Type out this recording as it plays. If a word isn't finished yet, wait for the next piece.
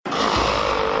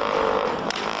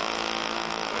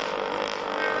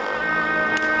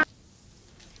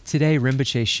Today,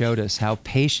 Rinpoche showed us how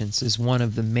patience is one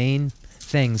of the main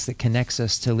things that connects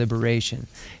us to liberation.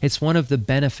 It's one of the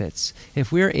benefits.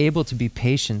 If we're able to be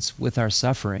patient with our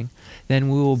suffering, then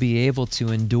we will be able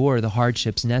to endure the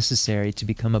hardships necessary to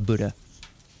become a Buddha.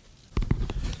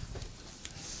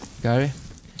 Got it?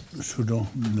 Shouldn't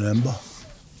remember.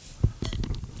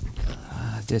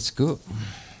 That's good.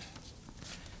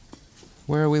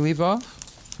 Where we leave off?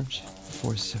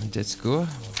 47. That's good.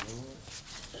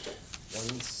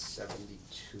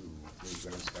 172. We're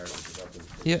going to start with developing.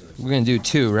 Yeah, we're going to do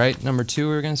 2, right? Number 2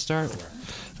 we're going to start?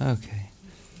 Okay.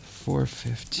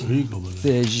 415.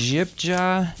 The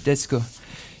Jipja. That's good.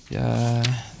 The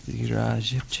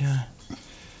Jipja.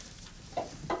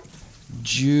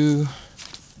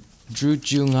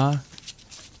 Drujunga.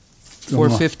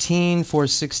 415,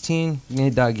 416.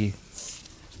 Nedagi.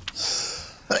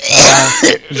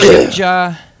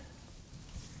 Jipja.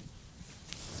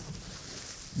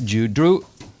 Judru.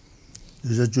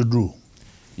 Is that Judru?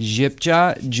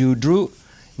 Jipja, Judru,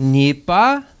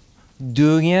 Nipa,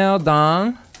 Dunyel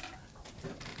Dang,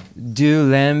 Du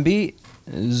Lambi,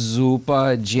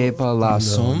 Zupa Jepa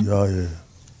Lasum. Yeah.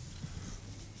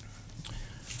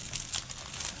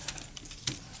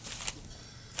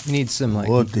 Need some like.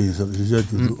 What is that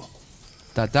Judru?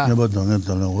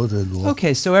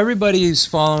 Okay, so everybody who's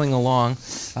following along,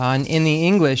 in the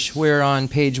English, we're on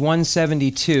page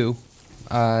 172,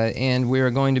 and we are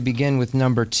going to begin with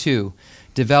number 2,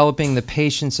 developing the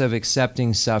patience of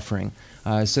accepting suffering.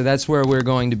 So that's where we're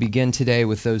going to begin today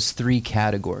with those 3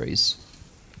 categories.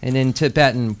 And in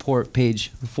Tibetan,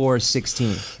 page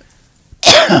 416,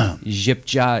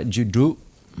 Jipja Judru.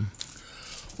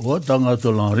 What to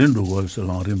Lamrim do was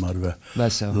Lamrim Marve.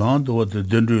 Land what the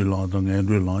Dendry Land and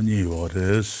Andrew Lani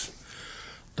was.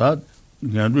 That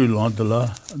Andrew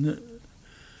Landala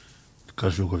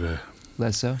Kasukure.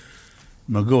 Lesso.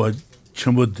 Mago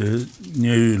Chenmo de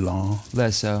New Lang.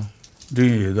 Lesso.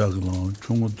 Ding Dag Lang,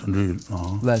 Chungo Tendry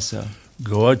Lang. Lesso.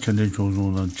 Go out and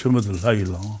Chungo and Chenmo the Lai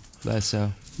Lang.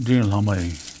 Lesso. Ding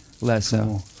Lamay.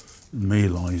 Lesso. May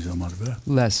Lang is a Marve.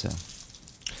 Lesso.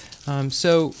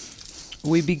 So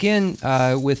we begin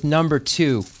with number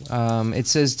 2. It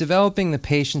says, developing the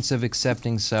patience of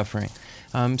accepting suffering.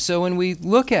 So when we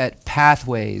look at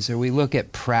pathways or we look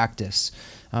at practice,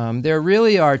 there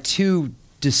really are 2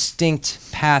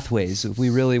 distinct pathways if we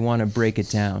really want to break it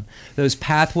down. Those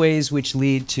pathways which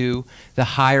lead to the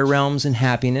higher realms in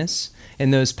happiness,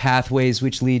 and those pathways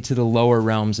which lead to the lower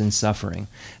realms in suffering.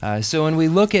 So when we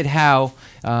look at how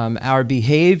our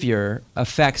behavior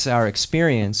affects our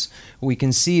experience, we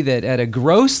can see that at a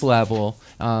gross level,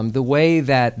 the way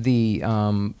that the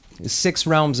 6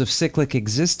 realms of cyclic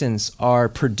existence are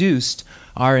produced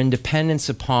are in dependence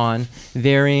upon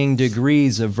varying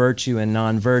degrees of virtue and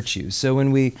non-virtue. So when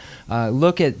we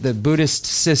look at the Buddhist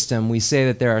system, we say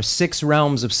that there are 6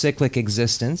 realms of cyclic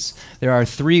existence. There are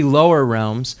 3 lower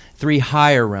realms, 3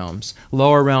 higher realms.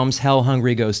 Lower realms, hell,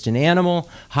 hungry, ghost, and animal.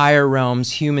 Higher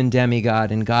realms, human,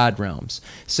 demigod, and god realms.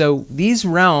 So these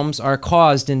realms are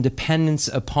caused in dependence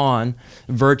upon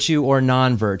virtue or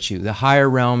non-virtue. The higher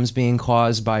realms being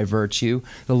caused by virtue,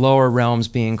 the lower realms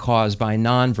being caused by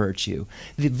non-virtue.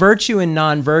 The virtue and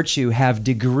non-virtue have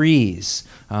degrees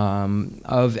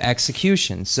of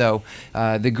execution. So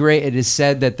it is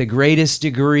said that the greatest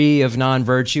degree of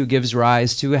non-virtue gives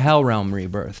rise to a hell realm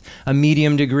rebirth. A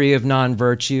medium degree of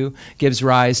non-virtue gives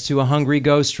rise to a hungry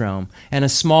ghost realm. And a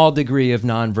small degree of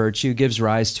non-virtue gives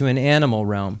rise to an animal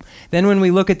realm. Then when we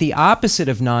look at the opposite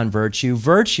of non-virtue,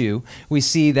 virtue, we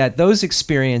see that those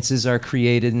experiences are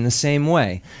created in the same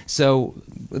way. So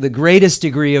the greatest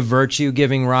degree of virtue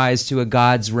giving rise to a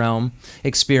God's realm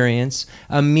experience,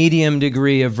 a medium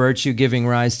degree of virtue giving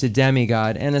rise to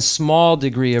demigod, and a small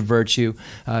degree of virtue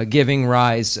giving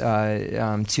rise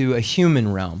to a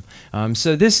human realm.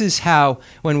 So this is how,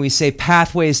 when we say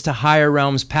pathways to higher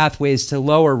realms, pathways to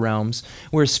lower realms,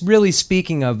 we're really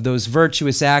speaking of those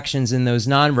virtuous actions and those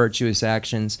non-virtuous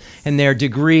actions and their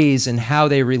degrees and how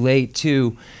they relate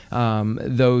to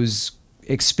those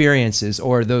experiences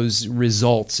or those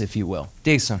results, if you will.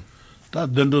 Dixon. That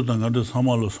dendo tangado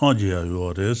samalo sanjia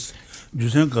yores.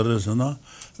 Jusen karesana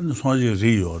and sanjia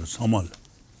rio samal.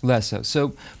 Less so.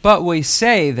 So, but we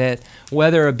say that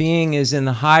whether a being is in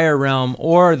the higher realm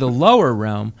or the lower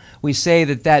realm, we say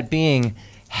that that being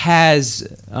has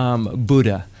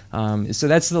Buddha. So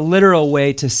that's the literal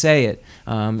way to say it.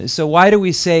 So why do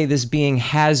we say this being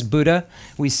has Buddha?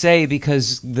 We say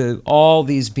because all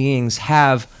these beings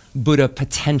have Buddha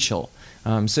potential.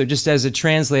 So just as a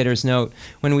translator's note,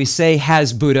 when we say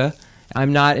has Buddha,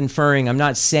 I'm not inferring, I'm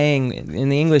not saying, in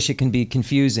the English it can be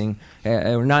confusing.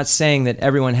 We're not saying that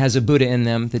everyone has a Buddha in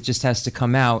them that just has to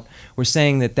come out. We're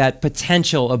saying that that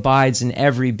potential abides in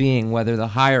every being, whether the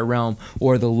higher realm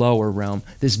or the lower realm.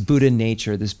 This Buddha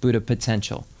nature, this Buddha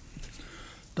potential.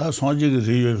 So, why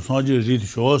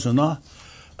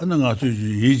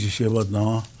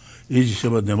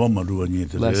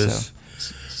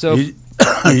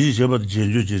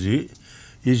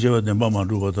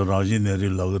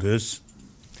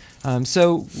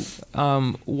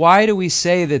do we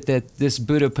say that this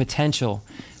Buddha potential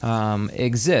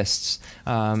exists?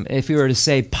 If we were to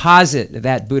say, posit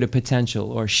that Buddha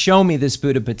potential, or show me this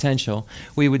Buddha potential,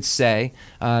 we would say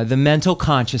the mental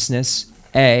consciousness,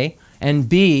 A, and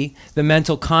B, the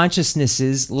mental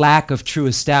consciousness's lack of true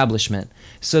establishment.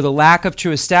 So the lack of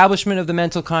true establishment of the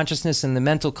mental consciousness and the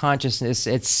mental consciousness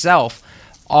itself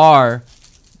are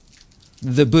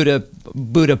the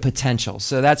Buddha potential.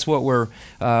 So that's what we're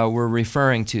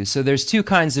referring to. So there's two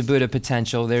kinds of Buddha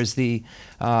potential. There's the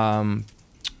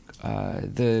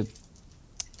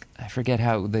I forget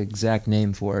how the exact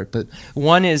name for it, but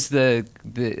one is the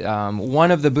one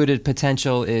of the Buddha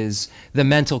potential is the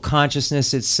mental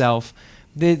consciousness itself.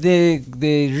 The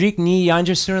rik ni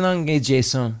yanjer surang ge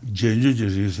jason. Jenju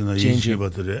jisina yishi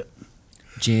batare.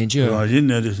 Jenju. Rajin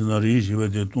nerisina yishi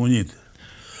bate tunit.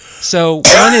 So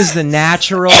one is the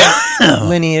natural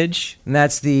lineage, and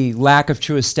that's the lack of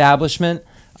true establishment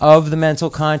of the mental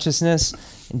consciousness.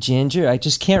 Ginger, I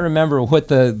just can't remember what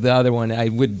the other one,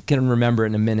 can remember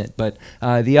in a minute, but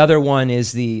the other one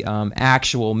is the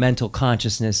actual mental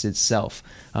consciousness itself,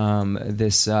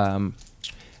 that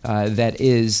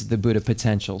is the Buddha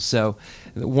potential. So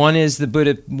one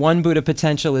Buddha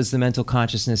potential is the mental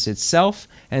consciousness itself,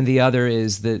 and the other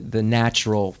is the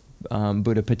natural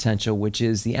Buddha potential, which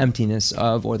is the emptiness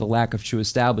of, or the lack of true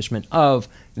establishment of,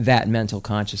 that mental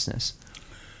consciousness.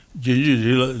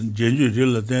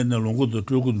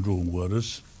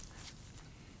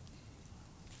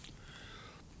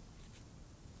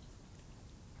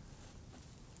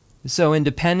 So in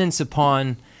dependence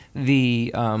upon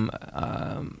the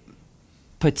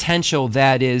potential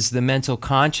that is the mental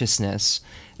consciousness,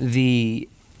 the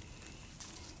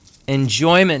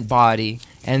enjoyment body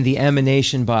and the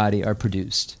emanation body are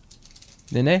produced.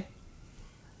 Dene?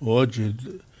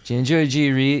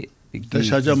 Jinjuri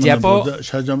Shajam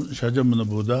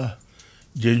Buddha,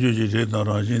 Jenju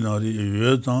Rajinari,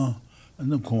 Yuetan,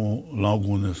 and the Kon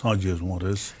Lagoon Sages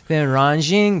Mores. Then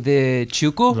Ranjing, the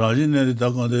Chuku? Rajinari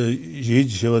Taka, the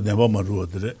Yicheva Neva Maru,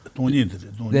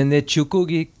 then the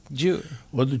Chuku Jew.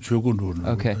 What the Chuku do?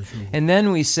 Okay. And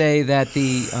then we say that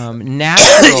the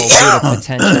natural Buddha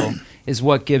potential is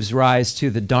what gives rise to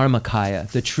the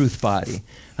Dharmakaya, the truth body.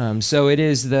 So it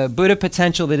is the Buddha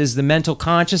potential that is the mental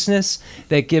consciousness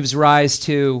that gives rise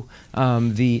to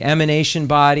the emanation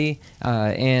body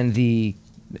and the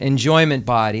enjoyment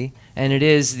body, and it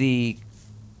is the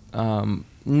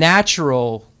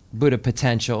natural Buddha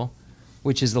potential,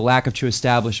 which is the lack of true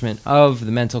establishment of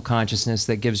the mental consciousness,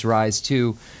 that gives rise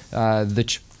to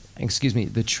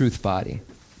the truth body.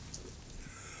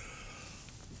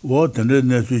 What the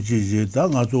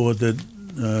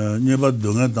Never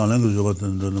doing talent is what the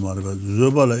Marva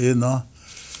Zubala Ena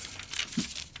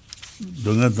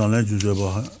doing talent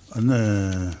Zuba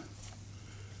and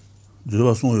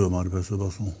Zubason, your Marva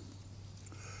Subason.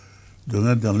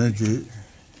 Doing talent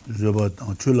Zuba,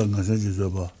 Chulang and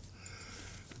Zuba.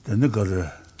 The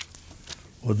Nicare.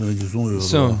 What the Juson.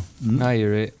 So, now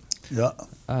you're right. Yeah.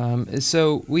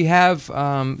 So we have,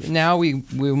 now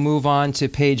we'll move on to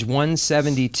page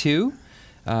 172.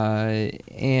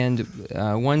 And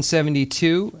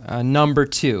 172, number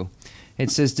 2. It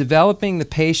says, developing the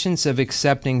patience of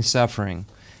accepting suffering.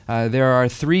 There are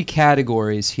 3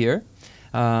 categories here.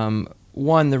 1,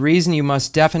 the reason you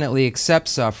must definitely accept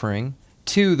suffering.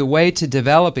 2, the way to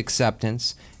develop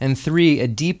acceptance. And 3, a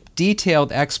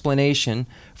detailed explanation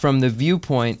from the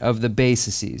viewpoint of the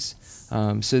basises.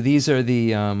 So these are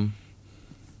the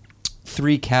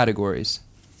 3 categories.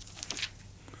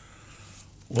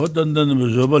 What done the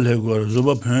Zuba Legor,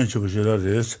 Zuba Pench of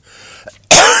Gerares,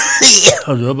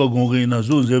 Zuba Gongina,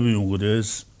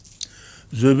 Zunzebungudes,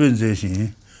 Zubin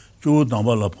Zeshin, Chu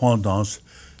Dambala Pondance,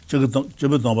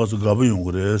 Jebetambas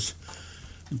Gabungudes,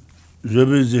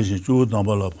 Zubin Zeshin, Chu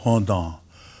Dambala Pondan,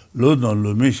 Lodan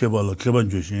Lumi Shebala Keban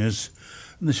Jushins,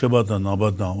 Nishabata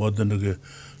Nabadan, what the nigger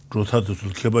Trotatu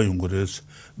Keba Ungudes,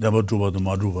 never Juba the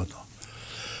Madruvata.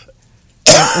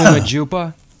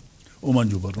 Umajupa?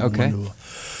 Umanjuba. Okay.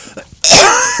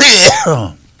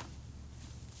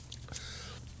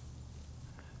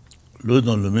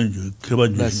 Lodan Lumenju,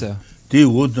 Keban Jushins. They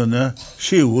would,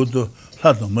 she would,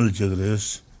 라도 멀지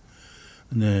그래서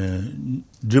네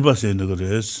디바세는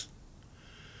그래서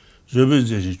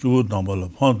저변제시 주고 담발라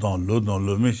판단 로던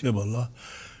로메셰발라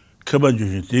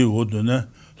케바주시 디오도네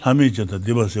하미제다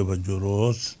디바세바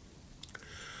주로스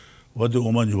what the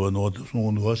woman you know what the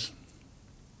song was.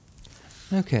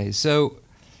 Okay, so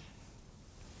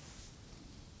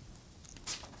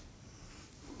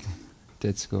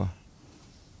let's go.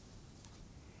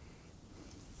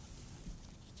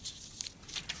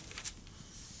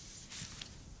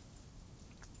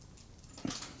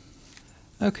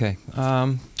 Okay,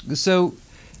 so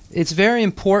it's very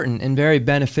important and very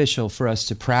beneficial for us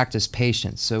to practice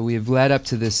patience. So we've led up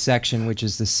to this section, which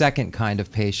is the second kind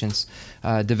of patience,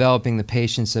 developing the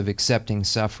patience of accepting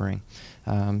suffering.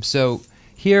 So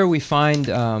here we find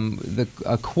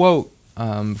a quote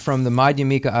from the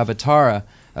Madhyamika Avatara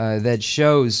that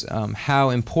shows how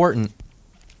important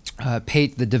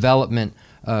the development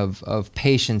of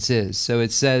patience is. So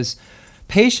it says,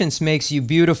 "Patience makes you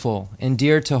beautiful and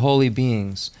dear to holy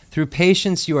beings. Through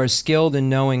patience you are skilled in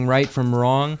knowing right from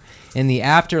wrong. In the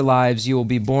afterlives you will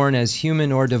be born as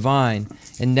human or divine,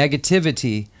 and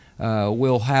negativity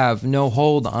will have no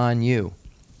hold on you."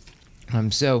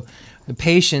 So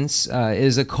patience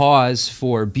is a cause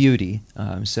for beauty.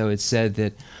 So it's said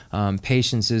that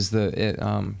patience is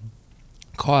the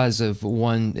cause of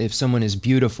one. If someone is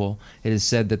beautiful, it is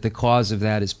said that the cause of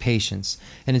that is patience.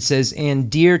 And it says,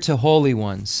 "and dear to holy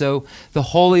ones." So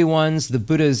the holy ones, the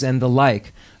Buddhas and the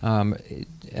like,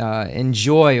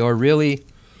 enjoy or really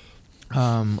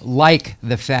like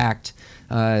the fact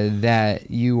that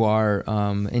you are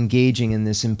engaging in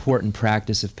this important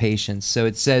practice of patience. So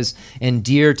it says, "and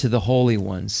dear to the holy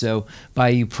ones." So by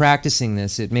you practicing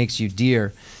this, it makes you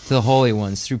dear to the holy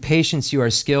ones. Through patience you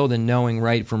are skilled in knowing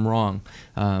right from wrong,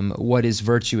 what is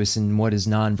virtuous and what is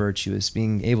non-virtuous,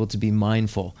 being able to be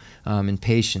mindful and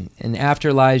patient. In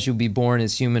afterlives you'll be born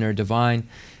as human or divine,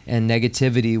 and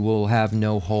negativity will have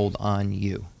no hold on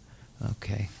you.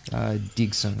 Okay.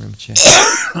 Digsung Rinpoche.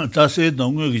 다시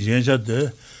동료기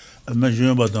전샷때 아마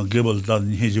받던 개발 다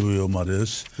해지고요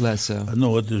말이스. Less so.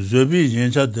 너 어디 저비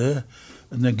전샷때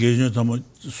내 계정 좀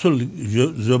술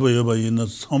저버여봐 있는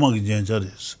사막이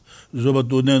전샷이스. 저버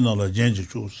돈내나라 전지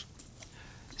주스.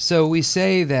 So we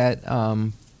say that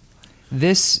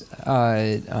this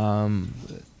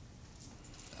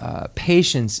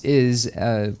patience is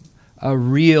a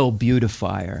real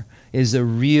beautifier, is a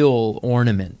real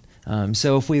ornament.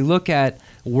 So if we look at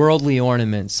worldly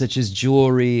ornaments such as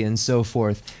jewelry and so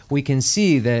forth, we can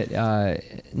see that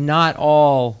not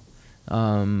all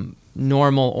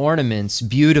normal ornaments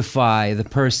beautify the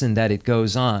person that it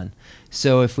goes on.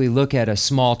 So if we look at a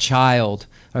small child,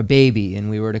 a baby, and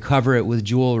we were to cover it with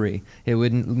jewelry, it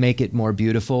wouldn't make it more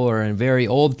beautiful, or a very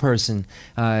old person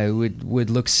would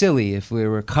look silly if we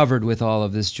were covered with all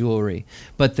of this jewelry.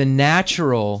 But the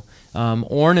natural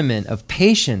ornament of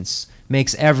patience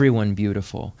makes everyone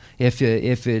beautiful. If it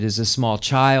is a small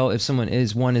child, if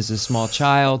one is a small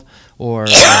child, or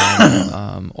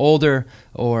older,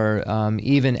 or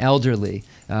even elderly,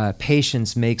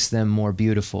 patience makes them more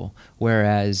beautiful,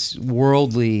 whereas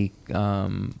worldly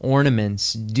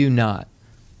ornaments do not.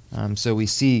 So we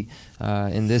see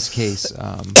in this case,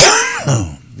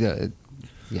 yeah,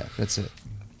 that's it.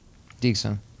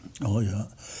 Digsung. Oh yeah.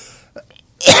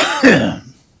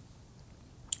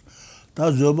 다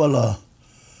줘봐라.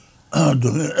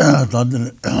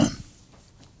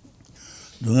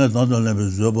 동네 단단래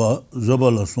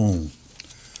줘봐라 송.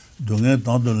 동네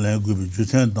단단래 그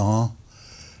주센당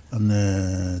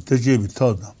네 대제비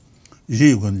타다.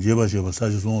 이제 이건 제바셔봐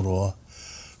사실 송으로.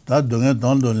 다 동네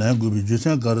단단래 그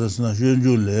주센 가르스나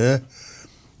쉬줄래.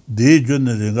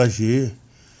 대전에 가시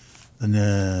네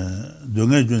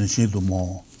동네 준 신도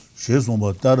뭐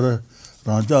she송바 따라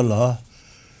란자라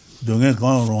동네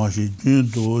강로하시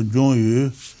준도 종유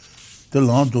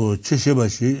delando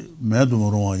chechebashi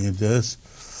medumoro indes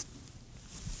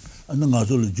ananga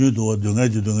sol judo donga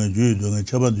donga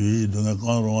chaban donga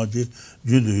kanroachi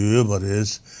judo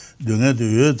yobares donga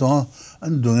de ton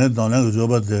an donga dans la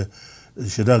joba de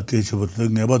shira ke chobot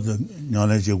ngeba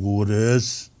nyane che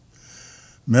gures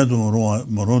medumoro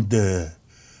moronde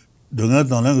donga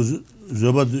dans la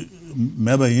joba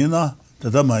mebayina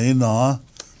tadamayina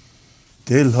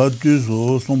tel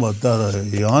hatuzo sombatara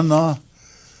yana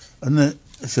ane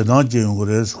shedan jeyong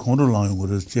gores khonro lang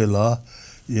gores chela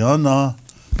yana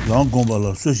lang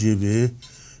gombala sushibi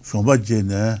shomba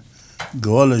jene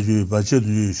gawala ju bache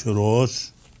du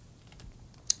shoros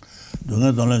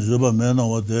donga dans la joba mena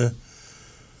wate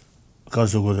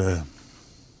kaso gore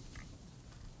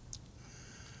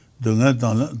donga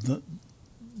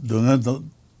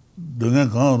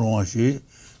kan rongashi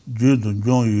Judun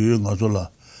Jong Yu Nazola.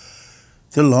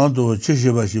 The land of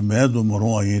Chishibashi Medu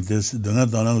Moron in this, the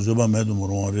Natalan Zuba Medu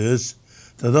Moron is,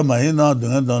 Tada Mahina, the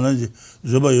Natalan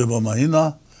Zuba Yuba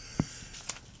Mahina,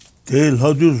 Tail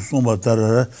Hadu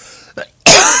Sumbatara,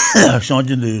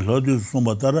 Shantin the Hadu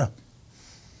Sumbatara,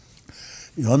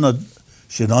 Yana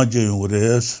Shinaji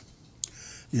Ures,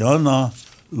 Yana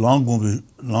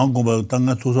Langumba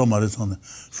Tanga Tusa Marisan,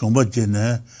 Shumba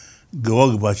Jene,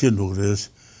 Gawag Bachin Ures,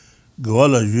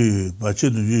 Gawala Ju,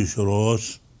 Bachin Ju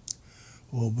Shoros.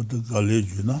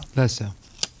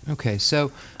 Okay,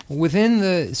 so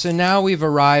so now we've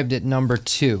arrived at number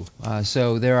 2.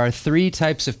 So there are 3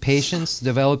 types of patience: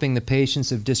 developing the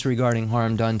patience of disregarding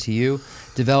harm done to you,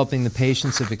 developing the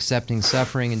patience of accepting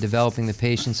suffering, and developing the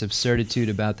patience of certitude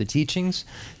about the teachings.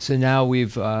 So now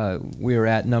we're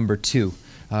at number 2,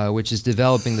 which is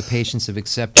developing the patience of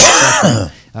accepting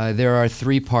suffering. There are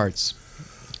 3 parts.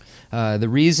 The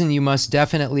reason you must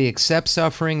definitely accept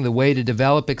suffering, the way to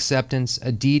develop acceptance,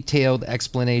 a detailed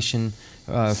explanation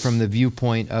from the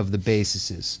viewpoint of the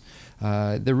basises.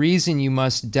 The reason you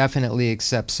must definitely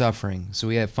accept suffering. So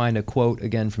we find a quote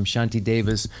again from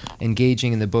Shantideva's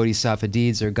Engaging in the Bodhisattva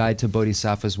Deeds, or Guide to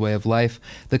Bodhisattva's Way of Life.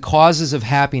 The causes of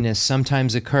happiness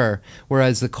sometimes occur,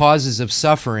 whereas the causes of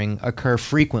suffering occur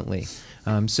frequently.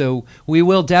 So we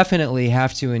will definitely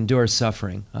have to endure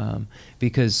suffering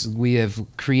because we have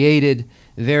created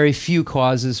very few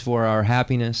causes for our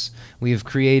happiness. We have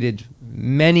created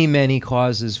many, many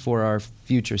causes for our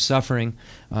future suffering.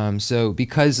 So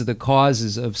because the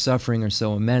causes of suffering are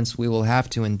so immense, we will have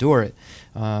to endure it.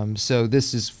 So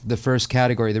this is the first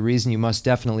category. The reason you must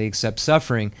definitely accept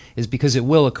suffering is because it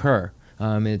will occur.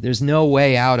 There's no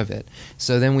way out of it.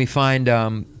 So then we find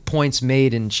points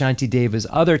made in Shantideva's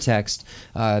other text,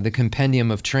 the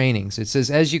Compendium of Trainings. It says,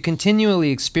 as you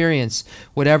continually experience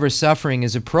whatever suffering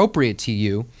is appropriate to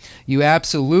you, you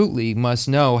absolutely must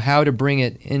know how to bring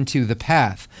it into the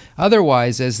path.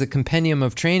 Otherwise, as the Compendium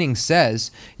of Trainings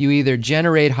says, you either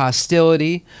generate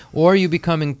hostility or you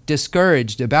become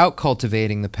discouraged about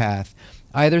cultivating the path.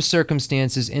 Either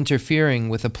circumstance is interfering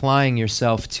with applying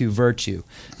yourself to virtue.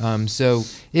 So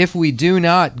if we do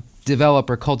not develop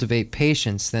or cultivate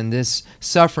patience, then this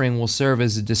suffering will serve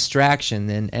as a distraction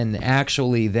and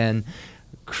actually then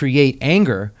create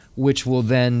anger, which will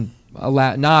then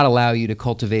not allow you to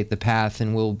cultivate the path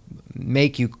and will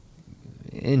make you,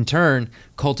 in turn,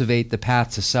 cultivate the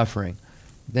path to suffering.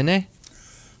 Dene?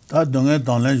 Oh, that's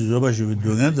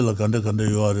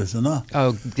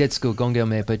good.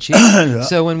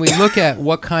 So when we look at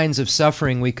what kinds of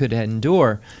suffering we could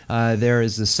endure, there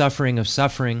is the suffering, the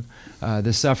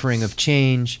suffering of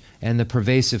change, and the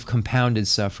pervasive compounded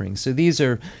suffering. So these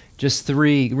are just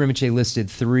 3, Rinpoche listed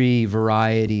 3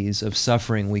 varieties of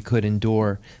suffering we could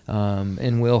endure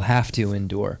and will have to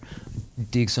endure.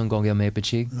 Digson Gongel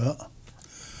Mepachi.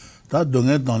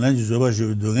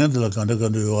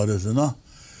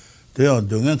 Teo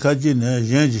Dungen Kaji ne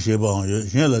Yenji Shebang,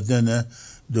 Yen la Dene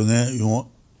Dungen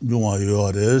Yunga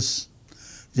Yuares,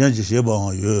 Yenji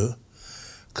Shebang Yu.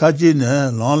 Kaji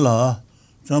ne Lang La,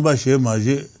 Jamba She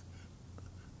Maji,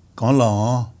 Gang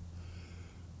Lang,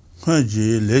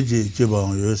 Hunji Leji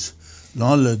Jebang Yus,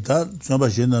 Lang Le Dat, Jamba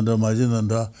She Nanda Maji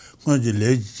Nanda, Hunji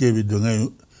Leji Jebi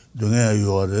Dungen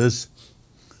Yuares,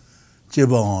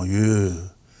 Jebang Yu.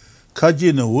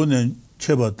 Kaji ne Wunen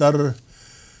Cheba Tar,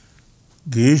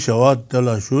 Gi shawa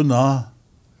tela shu na,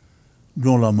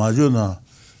 jong la ma ju na,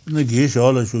 gi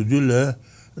shawa la shu ju le,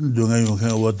 dunga yung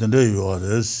khen watende yuwa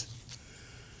res.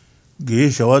 Gi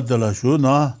shawa tela shu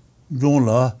na, jong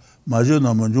la ma ju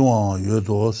na ma jong wang yu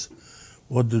tos,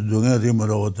 wate dunga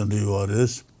rimara watende yuwa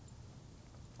res.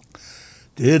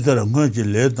 Te tara ngon chi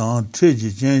le tang, tre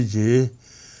chi chen chi,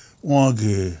 wang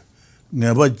ki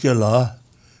ngeba che la,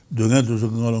 dunga tu su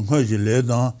ngon chi le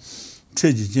tang,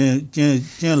 체지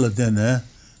젠라 되네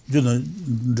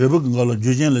주는 레버근 걸로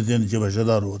주젠라 되는 집에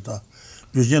셔다로다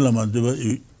주젠라만 되고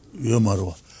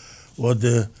요마로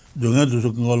어데 동에도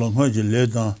그 걸로 하지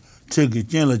레다 체기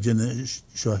젠라 되는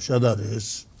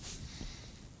셔다레스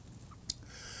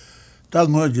딱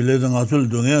하지 레다 가술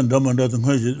동에 담만다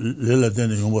하지 레라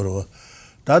되는 요마로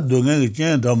다 동에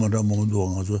젠 담만다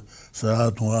모두 가서 사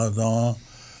통하다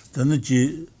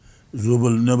되는지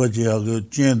주벌 네바지하고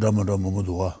젠 담만다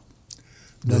모두와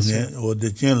Done or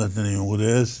the channel thing with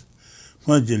this.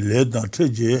 When you let down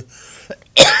Tiji,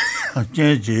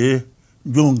 Change,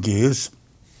 Jungis,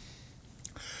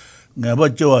 never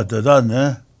Joe at the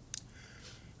done,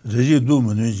 Regi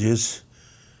Dumanigis,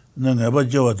 never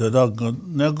Joe at the dog,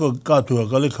 never got to a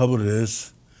gully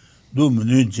coveress,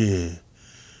 Dumanigi,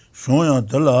 showing out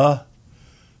the law,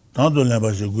 Tanto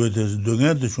never should go to doing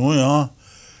it, showing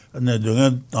네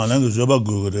동안 다른 거 줘봐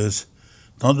그거です.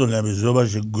 단도 내비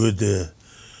줘봐시 그때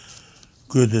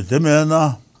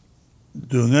되면은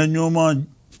동안 요만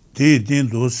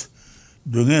대딘도스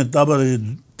동안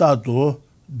따바리 따도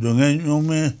동안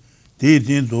요면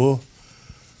대딘도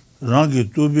랑기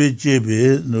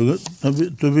투비제비 너가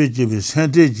투비제비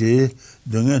센테지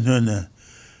동안 전에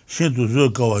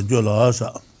신도서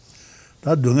가와줘라사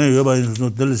다 동안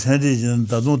여바인서 들 센테지는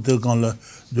다도 때간라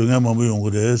동안 뭐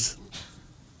용거です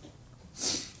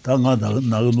당가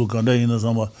나도 간다 있는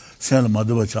사람 센을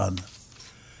맞아 찬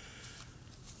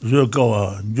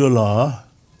저가와 졸라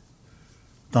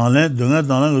당래 동안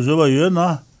그 저바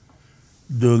여나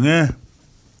동안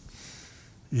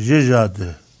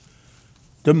제자데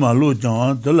대말로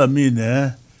장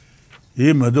들라미네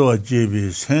이마도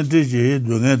제비 센티지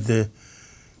동안데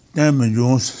때문에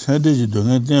센티지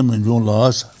동안 때문에 좀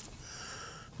라서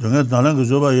동안 다른 그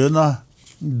저바 여나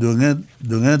동안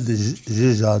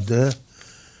제자데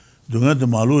동안데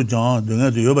말로 장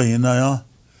동안데 여바 있나요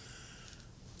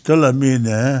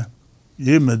들라미네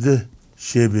이마데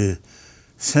셰비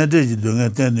센티지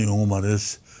동안 때문에 용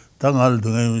말했어 당할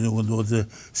동안 용도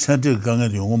센티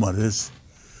강에 용 말했어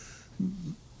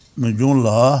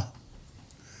menjungla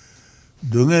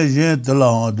dungay jen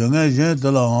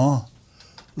talang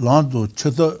lanto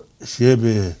cheta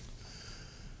shebe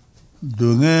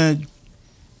dungay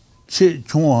che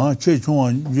chungwa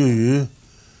yu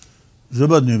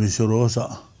zeba nubi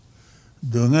shirosa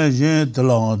dungay jen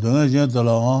talang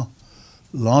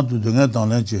lanto dungay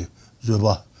tanglan che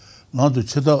zeba lanto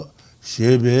cheta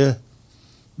shebe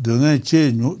dungay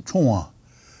che chungwa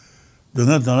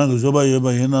dengan tanah zoba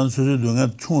yoba yenan susu dengan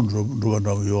chung roba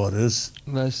roba yoris.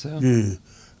 That's so.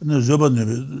 Ne zoba ne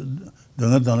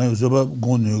dengan tanah zoba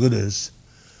gon yogedes.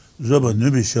 Zoba ne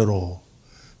bishero.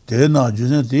 Tena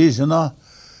june tisna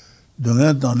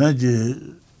dengan tanah je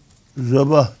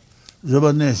zoba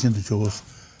ne sin tu chogos.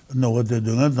 Ne wote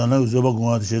dengan tanah zoba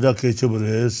gon sheda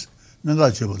kechebres.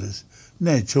 Nenga chebres.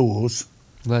 Ne chogos.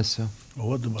 That's so.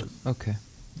 What about? Okay.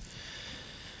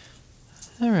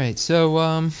 All right, so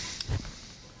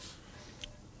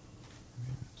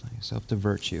yourself to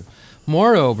virtue.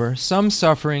 Moreover, some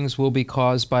sufferings will be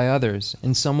caused by others,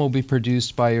 and some will be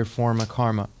produced by your former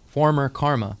karma,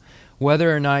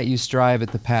 whether or not you strive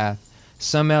at the path.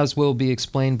 Some, as will be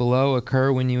explained below,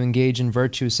 occur when you engage in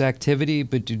virtuous activity,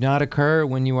 but do not occur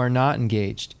when you are not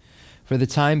engaged. For the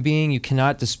time being, you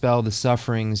cannot dispel the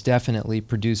sufferings definitely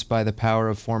produced by the power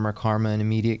of former karma and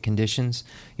immediate conditions.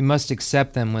 You must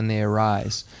accept them when they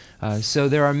arise. So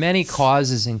there are many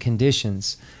causes and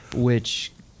conditions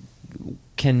which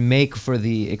can make for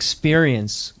the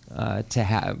experience to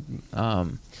have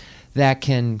that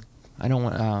can. I don't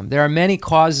want. There are many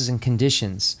causes and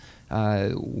conditions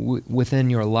within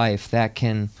your life that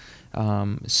can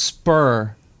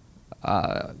spur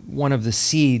one of the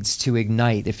seeds to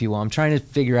ignite, if you will. I'm trying to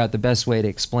figure out the best way to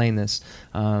explain this,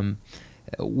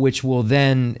 which will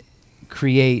then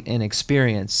create an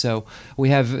experience. So we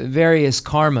have various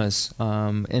karmas,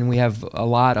 and we have a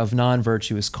lot of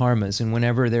non-virtuous karmas, and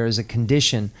whenever there is a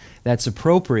condition that's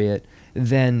appropriate,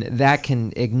 then that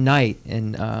can ignite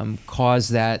and cause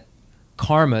that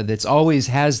karma that's always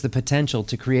has the potential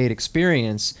to create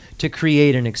experience to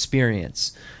create an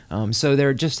experience. So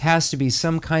there just has to be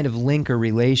some kind of link or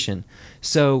relation.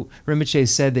 So Rinpoche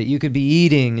said that you could be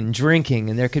eating and drinking,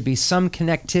 and there could be some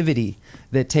connectivity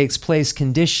that takes place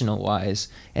conditional-wise,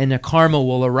 and a karma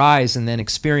will arise, and then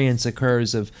experience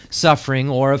occurs of suffering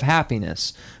or of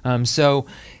happiness.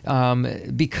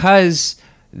 Because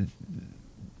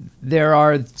there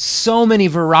are so many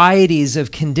varieties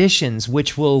of conditions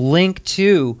which will link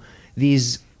to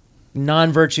these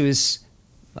non-virtuous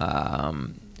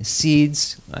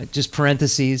seeds, just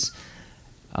parentheses,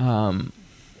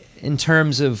 in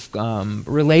terms of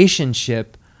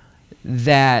relationship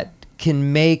that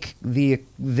can make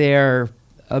their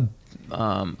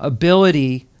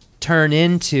ability turn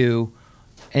into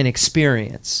an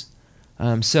experience.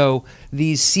 So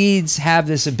these seeds have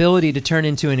this ability to turn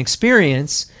into an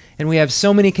experience, and we have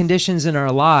so many conditions in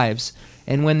our lives,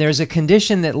 and when there's a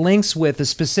condition that links with a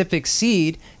specific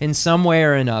seed in some way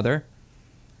or another,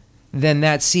 then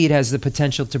that seed has the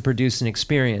potential to produce an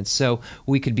experience. So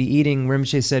we could be eating,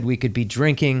 Rinpoche said we could be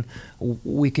drinking,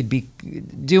 we could be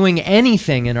doing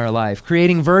anything in our life,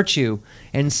 creating virtue,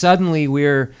 and suddenly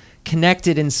we're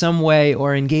connected in some way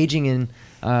or engaging in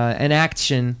an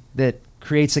action that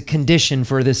creates a condition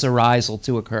for this arisal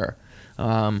to occur.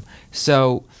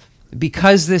 So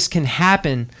because this can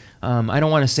happen, I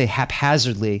don't want to say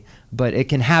haphazardly, but it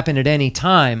can happen at any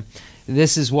time,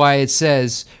 This is why it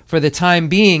says, for the time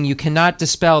being, you cannot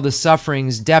dispel the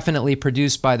sufferings definitely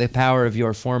produced by the power of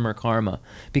your former karma,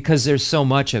 because there's so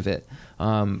much of it.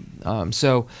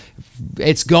 So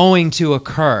it's going to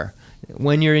occur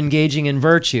when you're engaging in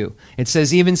virtue. It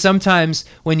says even sometimes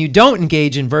when you don't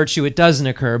engage in virtue, it doesn't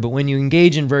occur, but when you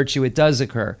engage in virtue, it does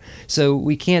occur. So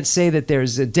we can't say that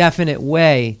there's a definite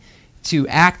way to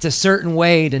act a certain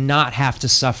way to not have to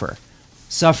suffer.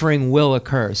 Suffering will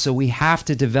occur. So we have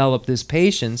to develop this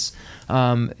patience,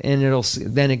 and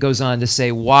then it goes on to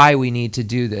say why we need to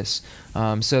do this.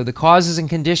 So the causes and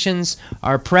conditions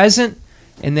are present,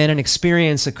 and then an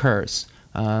experience occurs.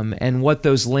 And what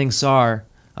those links are,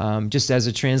 just as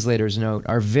a translator's note,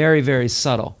 are very, very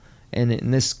subtle. And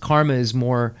this karma is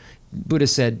more, Buddha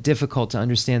said, difficult to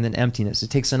understand than emptiness. It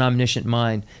takes an omniscient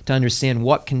mind to understand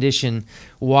what condition,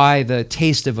 why the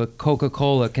taste of a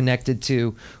Coca-Cola connected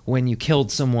to when you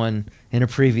killed someone in a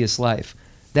previous life.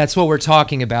 That's what we're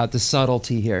talking about, the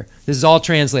subtlety here. This is all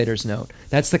translator's note.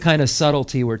 That's the kind of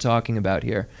subtlety we're talking about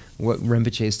here, what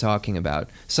Rinpoche is talking about.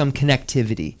 Some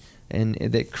connectivity and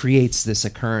that creates this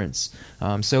occurrence.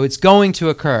 So it's going to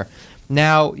occur.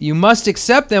 Now, you must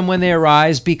accept them when they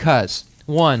arise because,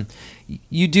 1,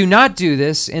 you do not do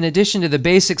this in addition to the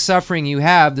basic suffering you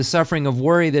have, the suffering of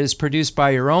worry that is produced by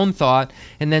your own thought,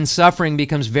 and then suffering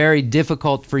becomes very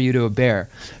difficult for you to bear.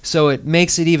 So it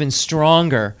makes it even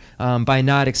stronger by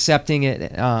not accepting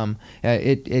it.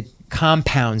 It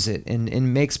compounds it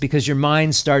and makes, because your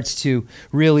mind starts to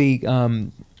really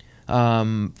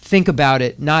think about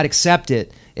it, not accept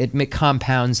it. It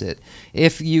compounds it.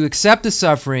 If you accept the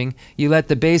suffering, you let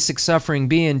the basic suffering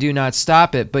be and do not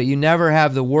stop it, but you never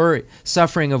have the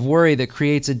suffering of worry that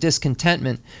creates a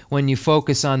discontentment when you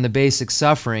focus on the basic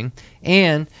suffering.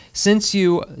 And since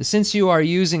you are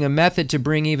using a method to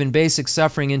bring even basic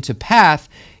suffering into path,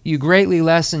 you greatly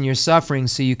lessen your suffering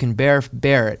so you can bear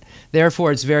it.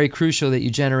 Therefore, it's very crucial that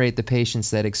you generate the patience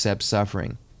that accepts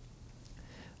suffering.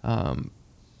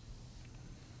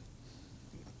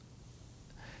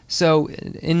 So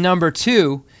in number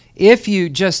 2, if you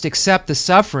just accept the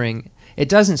suffering, it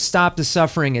doesn't stop the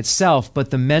suffering itself, but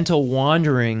the mental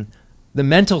wandering, the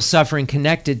mental suffering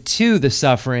connected to the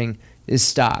suffering is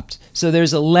stopped. So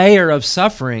there's a layer of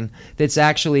suffering that's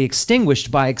actually extinguished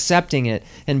by accepting it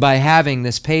and by having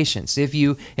this patience. If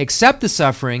you accept the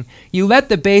suffering, you let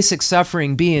the basic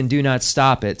suffering be and do not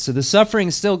stop it. So the suffering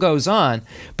still goes on,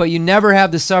 but you never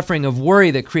have the suffering of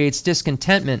worry that creates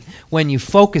discontentment when you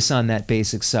focus on that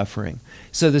basic suffering.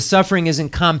 So the suffering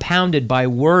isn't compounded by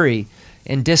worry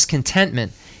and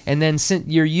discontentment. And then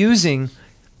you're using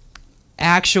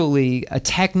actually a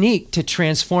technique to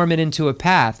transform it into a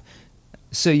path.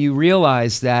 So you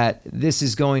realize that this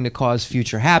is going to cause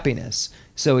future happiness.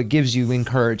 So it gives you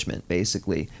encouragement,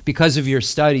 basically, because of your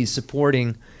studies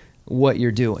supporting what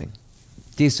you're doing.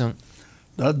 Disong.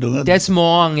 That's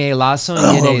Moang e Lason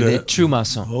de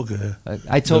Trumason. Okay.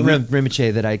 I told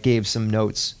Rinpoche that I gave some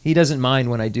notes. He doesn't mind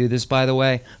when I do this, by the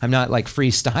way. I'm not like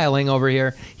freestyling over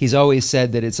here. He's always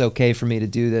said that it's okay for me to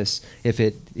do this if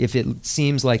it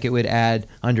seems like it would add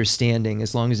understanding,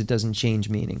 as long as it doesn't change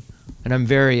meaning. And I'm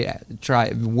very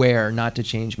aware not to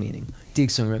change meaning.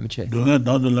 Diksung Rinpoche.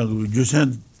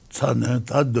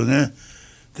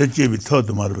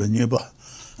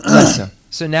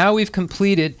 So now we've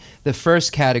completed the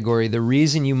first category, the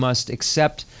reason you must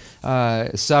accept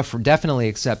definitely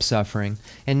accept suffering.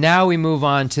 And now we move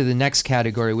on to the next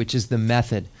category, which is the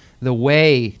method, the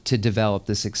way to develop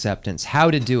this acceptance, how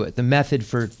to do it, the method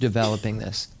for developing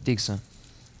this. Diksung.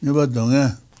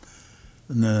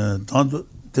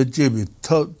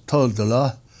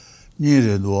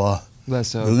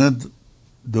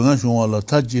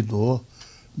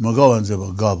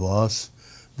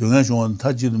 Dungan shungwan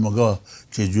tachi du magawa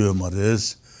chejuwe ma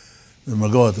res,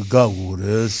 magawa tu ga gu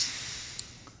res.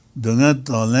 Dungan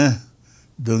te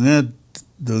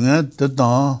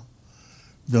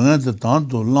tang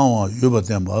tu langwa yueba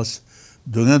tenbas,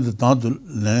 dungan te tang tu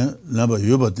langba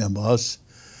yueba tenbas,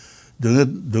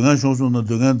 dungan shungsun na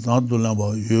dungan tang tu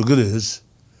langba yuega res,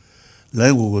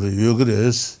 langgu gore yuega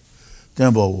res,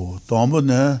 tenba wu. Tangbo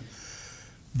ne,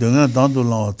 dungan tang tu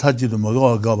langwa tachi du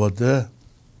magawa gaba te,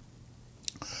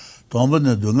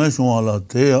 Tombane dungan shungwa la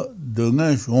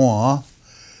dungan shungwa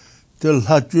te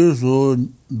lhachu su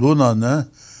duna ne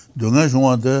dungan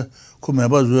shungwa te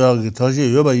kumeba zuya ki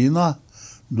tashi yoba ina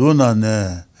duna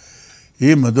ne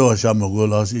i medewa shama go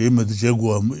las i mede che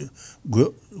go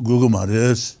ma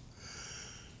res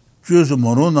chu su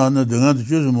mono na ne dungan te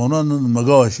chu su mono na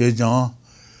magawa she jang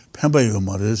penpa yo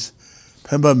ma res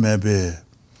penpa mebe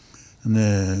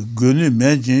ne guni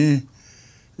menjin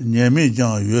Nyemi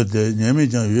jang yue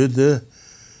de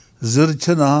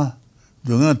zirchina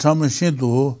dungan tam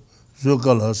shintu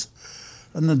zokalas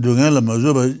ana dungan la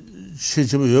mazoba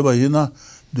shichiba yoba yina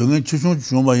dungan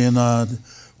chuchungba yina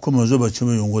kuma zoba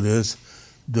chiba yongores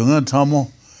dungan tam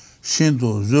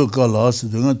shintu zokalas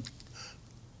dungan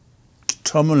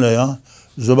tam la ya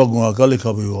zoba gunga kali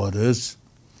kabu yores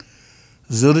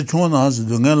zirchuna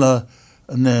dungan la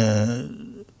ne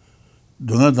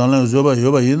dungan dan zoba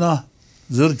yoba yina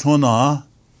zirchuna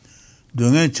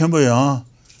dungan Chenmo ya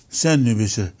sen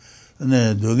nubise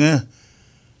ne dungan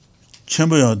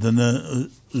Chenmo ya dene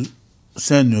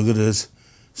sen nugres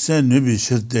sen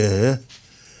nubise de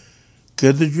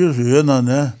kedu jusu yona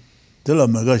ne de la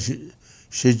mega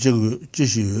shijigu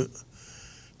jishi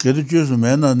kedu jusu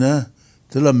mena ne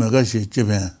de la mega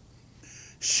shijiben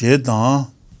shedan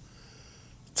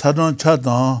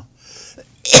chadan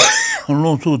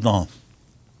longsu dan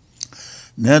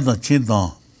ne dan chin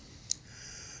dan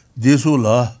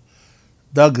Disula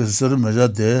Dagsir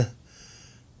Majade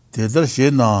Tedar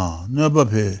Shena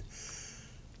Nabape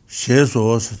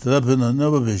Shesos, Trapina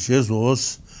Nabape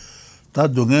Shesos, that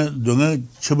Dunga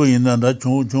Chibuina, that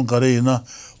Chung Karina,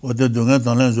 or the Dunga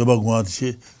Talan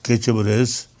Zobaguati,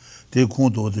 Ketchabres, they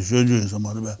couldn't or the Shenju in some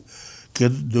other.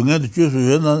 Get Dunga the Jews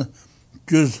Vienna,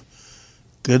 Jews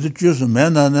get the Jews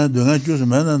Mana, Dunga Jews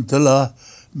Mana, Tella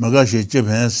Magashi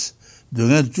Chipens,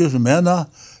 Dunga Jews Mana.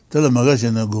 Tela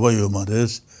magashina gubayo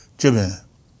mares cheben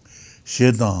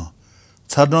shedan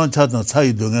chadan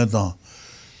chai dungan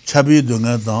chabi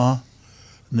dungan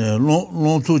ne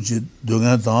long tu ji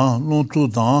dungan long tu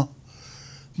dan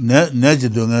ne ji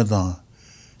dungan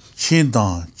chin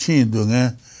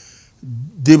dungan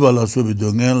dibala sobi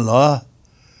dungan la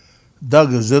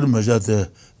dag zir majate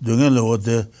dungan le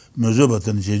wote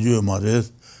mezobatan jeju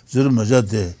mares zir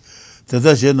majate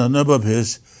tada shena naba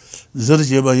pes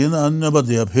Zirjeba yina annaba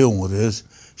de peungres,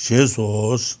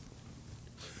 shesos.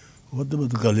 What about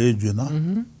the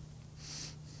Galejuna?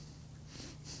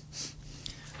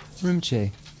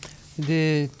 Rinpoche,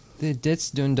 the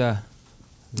dets dunda,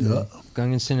 Yeah.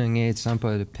 Gangen Sinang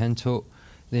Sampa, the Pento,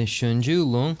 the Shunju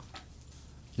Lung,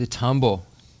 the Tambo,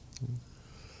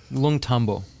 Lung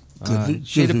Tambo,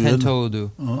 Shade Pento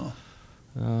do.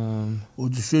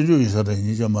 What the Shuju is at a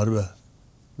Nija Marba?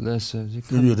 Less,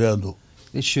 Shuju Rando.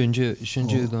 the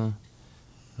Shunju Lung,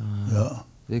 Yeah.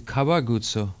 the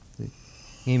Kabagutso, the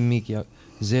Imikya,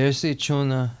 Zersi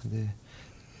Chona, the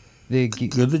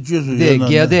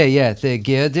Gerde, yeah, the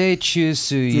Gerde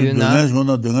Chusu Yuna.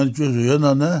 Dungan Chusu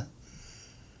Yuna, ne?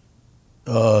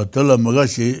 Tela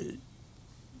Magashi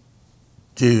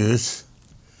Jus.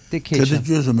 The Get kitchen.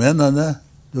 Juice Mena, ne?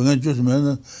 Dungan Juice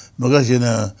Mena,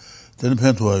 Magashina, then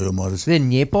Pentua, Morris. The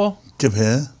Nyepo?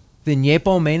 Japan. The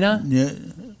Nyepo Mena?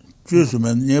 Juice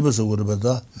Man, neighbors would about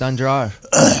that. Dandrar.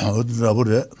 I would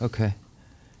rubber it. Okay.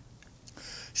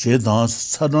 She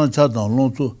danced, Sadan Chadan,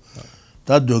 long to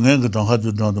that Dungan had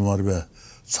to drown the Marbe.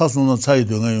 Sasuna Chai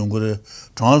Dungan Yungre,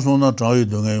 Transona Chai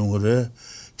Dungan Yungre,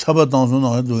 Chaba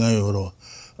Dansona Dungan Euro,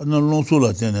 and the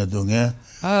Lonsula Tena Dungan,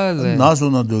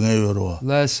 Nasuna Dungan Euro,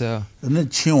 Less. and then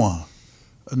Chinwa,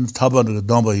 and Taban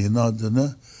Damba Yina,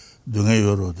 the Dungan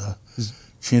Euro,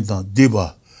 Chintan,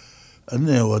 Diba, and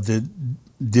then what the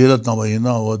Dira Tamba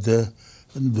Yina, what the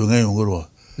Dungan Yungro.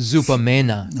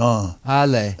 Zupamena. Ah.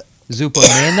 Ale.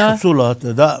 Zupamena? Sula,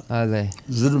 that. Ale.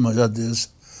 Zilmajadis.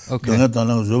 Okay.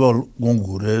 Dungan Zuba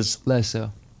Gongures. Less.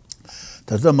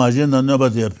 Tata Majina never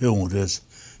de Peungres.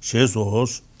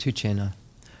 Shesos. Tuchena.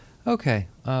 Okay.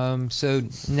 So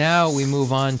now we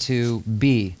move on to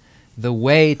B, the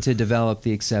way to develop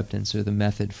the acceptance, or the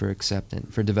method for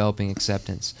developing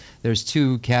acceptance. There's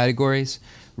two categories: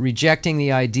 rejecting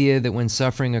the idea that when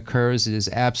suffering occurs it is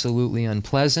absolutely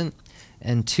unpleasant,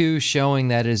 and two, showing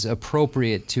that it is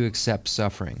appropriate to accept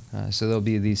suffering. So there'll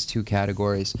be these two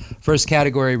categories. First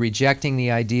category, rejecting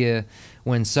the idea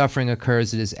when suffering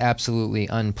occurs it is absolutely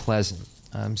unpleasant.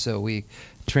 So we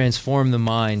transform the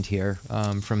mind here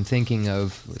from thinking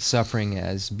of suffering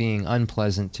as being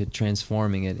unpleasant to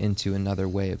transforming it into another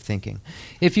way of thinking.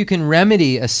 If you can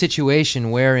remedy a situation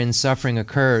wherein suffering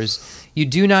occurs, you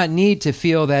do not need to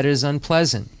feel that it is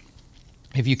unpleasant.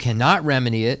 If you cannot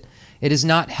remedy it, it is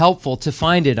not helpful to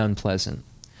find it unpleasant.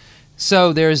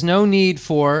 So there is no need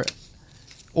for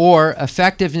or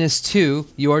effectiveness to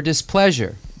your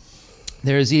displeasure.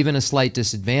 There is even a slight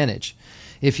disadvantage.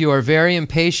 If you are very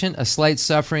impatient, a slight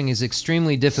suffering is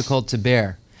extremely difficult to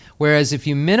bear. Whereas if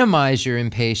you minimize your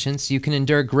impatience, you can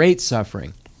endure great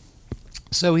suffering.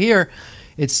 So here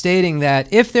it's stating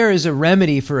that if there is a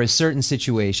remedy for a certain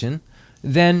situation,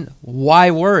 then why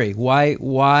worry?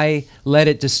 Why let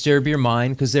it disturb your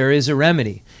mind? Because there is a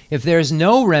remedy. If there is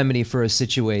no remedy for a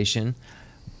situation,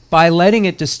 by letting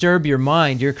it disturb your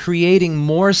mind, you're creating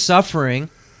more suffering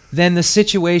than the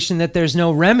situation that there's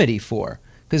no remedy for.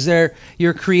 Because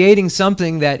you're creating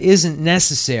something that isn't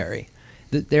necessary.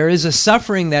 There is a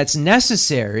suffering that's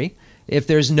necessary if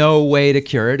there's no way to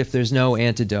cure it, if there's no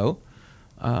antidote.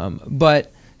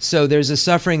 So there's a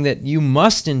suffering that you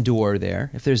must endure there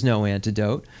if there's no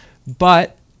antidote.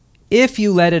 But if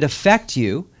you let it affect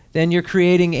you, then you're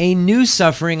creating a new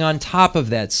suffering on top of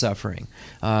that suffering.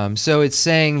 So it's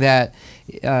saying that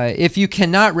if you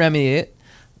cannot remedy it,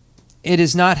 it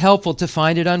is not helpful to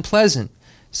find it unpleasant.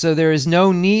 So there is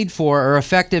no need for or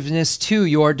effectiveness to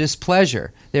your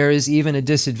displeasure. There is even a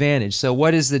disadvantage. So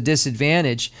what is the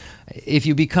disadvantage? If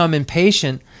you become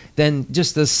impatient, then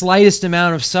just the slightest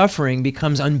amount of suffering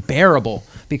becomes unbearable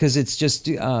because it's just,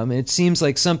 it seems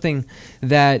like something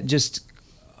that just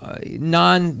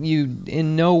you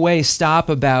in no way stop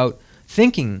about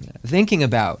thinking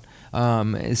about.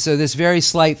 So this very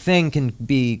slight thing can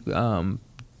be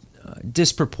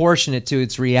disproportionate to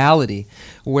its reality.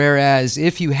 Whereas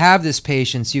if you have this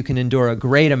patience, you can endure a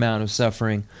great amount of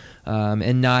suffering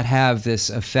and not have this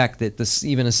effect that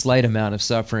even a slight amount of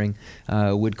suffering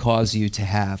would cause you to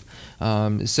have.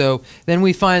 So then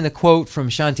we find the quote from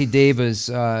Shantideva's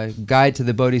Guide to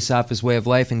the Bodhisattva's Way of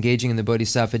Life, Engaging in the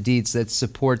Bodhisattva Deeds, that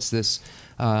supports this.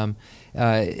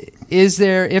 If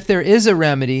there is a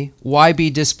remedy, why be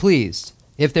displeased?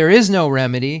 If there is no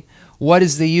remedy, what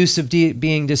is the use of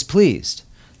being displeased?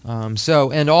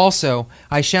 And also,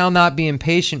 I shall not be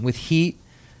impatient with heat,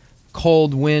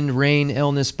 cold, wind, rain,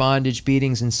 illness, bondage,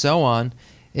 beatings, and so on.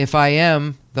 If I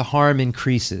am, the harm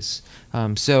increases.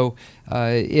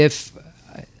 If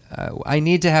I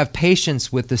need to have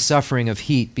patience with the suffering of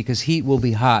heat, because heat will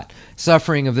be hot.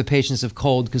 Suffering of the patience of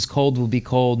cold, because cold will be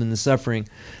cold, and the suffering.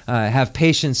 Have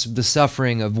patience with the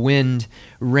suffering of wind,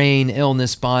 rain,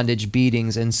 illness, bondage,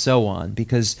 beatings, and so on,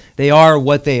 because they are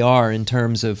what they are in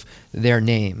terms of their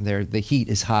name. The heat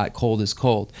is hot, cold is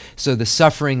cold. So the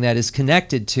suffering that is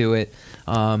connected to it,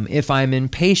 if I'm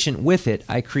impatient with it,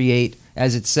 I create,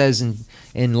 as it says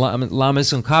in Lama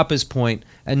Tsongkhapa's point,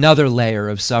 another layer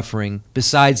of suffering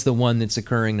besides the one that's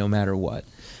occurring no matter what.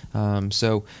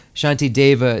 So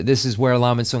Shantideva, this is where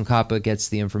Lama Tsongkhapa gets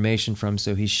the information from,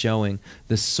 so he's showing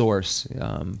the source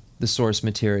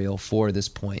material for this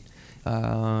point.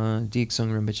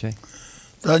 Diksung Rinpoche.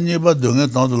 Ta nipa dunga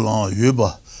tangdo lang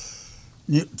yueba,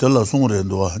 tala song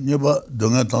rendo, nipa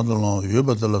dunga tangdo lang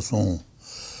yueba tala song.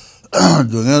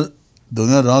 Dunga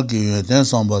rangi yuen ten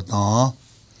samba tang,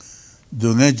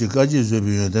 dunga jikaji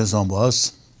zubi yuen ten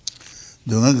sambas,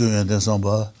 dunga yuen ten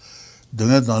samba,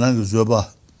 dunga tanglang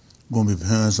zuba, gombi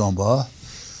pen samba,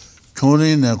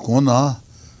 chungri ne kona,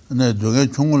 ne dunga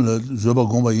chungul zuba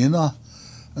gomba ina,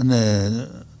 ne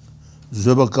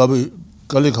zuba kali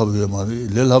kabi yamari,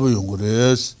 lel habi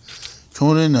yungures,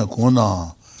 chungri ne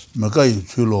kona, meka yu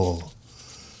chulo.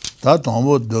 Ta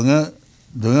tangbo dunga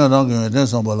rangi yuen ten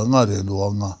samba la nga rendo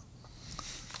wa nga.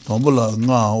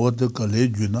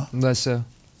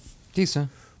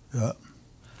 Yeah.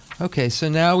 Okay, so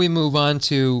now we move on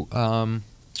to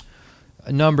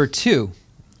number 2,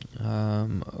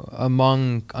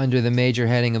 under the major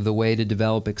heading of the way to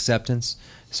develop acceptance.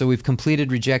 So we've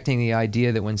completed rejecting the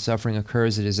idea that when suffering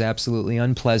occurs, it is absolutely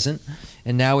unpleasant.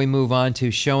 And now we move on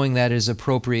to showing that it is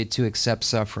appropriate to accept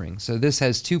suffering. So this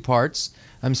has 3 parts.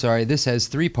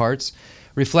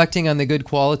 Reflecting on the good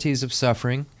qualities of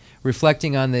suffering,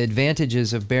 reflecting on the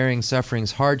advantages of bearing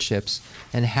suffering's hardships,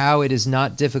 and how it is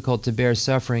not difficult to bear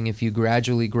suffering if you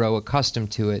gradually grow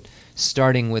accustomed to it,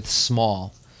 starting with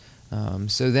small.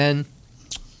 So then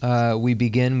we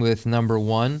begin with number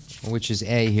 1, which is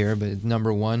A here, but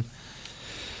number 1,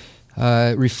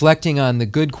 reflecting on the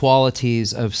good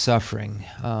qualities of suffering.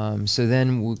 So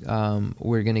then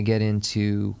we're going to get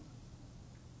into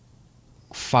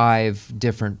 5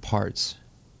 different parts.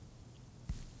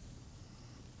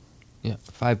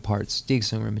 5 parts.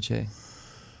 Diksung Rinpoche.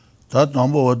 Ta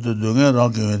tambo wat dunga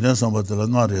rangi yuen ten samba tala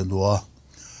nga rendo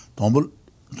tambo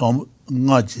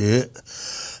nga che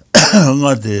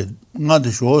nga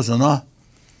de sho sana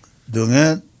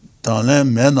dunga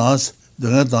talen menas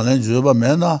dunga talen juba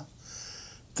mena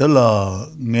tala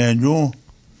ngenju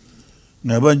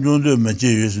ngaba jundu meche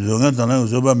yus dunga talen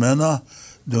juba mena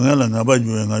dunga la ngaba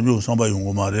jundu nganju samba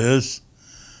yungu mares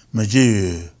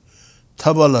meche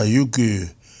tabala yuki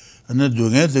ane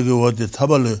dunga tege wate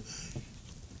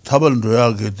tabal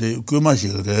roya gete kuma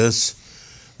shigres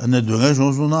ane dunga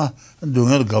shonsuna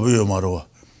dunga gabayo marwa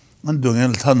ane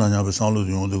dunga tana nyabe sanlu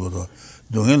yungde godo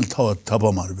dunga tawa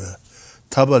taba marbe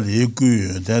tabal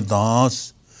yeku ten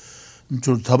dans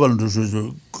chur tabal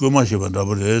rushu kuma shiban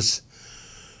dabres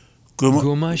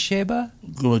Guma Sheba?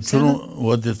 그 저는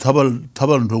어디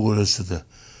타발 두고 그랬을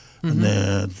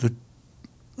네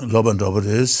로반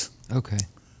더버스 Okay.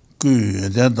 그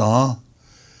대단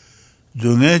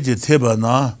동해지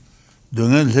태바나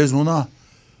동해 해수나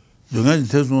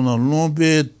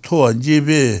롱베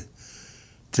토안지베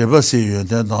제바세요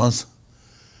대단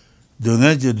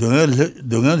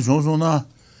동해 종소나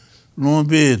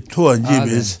롱베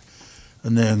토안지베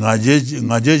네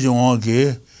나제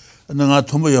종하게 내가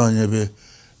통보연예배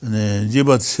네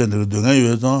집어서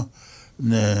동해에서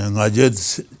네 나제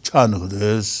차는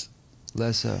그랬어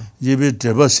Lesso. 집에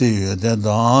제바세요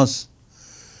대단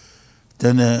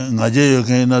되네 나제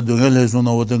여기나 동해에서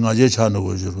나오던 나제 차는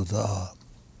거지로다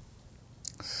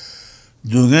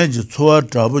동해지 초와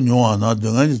잡은 용하나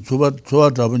동해지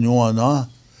초와 잡은 용하나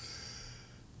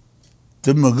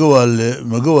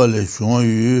먹어갈래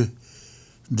쇼유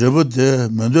저부터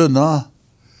먼저나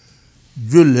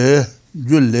줄레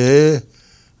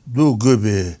두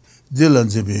거베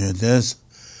딜란제비엔데스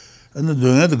안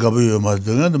동해도 가봐요 말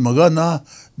동해도 먹어나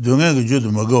동해가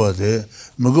줘도 먹어와대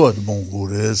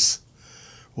봉고레스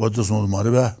어떤 소리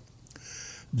말해봐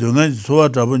동해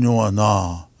소화 잡은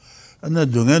용하나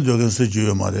안 동해 저기서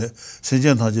줘요 말해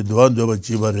세전타지 도안도바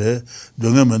지바래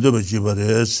동해 먼저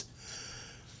지바레스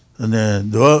ane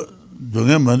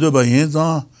donge mando ba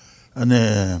yinza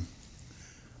ane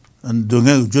an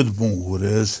donge jod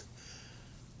pongores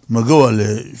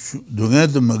magawale donge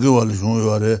de magawale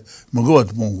shonware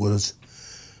magawat pongores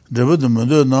debe de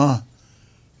mando na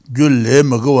gulle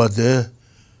magawate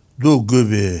do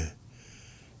gobe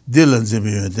dilan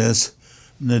zebiyetes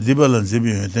ne dibalan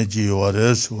zebiyetes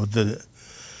jiwares wote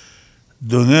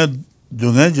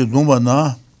donge je domba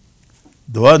na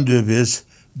doan debes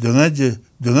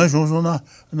donge shonsona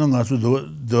nga su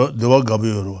dewa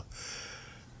gabiyo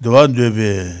dewa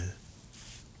debe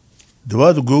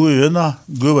dewa gogo yena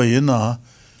goba yena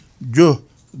jo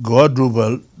goa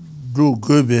drubal dru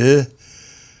gobe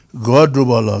goa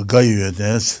drubala gayo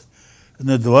yenes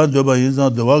ne dewa deba yinza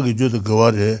dewa ge jo de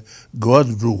goa re goa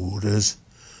dru res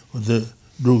de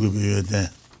dru gobe yeden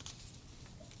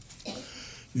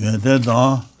yeden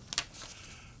da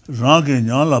rang ge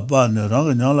nyang la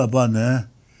pa ne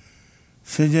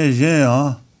세제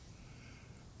제야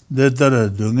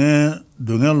데터에 동에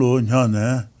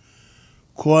로냐네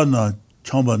코아나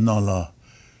chambanala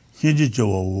hinji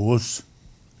jawa wos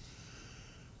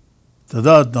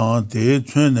tada dan de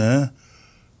chune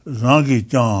rangi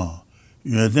jang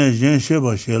yeden yin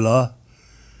sheba shela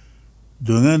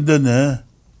dongen de ne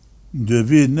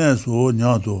debi ne so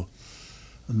nyato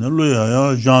ne lo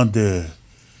ya jande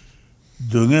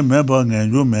dongen me ba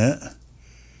ngen me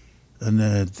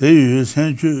ane teyu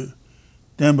senchu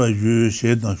tenpa yu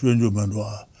she dan shunju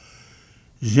mandwa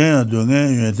yen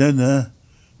dongen yeden ne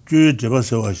ju jeba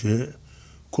sewa she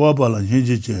kwa bala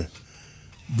hinji che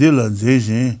dilan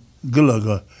zeshin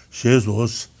gilaga she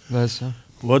sos Lesso.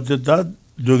 what did that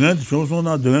dongen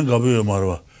shonsona dongen gabe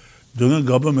marwa dongen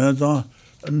gabe me ta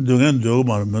dongen do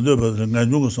mar mendo ba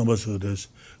nganjung samba sedes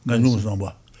nganjung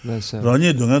samba Lesso.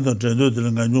 rani dongen ta tendo de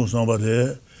nganjung samba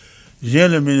de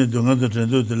yen le mine dongen ta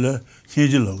tendo de le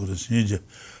hinji la gres hinji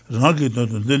rangi to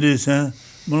de sen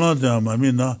mala de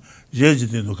mamina jeji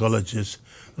de do kala ches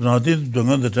rati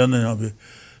dongen ta tendo ya be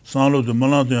sanlo de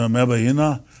mala de me ba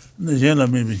ina ne yen la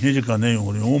mine hinji ka ne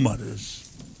yong ri mares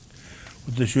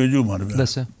the shouju mar be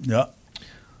Lesso. yeah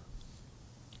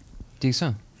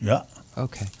Decent. yeah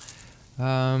Okay.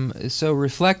 So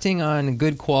reflecting on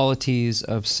good qualities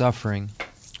of suffering.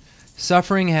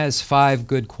 Suffering has 5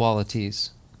 good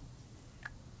qualities.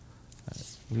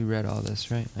 We read all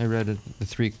this, right? I read the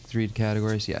three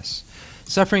categories. Yes.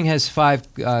 Suffering has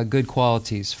 5 good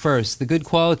qualities. First, the good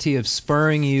quality of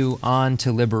spurring you on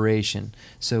to liberation.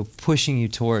 So pushing you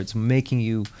towards, making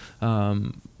you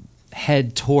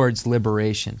head towards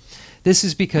liberation. This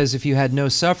is because if you had no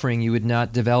suffering, you would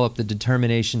not develop the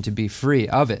determination to be free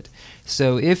of it.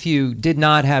 So if you did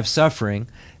not have suffering,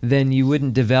 then you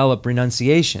wouldn't develop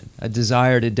renunciation. A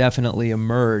desire to definitely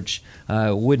emerge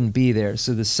wouldn't be there.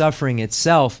 So the suffering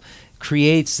itself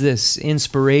creates this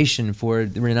inspiration for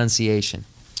renunciation.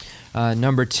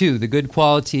 Number 2, the good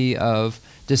quality of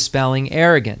dispelling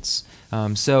arrogance.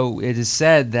 So it is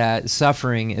said that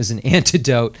suffering is an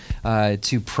antidote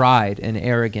to pride and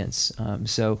arrogance.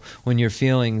 So when you're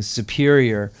feeling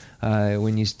superior,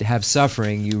 when you have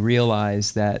suffering, you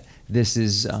realize that this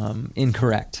is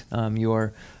incorrect.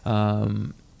 Your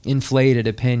inflated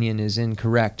opinion is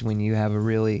incorrect when you have a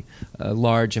really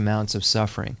large amounts of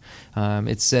suffering.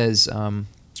 It says,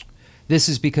 This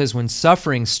is because when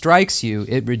suffering strikes you,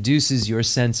 it reduces your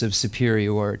sense of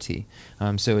superiority.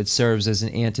 So it serves as an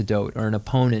antidote or an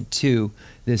opponent to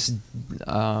this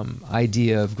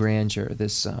idea of grandeur.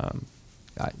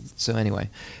 So anyway,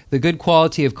 the good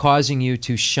quality of causing you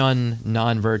to shun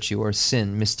non-virtue or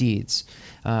sin, misdeeds.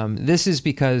 This is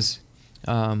because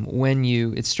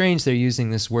it's strange they're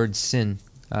using this word sin.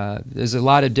 There's a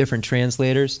lot of different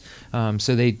translators,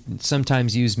 so they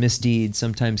sometimes use misdeed,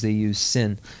 sometimes they use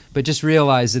sin. But just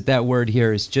realize that word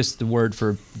here is just the word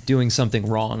for doing something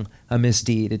wrong, a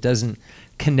misdeed. It doesn't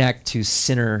connect to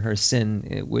sinner or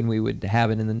sin when we would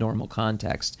have it in the normal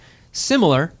context.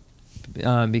 Similar,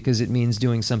 because it means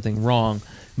doing something wrong,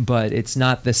 but it's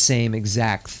not the same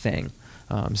exact thing.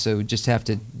 So we just have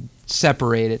to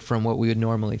separate it from what we would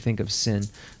normally think of sin.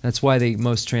 That's why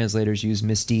most translators use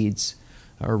misdeeds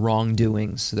or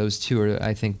wrongdoings. Those two are,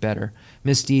 I think, better.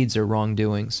 Misdeeds or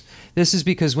wrongdoings. This is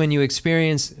because when you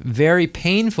experience very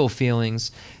painful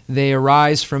feelings, they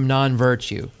arise from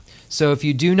non-virtue. So if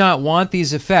you do not want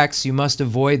these effects, you must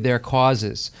avoid their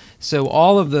causes. So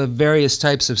all of the various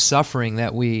types of suffering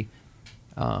that we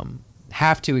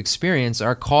have to experience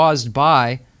are caused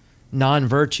by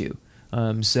non-virtue.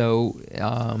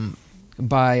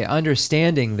 By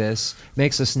understanding this,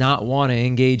 makes us not want to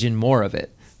engage in more of it,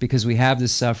 because we have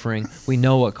this suffering, we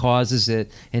know what causes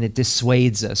it, and it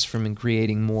dissuades us from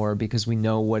creating more because we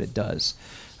know what it does.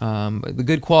 The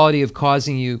good quality of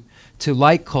causing you to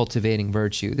like cultivating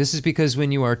virtue. This is because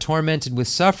when you are tormented with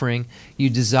suffering, you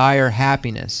desire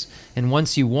happiness, and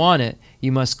once you want it,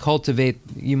 you must cultivate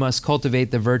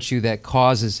the virtue that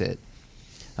causes it.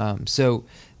 So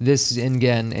this,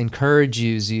 again,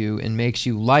 encourages you and makes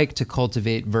you like to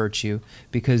cultivate virtue,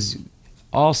 because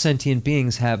all sentient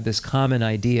beings have this common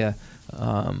idea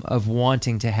of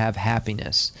wanting to have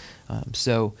happiness.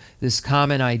 So this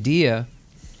common idea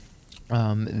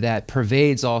that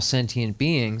pervades all sentient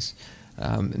beings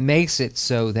makes it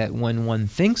so that when one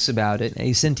thinks about it,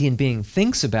 a sentient being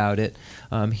thinks about it,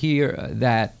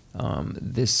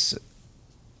 this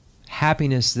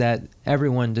happiness that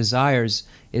everyone desires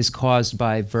is caused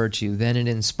by virtue. Then it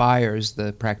inspires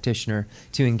the practitioner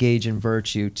to engage in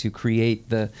virtue, to create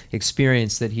the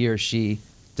experience that he or she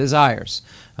desires.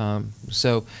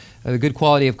 The good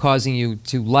quality of causing you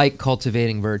to like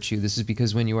cultivating virtue. This is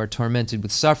because when you are tormented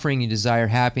with suffering, you desire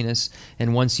happiness,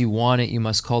 and once you want it, you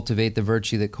must cultivate the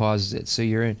virtue that causes it. So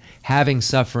you're having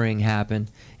suffering happen,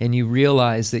 and you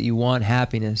realize that you want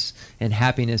happiness, and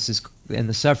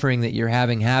the suffering that you're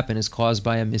having happen is caused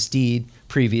by a misdeed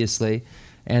previously,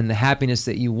 and the happiness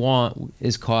that you want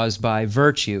is caused by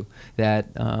virtue that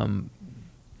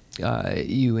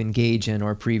you engage in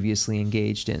or previously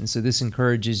engaged in. So this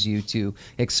encourages you to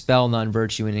expel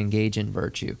non-virtue and engage in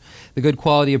virtue. The good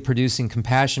quality of producing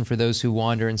compassion for those who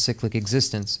wander in cyclic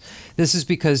existence. This is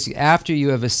because after you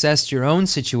have assessed your own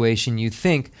situation, you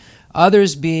think,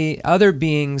 other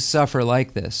beings suffer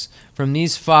like this. From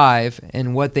these 5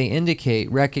 and what they indicate,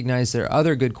 recognize their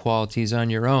other good qualities on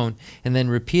your own, and then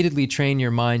repeatedly train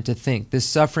your mind to think, this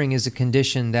suffering is a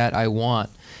condition that I want.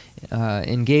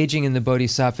 Engaging in the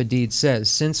Bodhisattva deed says,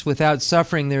 since without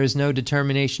suffering there is no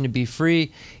determination to be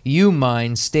free, you,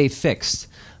 mind, stay fixed.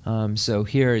 So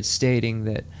here it's stating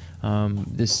that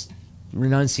this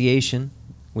renunciation,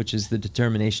 which is the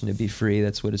determination to be free,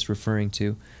 that's what it's referring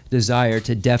to, desire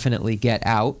to definitely get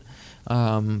out,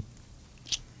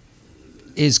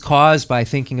 is caused by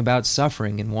thinking about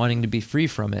suffering and wanting to be free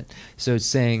from it. So it's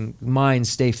saying, mind,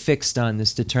 stay fixed on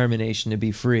this determination to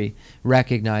be free,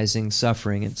 recognizing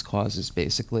suffering and its causes,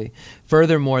 basically.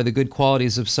 Furthermore, the good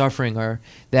qualities of suffering are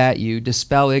that you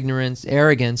dispel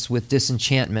arrogance with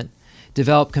disenchantment,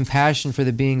 develop compassion for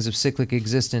the beings of cyclic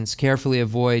existence, carefully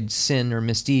avoid sin or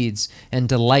misdeeds, and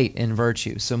delight in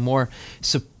virtue. So more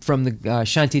from the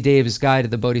Shantideva's Guide to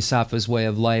the Bodhisattva's Way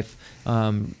of Life,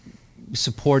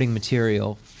 supporting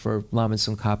material for Lama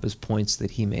Tsongkhapa's points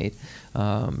that he made.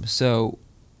 So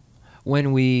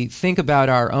when we think about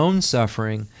our own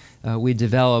suffering, we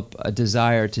develop a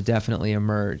desire to definitely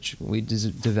emerge. We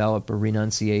develop a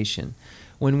renunciation.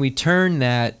 When we turn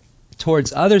that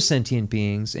towards other sentient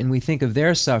beings and we think of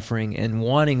their suffering and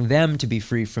wanting them to be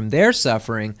free from their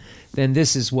suffering, then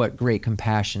this is what great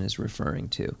compassion is referring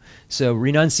to. So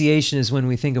renunciation is when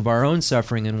we think of our own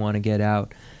suffering and want to get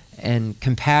out, and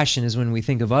compassion is when we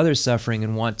think of others' suffering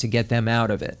and want to get them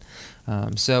out of it.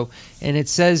 And it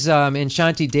says in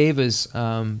Shantideva's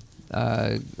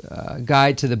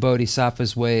Guide to the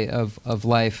Bodhisattva's Way of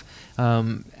Life,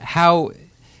 how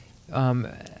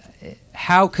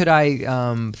how could I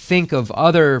think of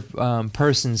other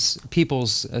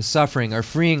people's suffering, or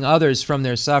freeing others from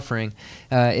their suffering,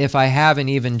 if I haven't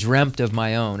even dreamt of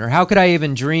my own? Or how could I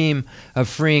even dream of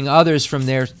freeing others from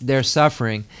their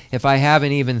suffering if I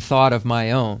haven't even thought of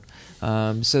my own?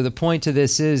 So the point to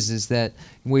this is that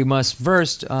we must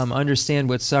first understand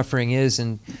what suffering is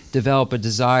and develop a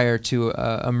desire to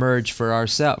emerge for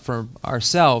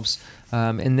ourselves,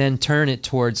 and then turn it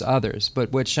towards others.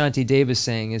 But what Shanti Dev is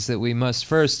saying is that we must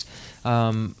first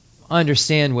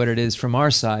understand what it is from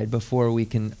our side before we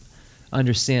can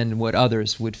understand what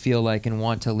others would feel like and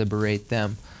want to liberate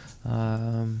them.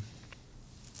 I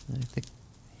think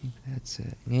that's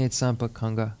it. Nye Tsampa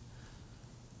Kanga.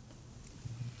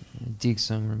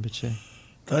 Diksong Rinpoche.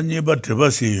 Ta nipa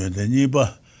treba si yun de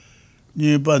nipa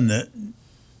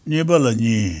la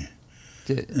ni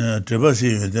treba si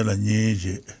yun de la ni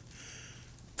ji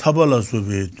taba la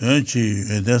subi duen chi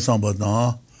yun de samba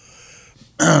na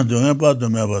duen pa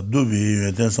duen pa dubi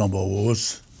yun de samba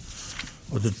wos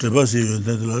o de treba si yun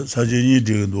de la sa ji ni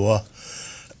di duwa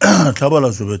taba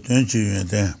la subi duen chi yun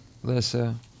de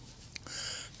Lessa.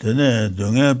 dene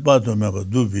duen pa duen pa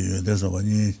dubi yun de samba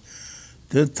ni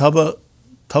de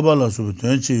taba la subi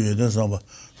duen chi yun de samba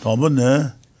tamba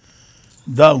ne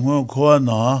da ngon koa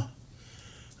na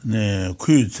ne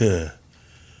kui tse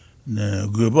ne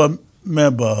guba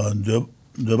meba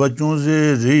deba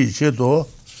chungzi ri che to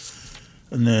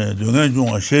ne dungan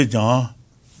chungwa she jang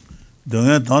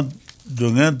dungan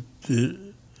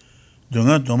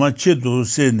toma che to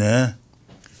se ne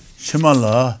shima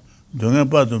la dungan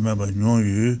pa to meba nyung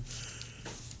yu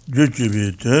ju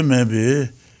chubi te mebi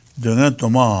dungan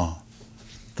toma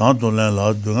tang to len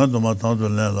la dungan toma tang to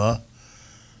len la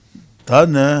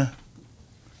tane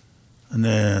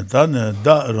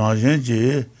da rangen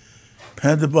ji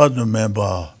pend ba do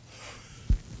memba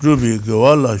ruby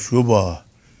gwala shuba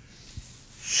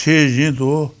she jin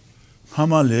do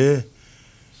hamale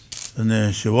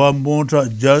ne shiwa monta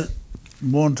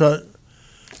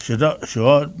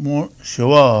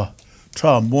shiwa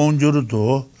cha monjuru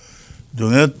do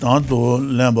dunga tan do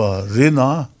lemba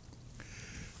rina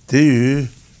de yu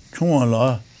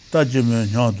chungala ta jime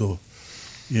nyado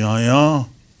yang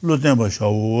lo temba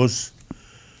shawos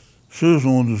su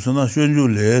son du sana shenju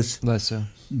les Lessa.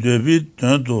 depuis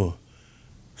tanto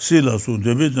si la su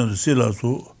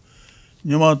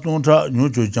nyama toncha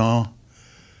nyocho jang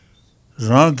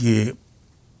rangi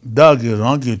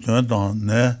tanto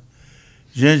ne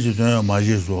jenji tan ma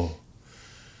jeso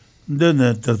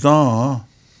ne tatan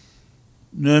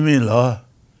ne mi la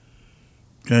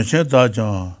tenchen ta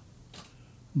jang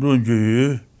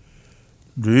runju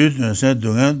Dui sen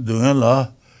dungan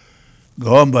la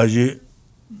gawan baji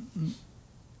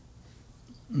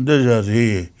deja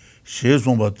ri she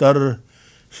somba tar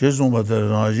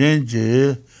rangen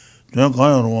ji dun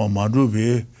kan ro ma du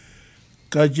bi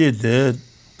ka ji de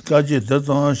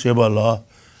tan sheba la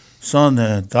san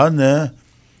ne ta ne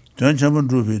dun cham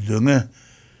du bi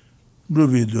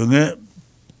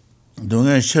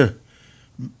dungan she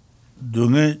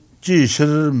dungan ji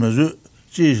shir mezu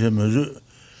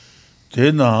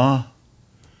Tena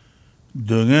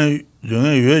dungan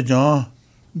yue jang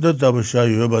da tabu sha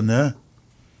yue ba ne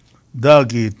da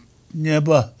ki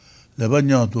nyeba leba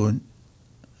nyang tu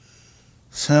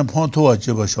san pon towa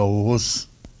jeba sha wos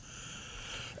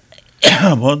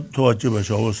pon towa jeba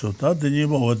sha wos ta teni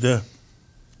ba wade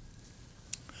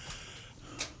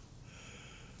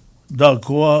da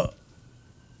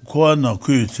kowa na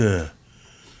kui tse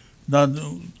나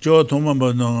저 동만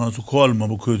보는 수 코알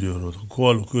뭐 그대로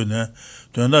코알 그네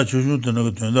된다 주주 되는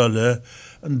거 된다래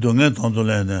동에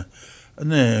돈돌래네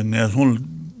네 내손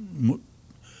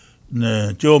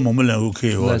네 몸을 내고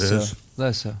그래요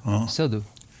Lessa. Sadu.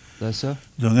 Lessa.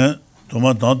 동에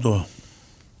도마 돈도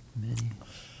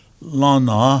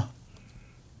라나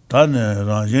다네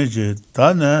라제지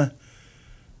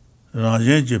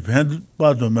팬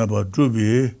봐도 매봐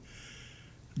주비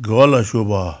고라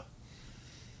쇼바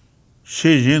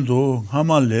Shejinto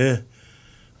hamale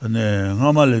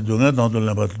dunga tanto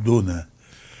la batdone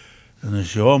ne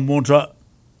shiwa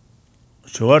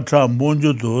cha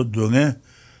monju to dunga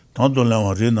tanto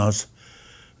la rinas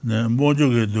ne monju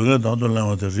ge dunga tanto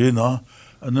la rina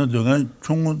ne dunga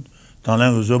chung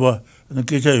tanlang zoba ne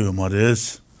kecha yu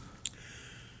mares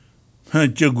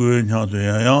han chegu nya to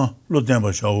ya lo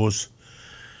temba shawos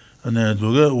ne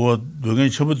dunga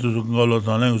chobto ngalo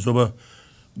tanlang zoba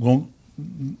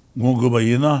gongba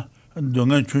yina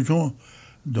dunga chuchu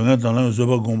dunga tanlang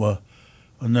zoba gongba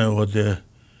ne wote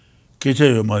kecha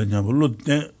yo marinya lo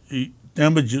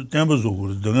temba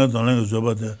zogur dunga tanlang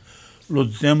zoba de lo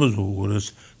temba zogur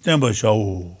temba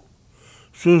shawo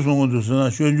Susung du sana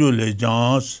shunju le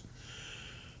jans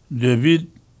debit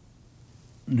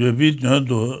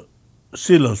do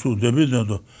sila su debit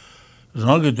do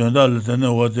rangi tenda le tene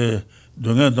wote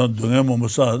dunga mo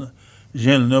sa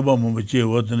jen ne ba mo che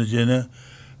wote ne jene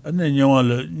ane nyawa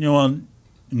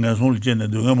ngason le jene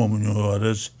dunga mo nyo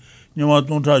res nyawa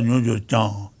ton cha nyo jo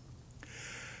jang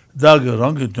da ge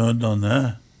rangi tenda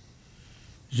ne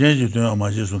jen ji tenda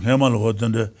ma je su khema lo wote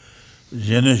de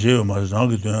jene je ma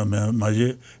rangi tenda ma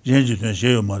je jen ji tenda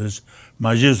je ma res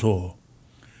ma je so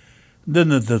de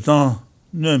ne temps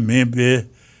ne me be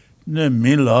ne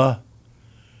mi la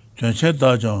Tenzin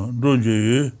da jang run ju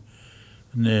yu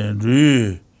ne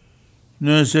ru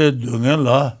ne se dungan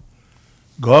la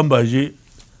gamba ji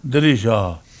dri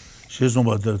sha she song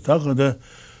ba de ta de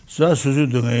sa su su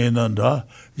dungan yin da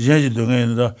yen ji dungan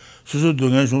yin da su su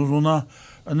dungan shong shong na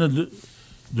ane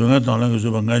dungan dang lang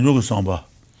zo ba ngan yu ge sang ba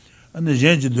ane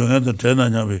yen ji dungan de ten na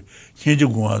nya be yin ji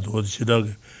gu a do chi da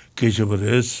ke che ba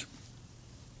res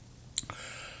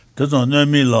de zang ne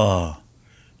mi la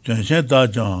Tenzin da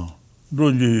jang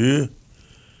run ju yu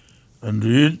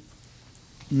ru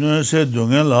ne se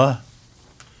dungan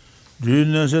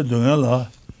la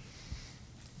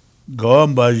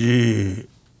gawam ba ji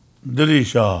dri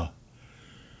sha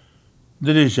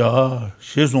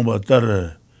she song ba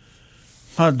tar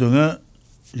ha dungan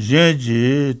yen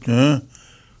ji tun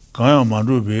kaya ma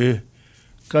ru be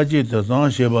ka ji da zang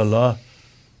she ba la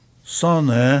san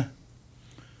ne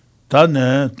ta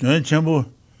ne tun Chenmo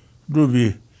ru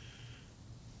bi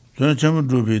Chenmo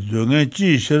rubi dungan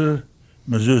ji shir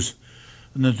mazus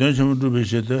ne Chenmo rubi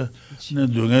shite ne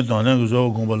dungan tanglang zoba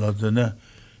gongba lata ne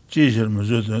ji shir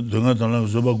mazus dungan tanglang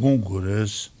zoba gong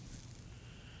gores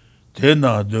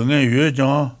tena dungan yue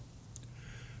jang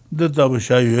de tabu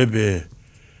sha yue be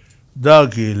da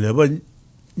ki leba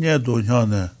nye do nya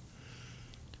ne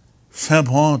san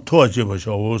pang to ji ba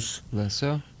sha wos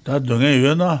So? da dungan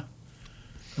yue na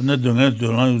ne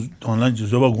dungan tanglang ji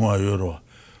zoba gong yue ro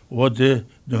wote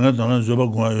dungan tanglang zoba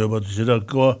gong yue ba tshira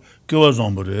kiwa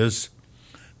zombres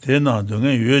tena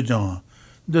dungan yue jang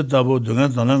de tabu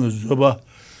dungan tanglang zoba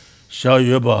sha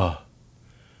yue ba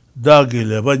da ki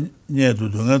leba nye do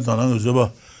dungan tanglang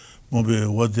zoba mo be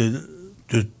wote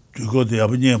tu go de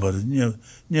ab nye ba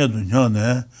nye do nya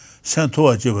ne san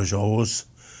to ji ba sha wos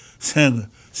san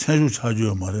ju cha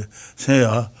ju ma re san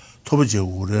ya to ba je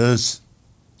ures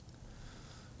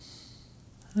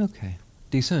Okay.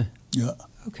 Decent. yeah.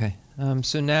 Okay.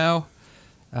 So now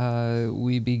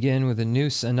we begin with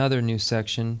another new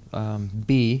section,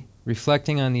 B,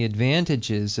 reflecting on the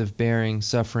advantages of bearing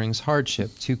suffering's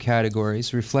hardship. 2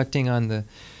 categories, reflecting on the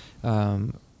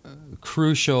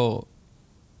crucial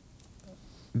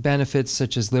benefits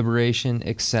such as liberation,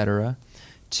 etc.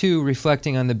 2,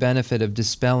 reflecting on the benefit of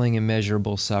dispelling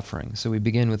immeasurable suffering. So we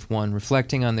begin with 1,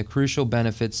 reflecting on the crucial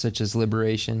benefits such as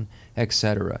liberation,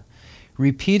 etc.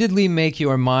 Repeatedly make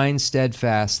your mind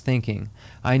steadfast, thinking,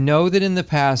 I know that in the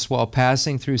past, while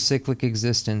passing through cyclic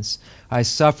existence, I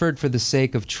suffered for the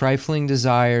sake of trifling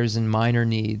desires and minor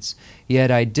needs,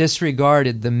 yet I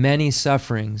disregarded the many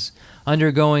sufferings,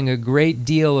 undergoing a great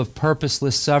deal of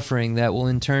purposeless suffering that will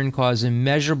in turn cause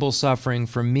immeasurable suffering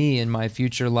for me in my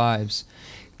future lives.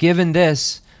 Given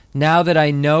this, now that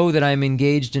I know that I am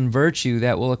engaged in virtue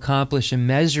that will accomplish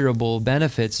immeasurable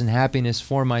benefits and happiness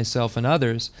for myself and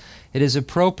others, it is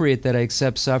appropriate that I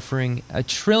accept suffering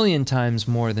 1,000,000,000 times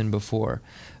more than before.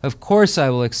 Of course I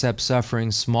will accept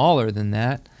suffering smaller than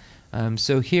that.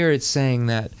 So here it's saying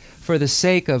that for the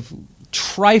sake of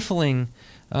trifling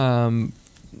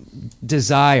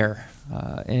desire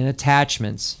and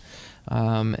attachments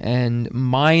and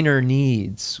minor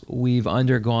needs, we've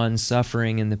undergone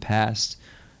suffering in the past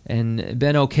and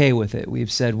been okay with it.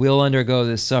 We've said we'll undergo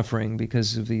this suffering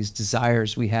because of these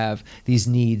desires we have, these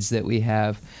needs that we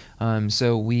have.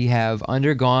 So we have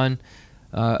undergone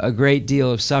a great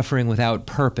deal of suffering without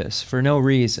purpose, for no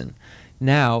reason.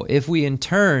 Now, if we in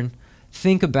turn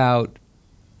think about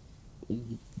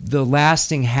the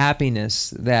lasting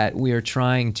happiness that we are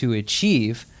trying to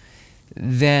achieve,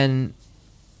 then,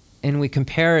 and we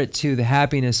compare it to the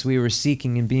happiness we were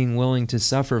seeking and being willing to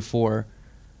suffer for,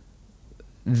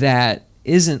 that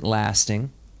isn't lasting,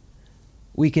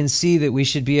 we can see that we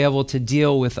should be able to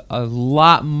deal with a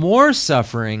lot more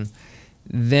suffering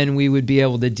than we would be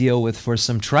able to deal with for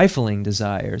some trifling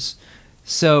desires.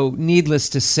 So, needless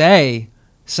to say,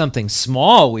 something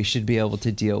small we should be able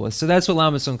to deal with. So that's what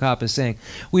Lama Tsongkhapa is saying.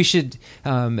 We should,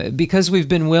 because we've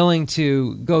been willing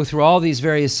to go through all these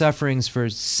various sufferings for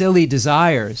silly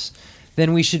desires,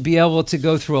 then we should be able to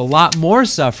go through a lot more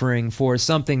suffering for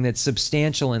something that's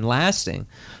substantial and lasting.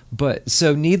 But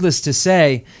so needless to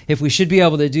say, if we should be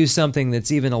able to do something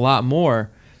that's even a lot more,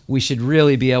 we should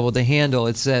really be able to handle.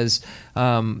 It says,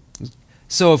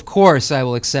 so of course I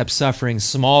will accept suffering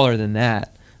smaller than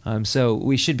that. So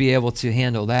we should be able to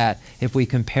handle that if we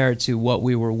compare it to what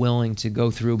we were willing to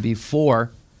go through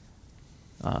before.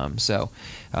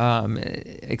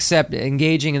 Except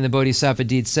engaging in the bodhisattva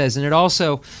deed says, and it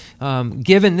also,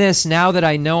 given this, now that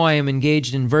I know I am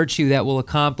engaged in virtue that will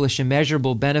accomplish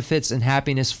immeasurable benefits and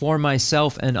happiness for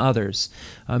myself and others.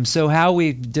 So how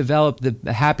we develop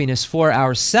the happiness for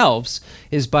ourselves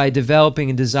is by developing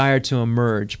a desire to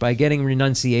emerge, by getting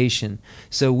renunciation.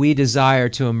 So we desire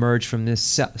to emerge from this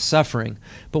suffering.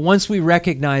 But once we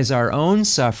recognize our own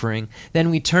suffering, then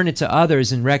we turn it to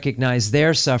others and recognize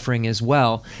their suffering as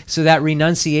well. So that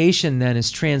renunciation then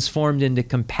is transformed into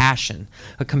compassion,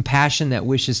 a compassion that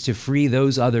wishes to free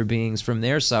those other beings from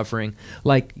their suffering,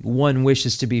 like one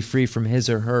wishes to be free from his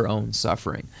or her own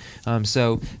suffering.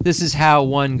 So this is how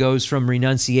one goes from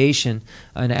renunciation,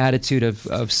 an attitude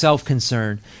of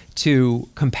self-concern, to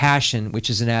compassion, which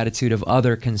is an attitude of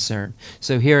other concern.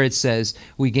 So here it says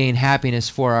we gain happiness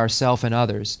for ourselves and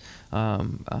others.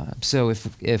 So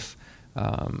if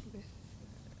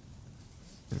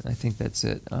I think that's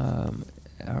it.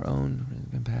 Our own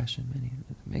compassion,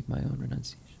 make my own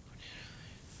renunciation.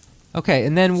 Okay,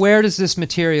 and then where does this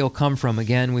material come from?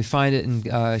 Again, we find it in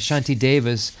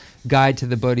Shantideva's Guide to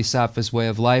the Bodhisattva's Way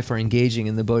of Life, or Engaging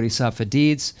in the Bodhisattva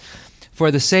Deeds.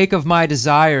 For the sake of my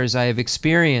desires, I have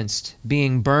experienced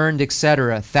being burned,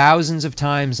 etc., thousands of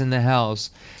times in the hells,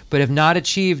 but have not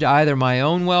achieved either my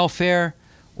own welfare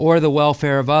or the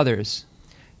welfare of others.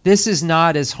 This is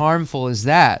not as harmful as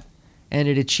that, and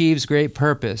it achieves great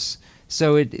purpose.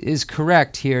 So it is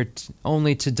correct here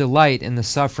only to delight in the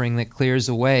suffering that clears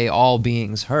away all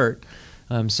beings hurt.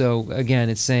 So again,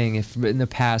 it's saying if in the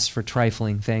past for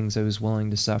trifling things I was willing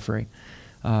to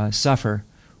suffer,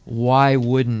 why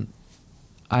wouldn't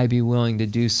I be willing to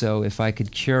do so if I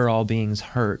could cure all beings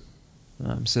hurt?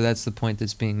 So that's the point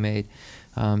that's being made.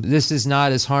 This is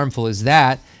not as harmful as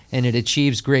that, and it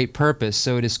achieves great purpose.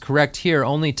 So it is correct here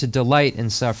only to delight in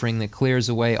suffering that clears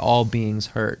away all beings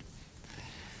hurt.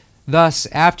 Thus,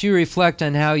 after you reflect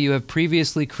on how you have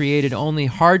previously created only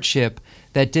hardship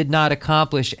that did not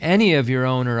accomplish any of your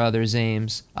own or others'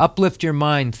 aims, uplift your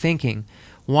mind thinking,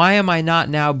 why am I not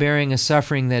now bearing a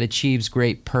suffering that achieves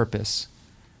great purpose?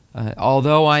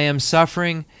 Although I am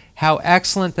suffering, how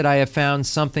excellent that I have found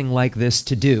something like this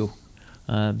to do.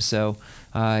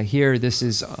 Here this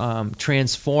is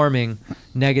transforming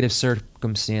negative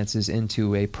circumstances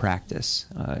into a practice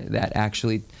that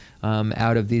actually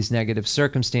out of these negative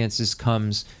circumstances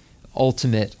comes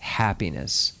ultimate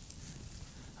happiness.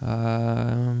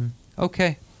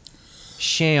 Okay.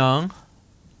 Xiang.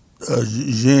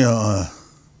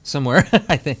 Somewhere,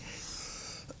 I think.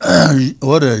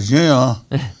 What is Xiang?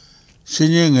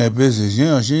 Xiang is busy.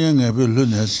 Xiang is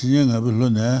Luna.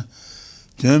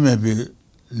 Xiang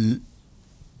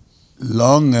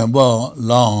long about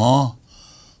long.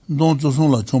 Don't just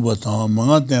la chomba tang,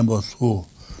 manga temba so.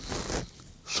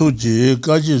 Suji,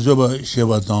 Gaji Zoba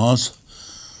Sheba dance.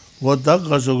 What that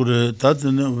Gazogre, that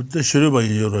the Shiriba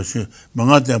in Yoroshi,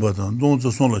 manga temba tang, don't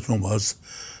just la chombas.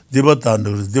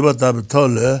 Dibata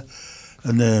Tole,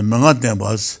 and the manga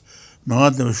tembas,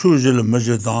 manga temba, Shujil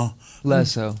Majetan.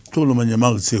 Lesso. Tuluman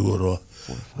Yamag Siguro.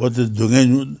 What the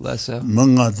Dugan Lesso.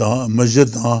 Manga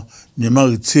Majetan,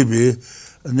 Yamag Tibi,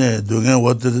 and the Dugan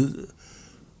what the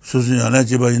Susan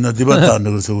Anajiba in the Dibata,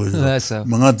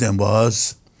 manga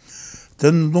tembas.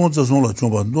 Then don't just want to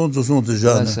chomba, don't just want to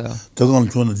jana.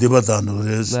 Tagan chona debata no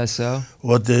res. Lesso.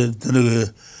 What the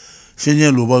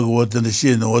Shinyan Lubag, what the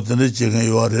Shin, what the chicken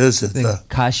you are res.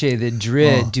 Kashe the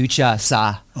dread ducha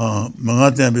sa.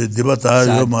 Mangatam debata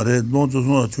yo mare, don't just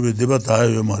want to be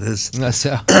debata yo mares.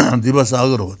 Lesso.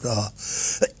 Debasagro.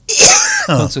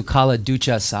 Also call it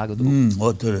ducha sagadu.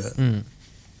 What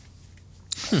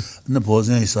the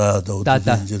posing is out of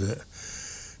the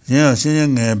yeah,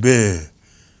 Shinyan be.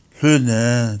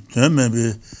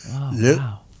 Maybe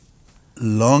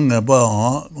long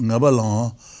about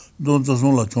long, don't just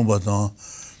la chombatan,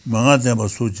 Mangatem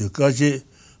Suchi, Kachi,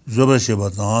 Zoba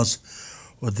Shebatans,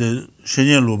 what the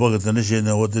Shinyan Lubaka and the Shin,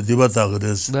 what the Dibatag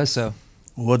is. That's so.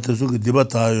 What the Suki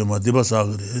Dibatayum,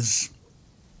 Dibasag is.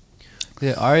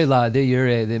 The Arila, the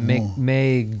Ure, the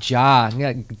make Ja,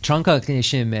 Chunka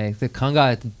Kinishin make, the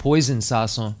Kanga poison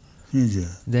sason.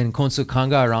 Then Khensur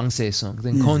Kanga Rangse song.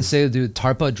 Then Khensur do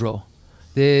Tarpa draw.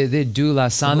 They do La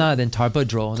Sana, then Tarpa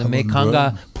draw. Then make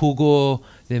Kanga Pugo,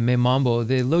 the me mambo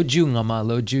the lo ju ngama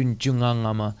lo ju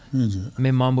ngama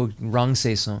me mambo rang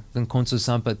se son跟空处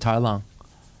sampa tarlang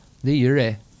the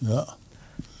yure 야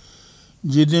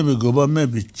지데베 고바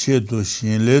메비 체도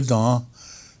신레 당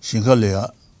신칼레야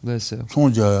listen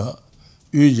총자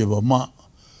유제바마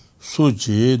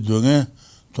수지 등에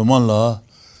도만라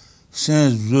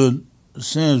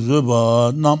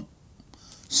센즈바 남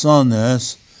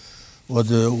산네스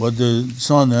워데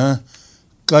산네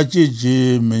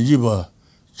가지지 메지바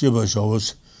제바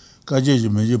샤워스 가지지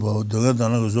메지바 등에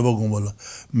다나 조바 공발라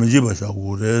메지바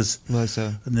샤고레스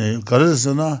listen 네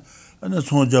가르스나 ane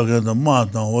총자게다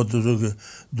마다 어떻게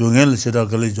동행을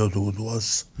시작을 저도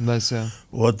왔어. listen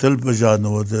호텔 버자는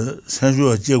어디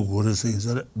산주가 제고를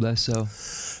생사래. listen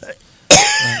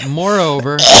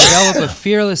moreover, develop a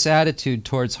fearless attitude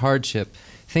towards hardship,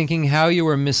 thinking how you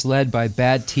were misled by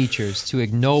bad teachers to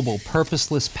ignoble,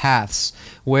 purposeless paths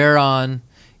whereon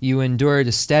you endured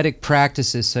aesthetic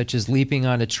practices such as leaping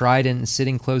on a trident and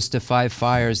sitting close to 5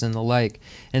 fires and the like,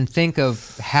 and think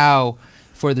of how,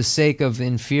 for the sake of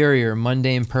inferior,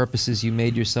 mundane purposes, you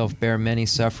made yourself bear many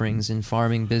sufferings in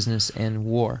farming, business, and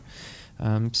war.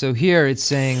 So here it's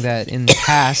saying that in the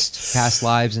past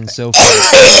lives and so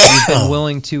forth, you've been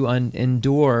willing to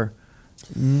endure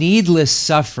needless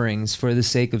sufferings for the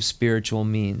sake of spiritual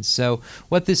means. So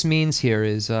what this means here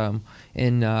is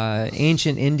in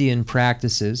ancient Indian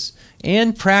practices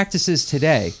and practices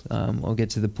today, I'll get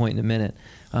to the point in a minute,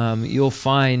 you'll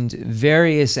find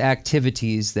various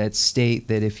activities that state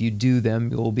that if you do them,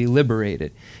 you'll be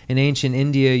liberated. In ancient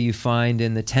India, you find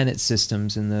in the tenet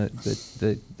systems, in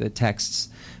the texts,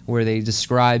 where they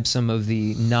describe some of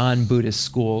the non-Buddhist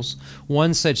schools.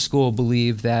 One such school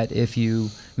believed that if you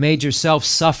made yourself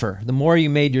suffer, the more you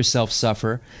made yourself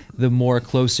suffer, the more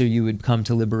closer you would come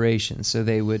to liberation. So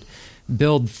they would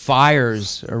build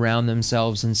fires around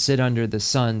themselves and sit under the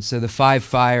sun. So the 5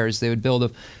 fires, they would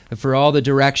build for all the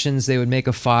directions, they would make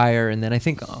a fire, and then I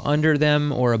think under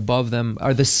them or above them,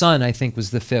 or the sun, I think, was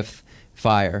the 5th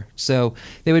fire. So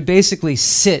they would basically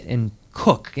sit and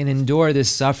cook and endure this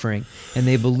suffering, and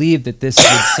they believed that this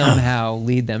would somehow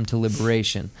lead them to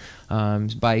liberation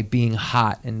by being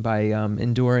hot and by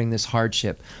enduring this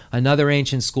hardship. Another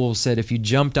ancient school said if you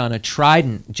jumped on a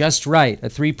trident just right, a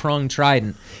 3-pronged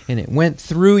trident, and it went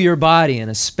through your body in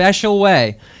a special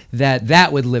way,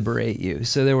 that would liberate you.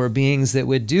 So there were beings that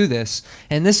would do this.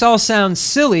 And this all sounds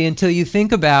silly until you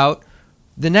think about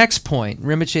the next point.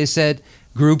 Rinpoche said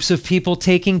groups of people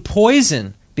taking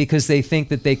poison because they think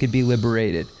that they could be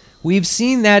liberated. We've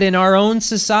seen that in our own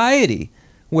society,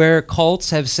 where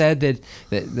cults have said that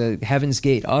the Heaven's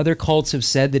Gate, other cults have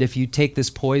said that if you take this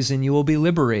poison, you will be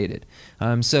liberated.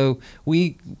 So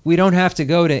we don't have to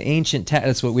go to ancient texts,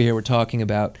 that's what we're talking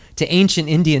about, to ancient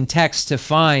Indian texts to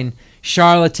find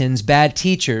charlatans, bad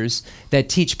teachers that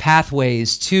teach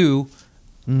pathways to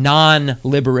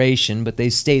non-liberation, but they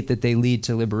state that they lead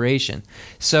to liberation.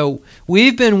 So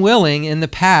we've been willing in the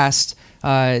past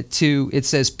it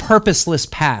says purposeless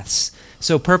paths.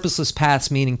 So purposeless paths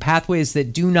meaning pathways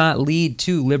that do not lead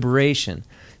to liberation.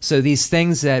 So these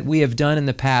things that we have done in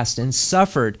the past and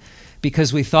suffered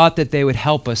because we thought that they would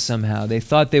help us somehow. They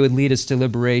thought they would lead us to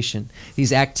liberation.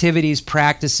 These activities,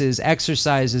 practices,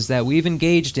 exercises that we've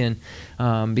engaged in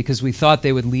because we thought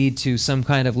they would lead to some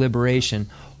kind of liberation.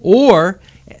 Or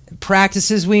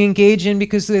practices we engage in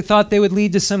because they thought they would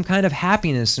lead to some kind of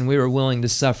happiness and we were willing to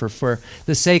suffer for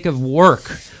the sake of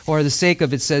work or the sake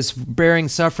of, it says, bearing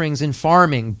sufferings in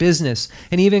farming, business,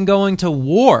 and even going to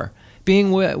war.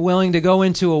 Being willing to go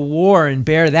into a war and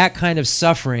bear that kind of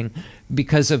suffering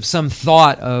because of some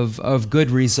thought of good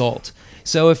result.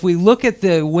 So if we look at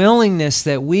the willingness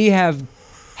that we have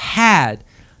had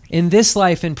in this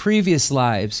life and previous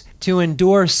lives to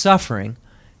endure suffering,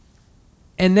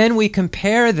 and then we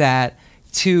compare that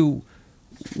to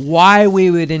why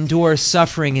we would endure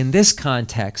suffering in this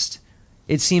context,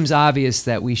 it seems obvious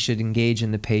that we should engage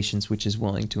in the patience which is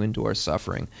willing to endure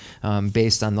suffering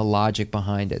based on the logic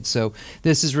behind it. So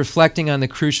this is reflecting on the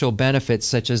crucial benefits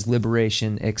such as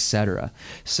liberation, etc.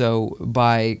 So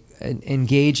by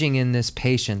engaging in this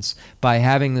patience, by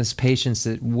having this patience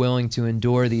that willing to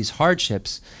endure these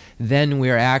hardships, then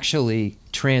we're actually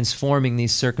transforming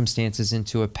these circumstances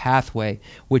into a pathway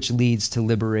which leads to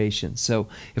liberation. So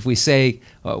if we say,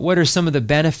 what are some of the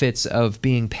benefits of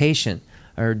being patient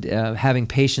or having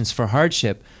patience for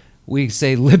hardship, we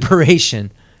say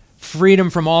liberation, freedom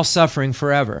from all suffering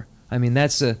forever. I mean,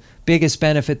 that's the biggest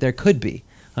benefit there could be.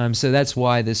 So that's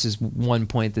why this is one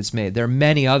point that's made. There are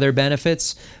many other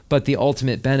benefits, but the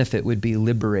ultimate benefit would be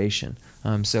liberation.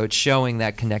 So it's showing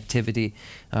that connectivity,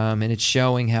 and it's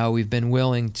showing how we've been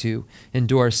willing to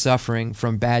endure suffering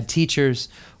from bad teachers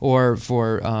or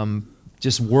for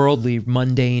just worldly,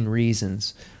 mundane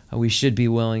reasons. We should be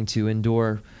willing to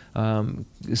endure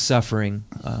suffering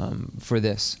for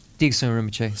this. Digsun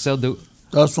Rinpoche. So the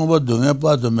다 송바 등에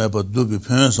빠도매바 두비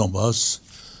편한 송바스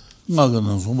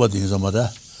나가는 송바 딩사마다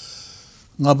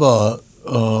나바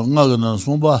나가는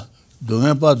송바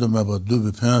등에 빠도매바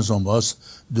두비 편한 송바스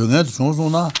등에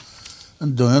송송나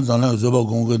등에 달라 저바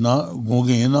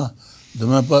공기나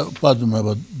등에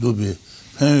빠도매바 두비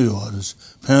편요하스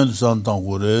편선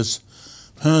당고레스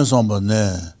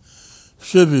편선바네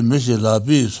쉐비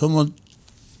메시라비 소문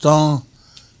당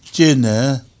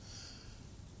제네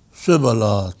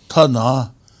쇠발라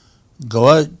타나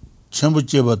가와 첨부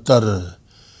제바따르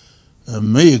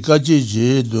매일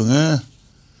까지지 등에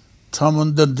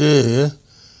참은데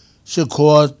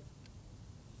시코와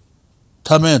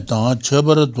타메다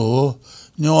쳐버도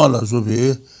녀와라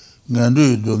소비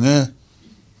낸두 등에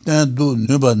땡두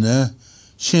네바네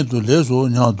신도 레소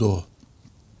냐도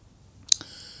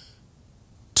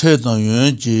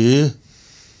태당연지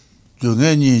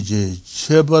등에니지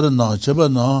쳐버나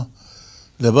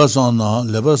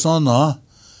레바산나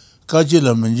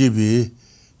까지라 문제비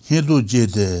힌두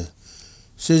제데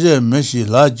세제 메시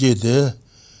라제데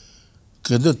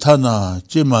그데 타나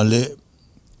지말레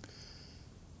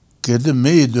그데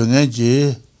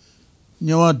메이동에지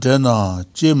녀와데나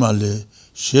지말레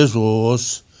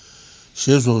셰소스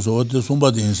어디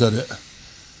손바디 인사레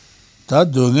다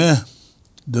등에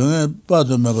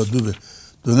빠도메바두베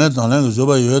등에 당랑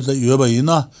저바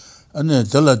여바이나 아니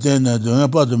달라테네 등에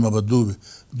빠도메바두베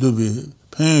두비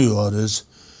편요하레스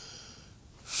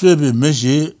쇠비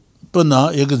메시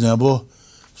뻔나 example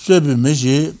쇠비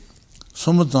메시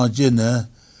소문단제네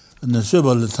네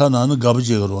쇠발을 타나는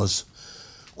가부지거로스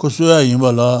고소야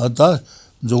임발라 다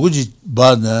조구지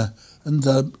바네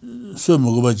인다 쇠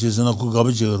먹어봐 지스나 그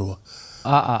가부지거로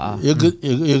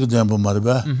example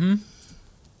말봐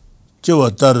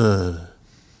저와 따르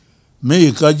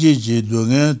매일까지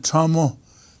동에 참모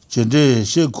전제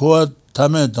시코와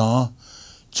타메다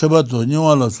쳐봐도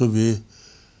녀와라 소비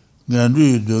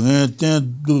낸류 등에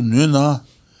땡두 뇌나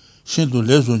신도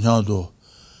레소냐도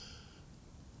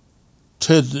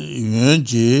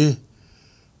최연지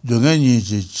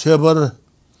등에니지 쳐버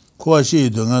코아시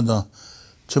등에다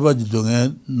쳐봐지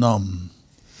등에 남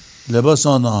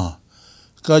레바사나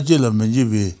까지라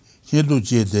문제비 신도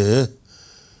제대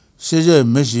세제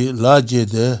메시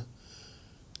라제대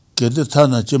게데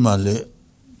타나 지말레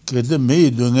게데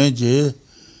메이 등에지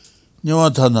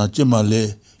녀와타나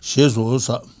지말레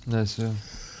셰소사 that's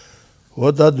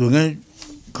오다 등에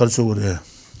가르쳐 그래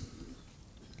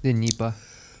the nipa.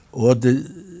 어디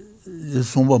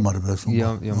송바 말봐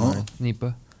Yeah,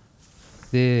 nipa.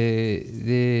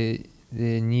 The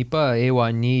nipa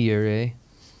ewa ni yere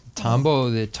tambo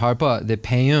the tarpa the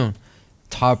payun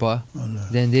tarpa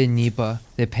then the nipa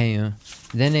the payun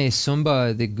then a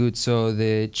sumba the gutso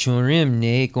the churim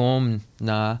ne kom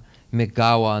na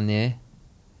megawa ne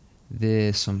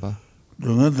the sumba.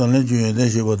 등에 달래 주에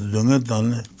대시보다 등에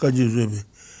달래 까지 주비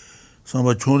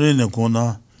상바 초리네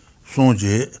고나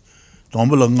송제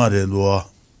동불랑가래도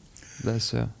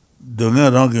That's 등에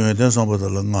랑게 대상보다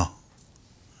랑가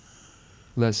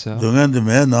that's 등에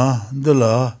메나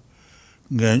들라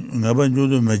ngaban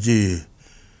judo meji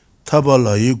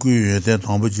tabala yikuye 대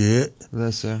동부지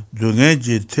that's 등에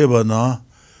지 태바나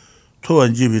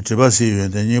토안지비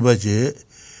제바시 대 니바지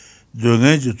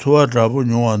등에 지 토와 잡고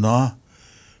뇨와나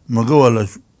먹어와라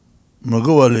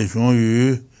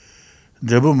쇼유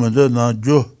제부면도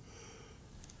나죠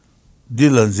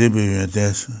딜란제베에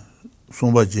대해서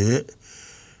송바제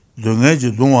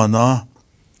등에지 동화나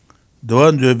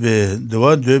도완되베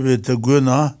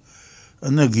ተ고나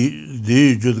안기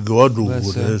디주 고와두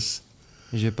고레스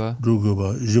j'ai pas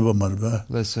두고바 말바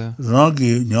that's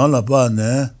라기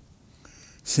냐라바네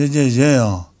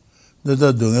세제제야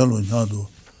내가 등에로 냐도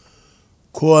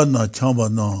코아나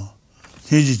참바나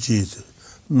해지지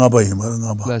나바이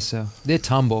말나바 that's the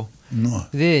tambo no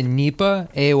the nipa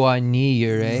ewa ni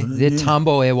yere the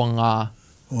tambo ewa nga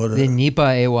the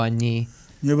nipa ewa ni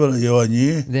예벌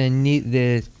여와니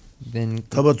then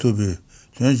타바투비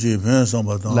전시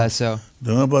변성바다 that's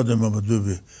내가 받으면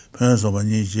두비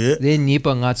변성바니지 the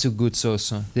nipa ngatsu gutso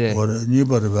so the 월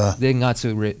니버바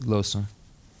ngatsu loso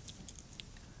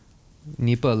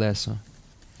nipa leso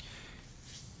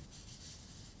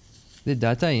the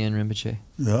data in Rinpoche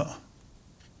야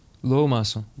lo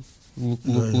maso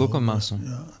look maso.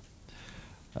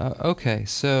 Okay,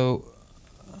 so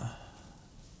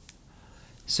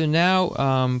So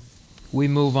now we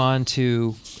move on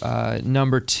to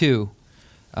number 2,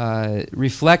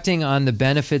 reflecting on the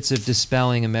benefits of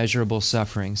dispelling immeasurable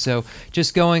suffering. So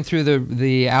just going through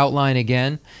the outline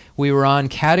again, we were on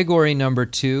category number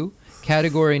 2.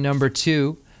 Category number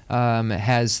 2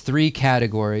 has 3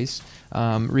 categories.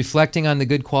 Reflecting on the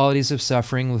good qualities of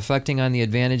suffering, reflecting on the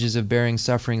advantages of bearing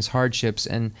suffering's hardships,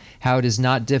 and how it is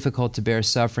not difficult to bear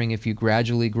suffering if you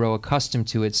gradually grow accustomed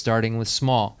to it, starting with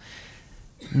small.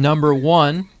 Number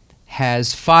 1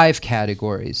 has 5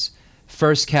 categories.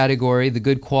 First category, the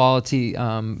good quality,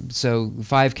 so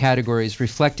 5 categories,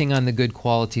 reflecting on the good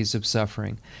qualities of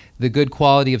suffering. The good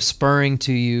quality of spurring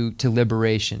to you to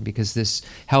liberation, because this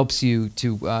helps you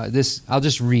to, I'll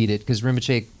just read it, because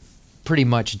Rinpoche pretty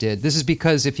much did. This is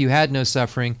because if you had no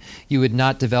suffering, you would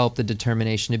not develop the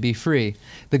determination to be free.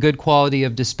 The good quality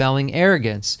of dispelling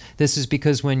arrogance. This is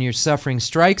because when your suffering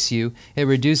strikes you, it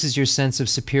reduces your sense of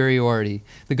superiority.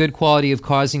 The good quality of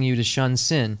causing you to shun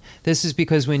sin. This is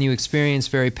because when you experience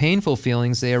very painful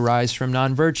feelings, they arise from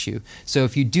non-virtue. So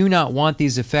if you do not want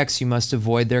these effects, you must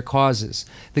avoid their causes.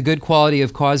 The good quality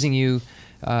of causing you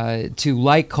to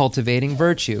like cultivating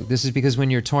virtue. This is because when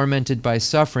you're tormented by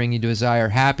suffering, you desire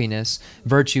happiness.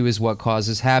 Virtue is what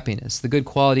causes happiness. The good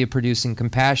quality of producing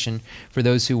compassion for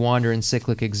those who wander in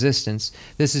cyclic existence.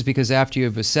 This is because after you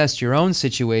have assessed your own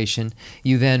situation,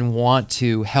 you then want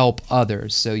to help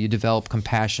others. So you develop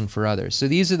compassion for others. So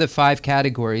these are the 5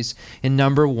 categories in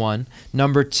number 1.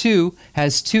 Number 2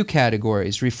 has 2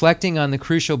 categories, reflecting on the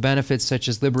crucial benefits such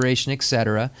as liberation,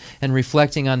 etc., and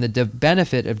reflecting on the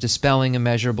benefit of dispelling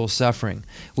immeasurable suffering.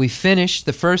 We finished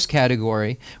the first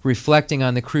category, reflecting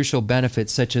on the crucial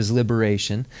benefits such as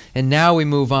liberation, and now we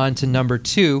move on to number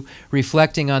 2,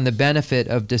 reflecting on the benefit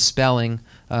of dispelling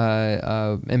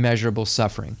immeasurable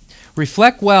suffering.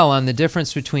 Reflect well on the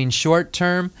difference between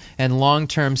short-term and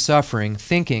long-term suffering,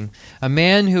 thinking, a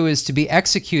man who is to be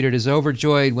executed is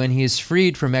overjoyed when he is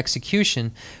freed from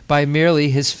execution by merely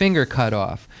his finger cut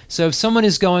off. So if someone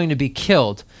is going to be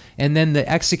killed, and then the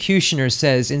executioner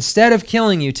says, instead of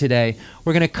killing you today,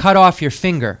 we're going to cut off your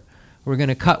finger. We're going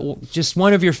to cut just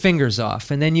one of your fingers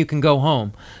off, and then you can go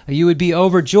home. You would be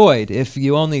overjoyed if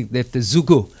you only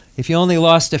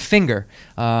lost a finger,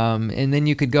 and then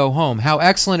you could go home. How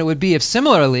excellent it would be if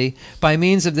similarly, by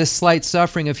means of this slight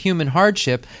suffering of human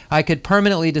hardship, I could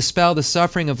permanently dispel the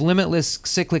suffering of limitless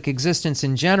cyclic existence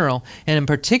in general, and in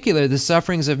particular the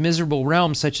sufferings of miserable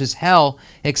realms such as hell,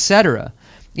 etc.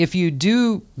 If you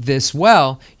do this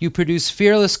well, you produce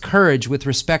fearless courage with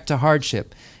respect to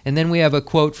hardship. And then we have a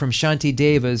quote from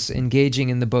Shantideva's engaging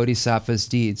in the Bodhisattva's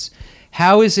deeds.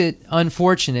 How is it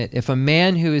unfortunate if a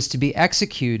man who is to be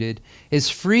executed is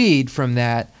freed from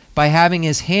that by having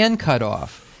his hand cut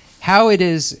off? How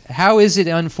is it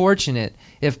unfortunate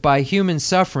if by human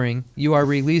suffering you are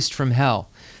released from hell?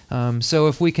 So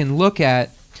if we can look at,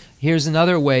 here's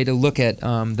another way to look at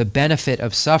the benefit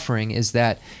of suffering, is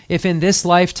that if in this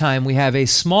lifetime we have a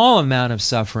small amount of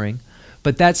suffering,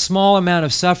 but that small amount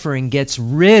of suffering gets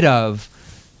rid of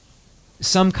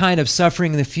some kind of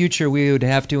suffering in the future we would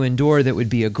have to endure that would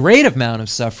be a great amount of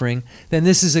suffering, then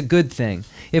this is a good thing.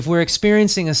 If we're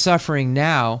experiencing a suffering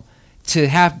now, to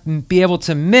be able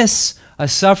to miss a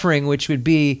suffering which would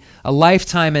be a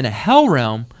lifetime in a hell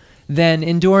realm, then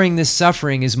enduring this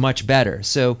suffering is much better.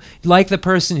 So like the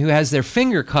person who has their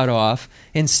finger cut off,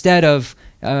 instead of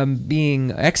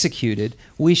being executed,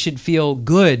 we should feel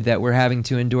good that we're having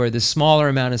to endure this smaller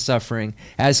amount of suffering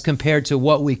as compared to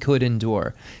what we could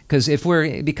endure. Because if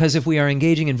we are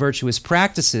engaging in virtuous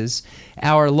practices,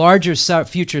 our larger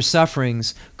future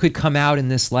sufferings could come out in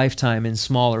this lifetime in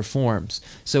smaller forms.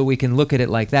 So we can look at it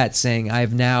like that, saying,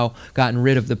 I've now gotten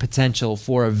rid of the potential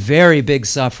for a very big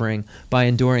suffering by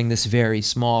enduring this very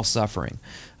small suffering.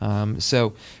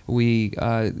 So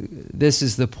this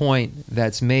is the point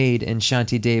that's made in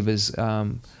Shantideva's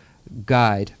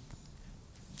guide.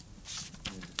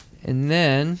 And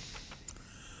then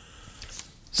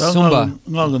Sumba,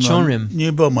 Chongrim,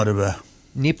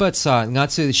 Nipa Tsa,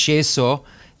 Ngatsu Sheso,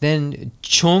 then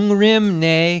Chongrim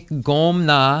ne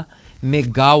Gomna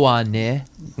Megawa ne,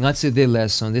 Ngatsu de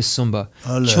lesson, this Sumba.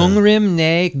 Chongrim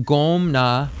ne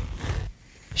Gomna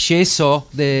Sheso,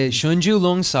 the Shunju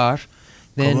Longsar,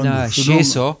 then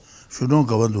Sheso,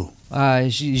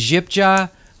 Jipja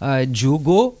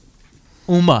Jugo,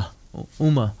 Uma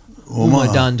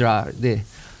Dandra,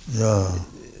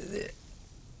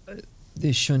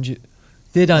 the Shunju,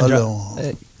 the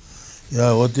Dandra.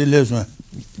 Yeah, what the lesson?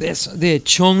 This, the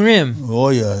Chongrim. Oh,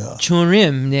 yeah.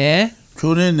 Chongrim, ne?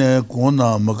 Chongrim, ne,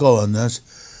 Gona, Magawanas,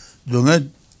 Dunga,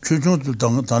 Chuchun to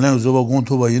Tanang Zoba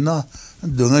Gontuba,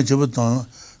 Dunga Jibatan.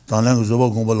 Tanlang Zoba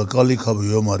Gumbala Kali Kabu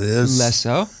Yomares. Less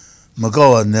so.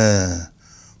 Makawa ne.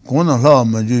 Kona La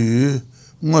Maju,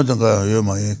 Motanga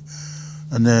Yomai.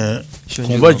 And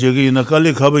Kumba Jigi in a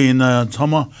Kali Kabu in a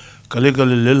Tama, Kali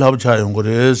Kali Lil Habcha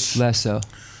Yongores. Less so.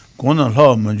 Kona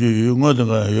La Maju,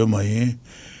 Motanga Yomai.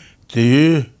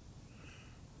 Te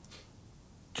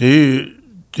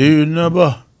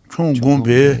never Chung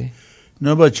Gumbe,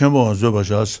 never Chenmo Zoba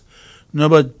Shas,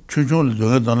 never Chunchun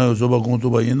Dungan Zoba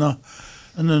Guntuba Ina,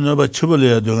 and never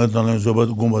Chibale Dungan Zoba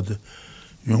Gumbat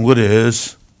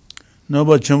Yungures,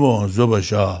 never Chenmo Zoba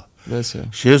Shah, Less so.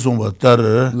 Shesum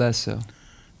Batar, Less so.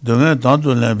 Dungan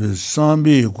Tantu Lambi,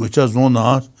 Sambi, Kucha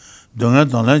Zona, Dungan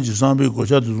Tanlanji Sambi,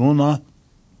 Kucha Zona,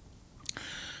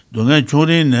 Dungan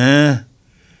Churin,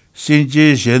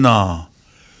 Sinji Shena.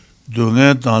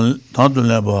 Dungan Tantu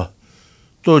Lamba,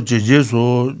 To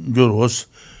Jesu Juros,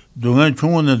 Dungan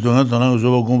Chungun and Dungan Tanang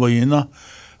Zoba Gumba Ina,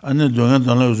 and then Dungan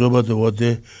Tanang Zoba the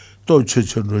Wate, To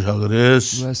Chichin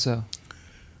Rushagres, Less so.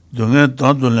 Dungan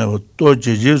Tantu Lamba, To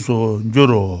Jesu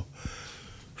Juro,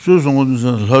 Susan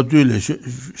Latule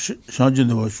Shanjin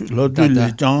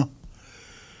Latule Chang,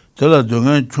 Tella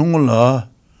Dungan Chungula,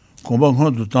 Gumba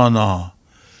Hontu Tana,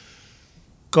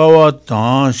 Kawa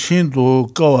Tang, Shinto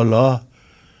Kawala,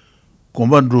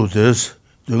 Gomban Rutes,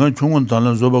 Dungan Chungun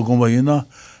Talan Zoba Gombaina,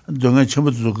 Dungan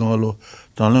Chimatu Kangalo,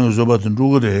 Talan Zoba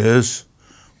Tundugres,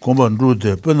 Gomban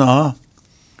Rute, Pena,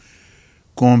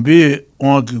 Gombi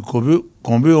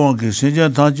Onki,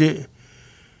 Sinjan Tanji,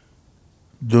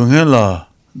 Dungela,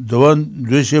 the one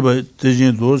Dusheba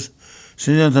Tejin Dos,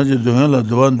 Sinjan Tanji Dungela,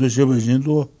 the one Dusheba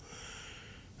Jinto,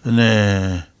 and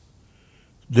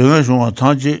Dungan Shunga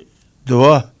Tanji, the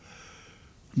one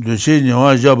Dushin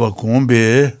Yawa Jaba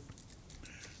Gombe.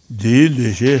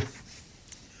 Dilishe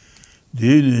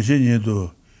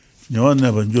Nido, Nyawa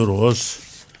never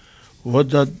Joros. What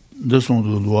that the song to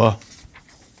Lua?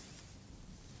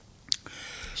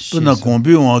 Puna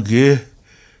Combi Wagi,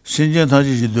 Sinjan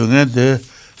Taji Dungente,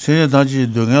 Sinjan Taji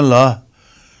Dungela,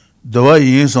 Dawa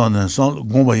Yinson and Son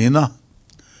Gombaina,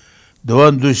 the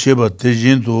one do Sheba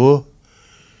Tejinto,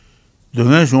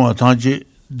 Dungan Shunga Tanji,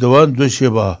 the one do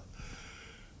Sheba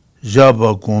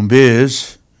Jaba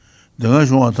Combes. Dengan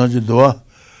shunga tanji doa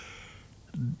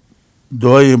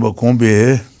yinba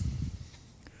kongbe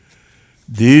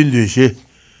diyin dushe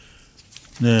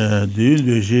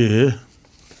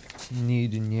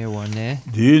Need near one, eh?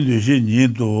 diyin dushe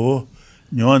nyin to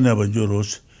nyawa neba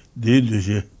joros diyin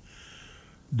dushe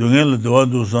Dungan la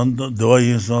doa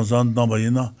yin san tamba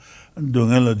yina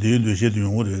Dungan la diyin dushe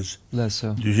duyungures Less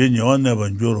so. dushe nyawa neba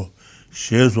joro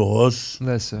she soos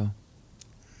Less so.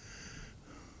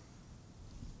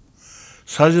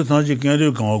 사실 단지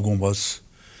견료 강화 공부스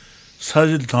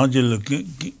사실 단지를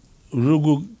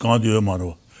루고 강화되어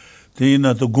말어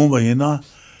대이나 또 공부이나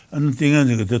안 띵한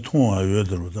게 통화여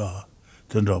들어다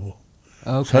된다고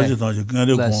Okay. 사실 단지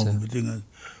견료 강화 Lesson. 공부 띵한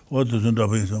어떤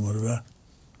된다고 해서 말어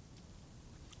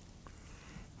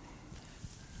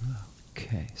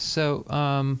Okay. So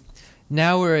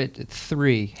now we're at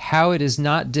 3. How it is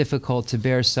not difficult to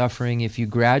bear suffering if you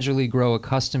gradually grow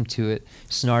accustomed to it,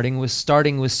 starting with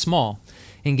small.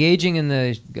 Engaging in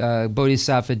the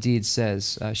Bodhisattva deed,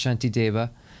 says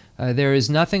Shantideva, there is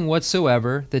nothing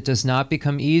whatsoever that does not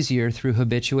become easier through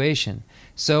habituation.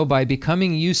 So by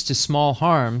becoming used to small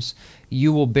harms,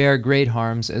 you will bear great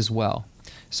harms as well.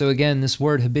 So again, this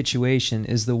word habituation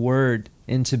is the word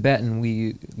in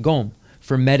Tibetan gom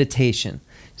for meditation.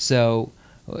 So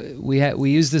we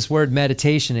use this word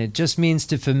meditation. It just means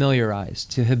to familiarize,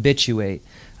 to habituate.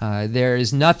 There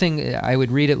is nothing, I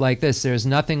would read it like this, there is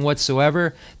nothing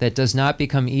whatsoever that does not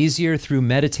become easier through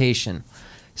meditation.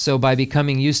 So by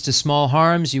becoming used to small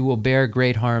harms, you will bear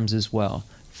great harms as well,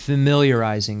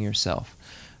 familiarizing yourself.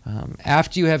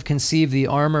 After you have conceived the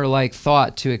armor-like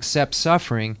thought to accept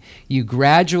suffering, you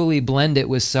gradually blend it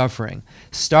with suffering,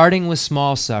 starting with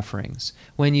small sufferings.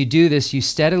 When you do this, you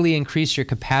steadily increase your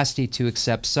capacity to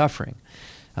accept suffering.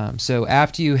 So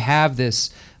after you have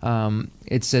this,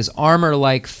 it says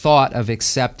armor-like thought of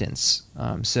acceptance.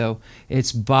 So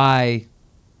it's by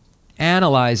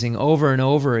analyzing over and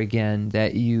over again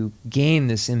that you gain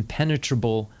this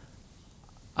impenetrable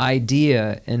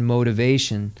idea and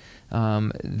motivation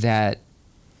that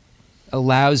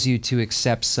allows you to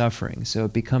accept suffering. So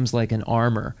it becomes like an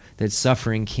armor that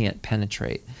suffering can't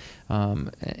penetrate.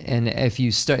 And if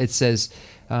you start, it says,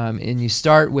 and you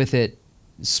start with it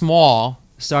small,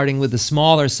 starting with the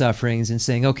smaller sufferings and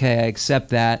saying, okay, I accept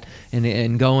that,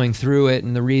 and going through it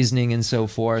and the reasoning and so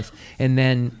forth, and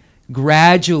then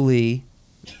gradually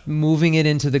moving it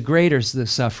into the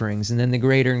sufferings, and then the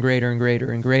greater and greater and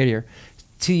greater and greater,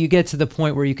 till you get to the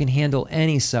point where you can handle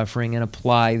any suffering and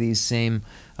apply these same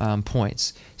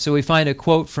points. So we find a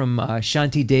quote from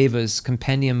Shantideva's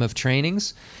Compendium of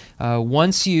Trainings.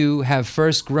 Once you have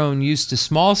first grown used to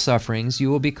small sufferings,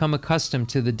 you will become accustomed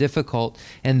to the difficult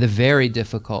and the very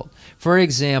difficult. For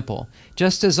example,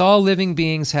 just as all living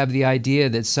beings have the idea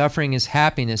that suffering is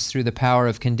happiness through the power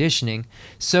of conditioning,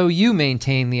 so you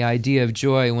maintain the idea of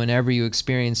joy whenever you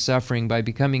experience suffering by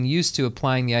becoming used to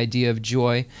applying the idea of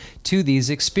joy to these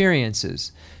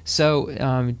experiences.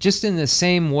 So just in the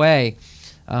same way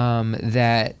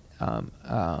that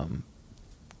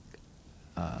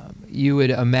you would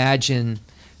imagine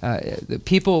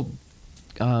people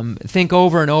think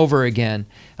over and over again,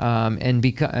 and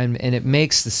it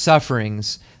makes the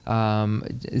sufferings.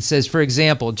 It says, for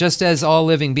example, just as all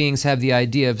living beings have the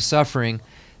idea of suffering,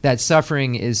 that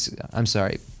suffering is. I'm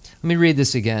sorry. Let me read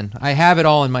this again. I have it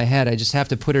all in my head. I just have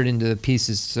to put it into the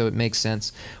pieces so it makes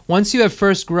sense. Once you have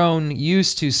first grown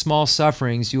used to small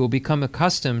sufferings, you will become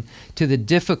accustomed to the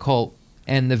difficult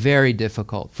and the very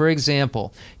difficult. For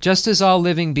example, just as all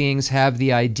living beings have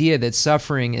the idea that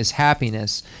suffering is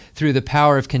happiness through the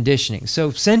power of conditioning. So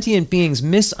sentient beings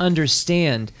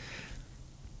misunderstand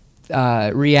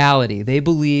reality. They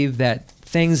believe that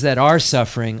things that are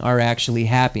suffering are actually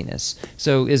happiness.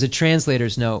 So as a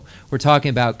translator's note, we're talking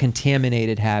about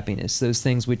contaminated happiness, those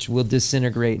things which will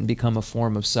disintegrate and become a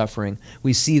form of suffering.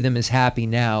 We see them as happy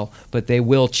now, but they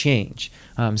will change.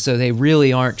 So they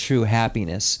really aren't true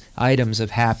happiness, items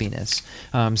of happiness.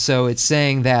 So it's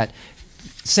saying that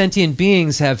sentient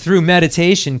beings have, through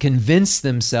meditation, convinced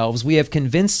themselves, we have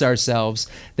convinced ourselves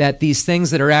that these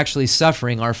things that are actually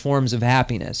suffering are forms of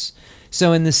happiness.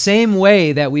 So in the same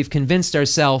way that we've convinced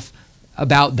ourselves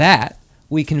about that,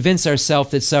 we convince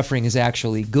ourselves that suffering is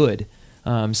actually good.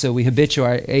 So we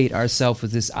habituate ourselves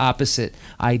with this opposite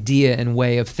idea and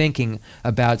way of thinking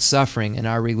about suffering and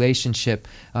our relationship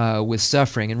with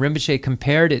suffering. And Rinpoche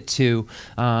compared it to,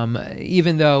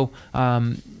 even though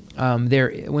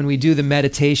when we do the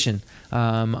meditation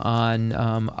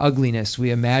on ugliness,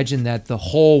 we imagine that the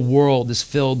whole world is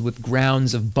filled with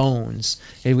grounds of bones.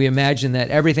 And we imagine that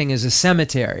everything is a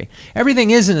cemetery. Everything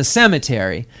isn't a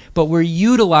cemetery, but we're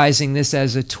utilizing this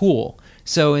as a tool.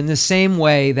 So in the same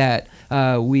way that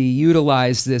we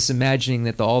utilize this, imagining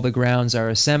that all the grounds are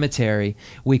a cemetery,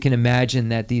 we can imagine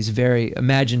that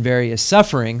imagine various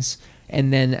sufferings,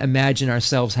 and then imagine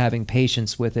ourselves having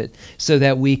patience with it, so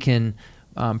that we can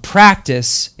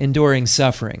practice enduring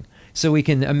suffering. So we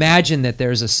can imagine that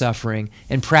there's a suffering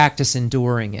and practice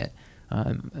enduring it.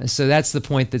 So that's the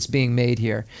point that's being made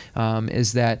here,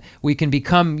 is that we can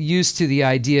become used to the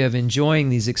idea of enjoying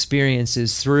these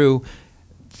experiences through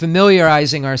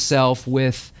familiarizing ourselves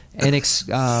with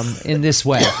in this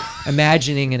way,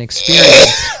 imagining an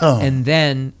experience and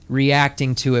then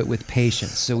reacting to it with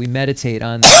patience. So we meditate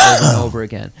on that over and over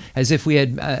again, as if we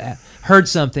had heard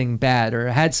something bad or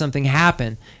had something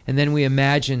happen, and then we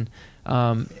imagine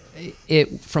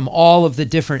it from all of the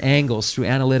different angles through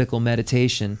analytical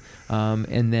meditation,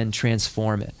 and then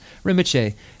transform it.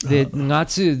 Rinpoche, the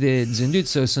ngatsu the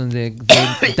zindutso son the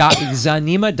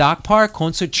zanima dakpar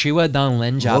Khensur chiwa dan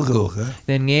lenja.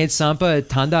 Then nge sampa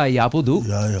tanda yapudu.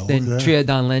 Then triya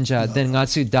dan lenja. Then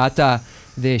ngatsu data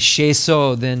the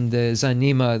sheso. Then the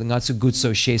zanima the ngatsu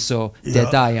gutso sheso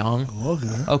dedayang.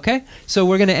 Okay, so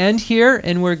we're going to end here,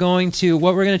 and what we're going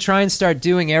to try and start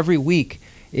doing every week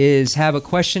is have a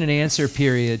question and answer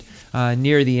period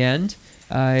near the end.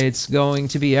 It's going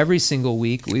to be every single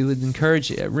week. We would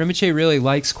encourage, Rinpoche really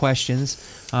likes questions.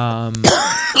 We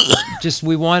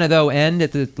want to, though, end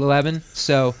at the 11.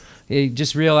 So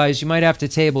just realize you might have to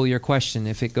table your question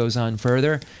if it goes on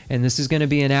further. And this is going to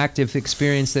be an active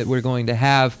experience that we're going to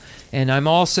have. And I'm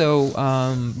also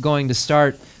going to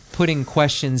start putting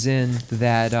questions in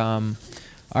that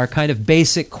are kind of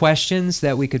basic questions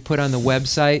that we could put on the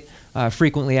website.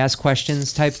 Frequently asked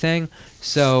questions type thing.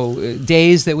 So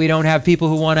days that we don't have people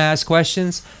who want to ask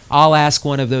questions, I'll ask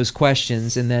one of those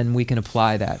questions, and then we can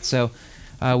apply that. So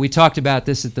we talked about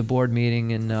this at the board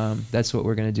meeting, and that's what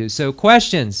we're going to do. So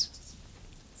questions?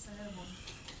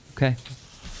 Okay.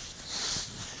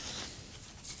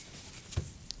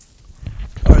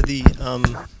 Are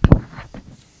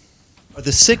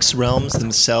the 6 realms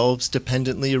themselves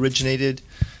dependently originated?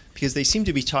 Because they seem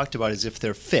to be talked about as if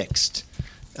they're fixed.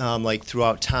 Like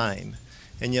throughout time,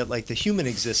 and yet like the human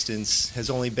existence has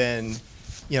only been,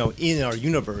 in our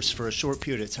universe for a short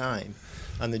period of time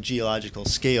on the geological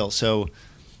scale. So,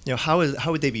 how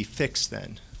would they be fixed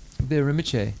then? The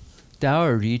Rinpoche,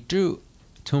 Dao Ritu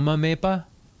Tuma Mepa?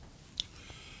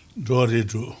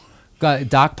 Ritu.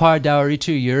 Dakpar Dao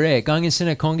Ritu Yure,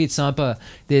 Gangisina Kongi Tsampa,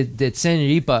 the Tsen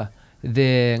Ripa,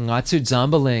 the ngatsu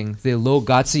zambaling the lo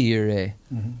gatsi yure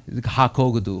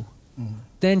hakogudu.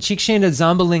 Then chikshen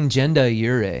zambaling jenda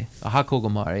yure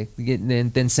hakogamare.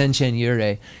 Then senchen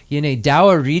yure yene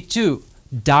dawa ritu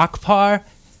dakpar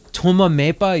toma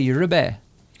mepa yurebe.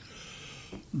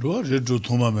 Roa rejo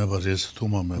toma meba res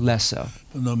toma meba. Less so.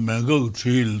 Na mega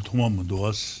tree toma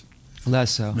mudoas.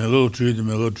 Less so. Mega tree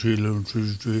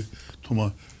tree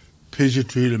toma page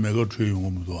tree mega tree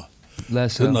mudoa.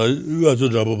 Less so. Na you to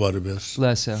drop about it best.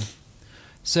 Less so.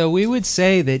 So we would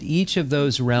say that each of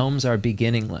those realms are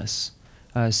beginningless.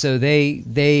 So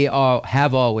they all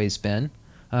have always been.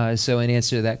 So in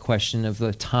answer to that question of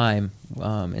the time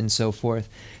and so forth,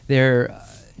 they're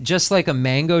just like a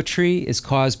mango tree is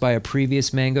caused by a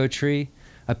previous mango tree,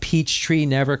 a peach tree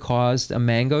never caused a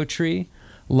mango tree.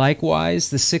 Likewise,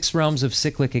 the 6 realms of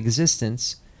cyclic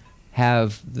existence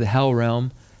have the hell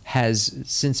realm has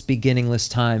since beginningless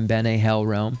time been a hell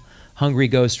realm. Hungry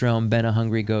ghost realm been a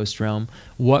hungry ghost realm.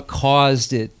 What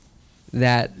caused it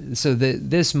that so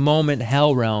this moment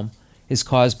hell realm is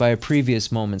caused by a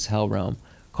previous moment's hell realm,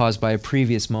 caused by a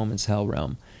previous moment's hell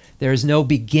realm. There is no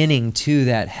beginning to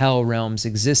that hell realm's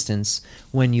existence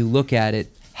when you look at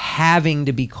it having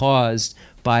to be caused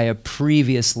by a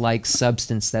previous like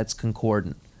substance that's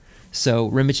concordant. So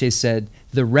Rinpoche said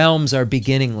the realms are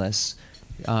beginningless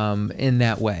in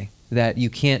that way, that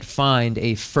you can't find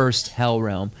a first hell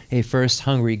realm, a first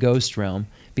hungry ghost realm,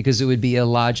 because it would be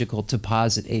illogical to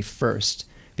posit a first,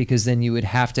 because then you would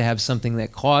have to have something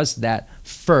that caused that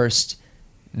first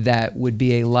that would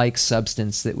be a like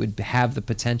substance that would have the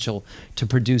potential to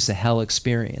produce a hell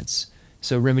experience.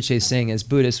 So Rinpoche is saying, as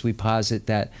Buddhists, we posit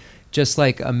that just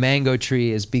like a mango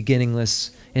tree is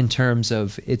beginningless in terms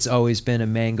of it's always been a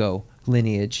mango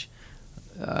lineage,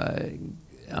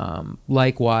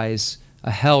 likewise,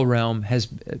 a hell realm has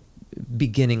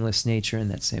beginningless nature in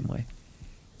that same way.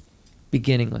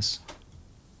 Beginningless.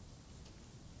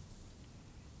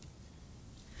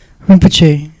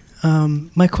 Rinpoche,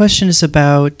 my question is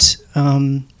about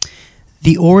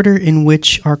the order in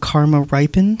which our karma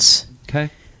ripens. Okay.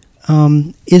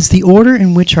 Is the order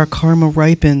in which our karma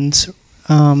ripens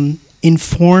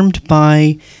informed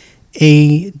by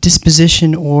a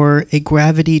disposition or a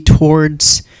gravity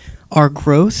towards our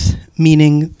growth,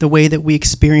 meaning the way that we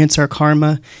experience our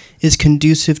karma is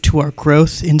conducive to our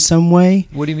growth in some way?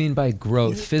 What do you mean by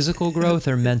growth? Physical growth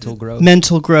or mental growth?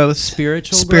 Mental growth.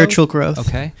 Spiritual growth.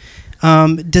 Okay.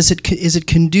 Is it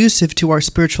conducive to our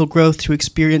spiritual growth to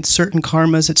experience certain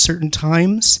karmas at certain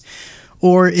times?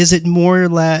 Or is it more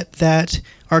that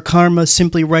our karma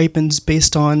simply ripens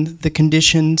based on the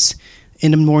conditions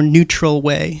in a more neutral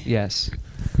way? Yes.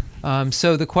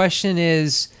 So the question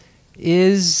is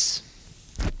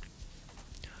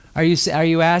are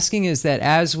you asking is that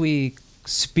as we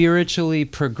spiritually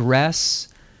progress,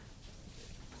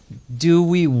 do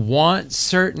we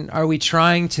want are we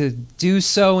trying to do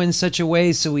so in such a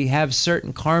way so we have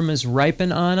certain karmas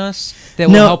ripen on us that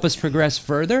will help us progress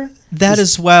further? That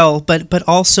as well, but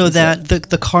also that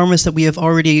the karmas that we have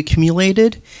already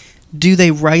accumulated, do they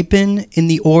ripen in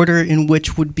the order in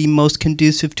which would be most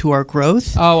conducive to our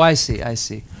growth? Oh, I see.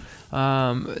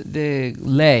 The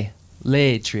lei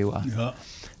triwa. Yeah.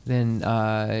 Then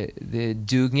the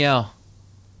dugnel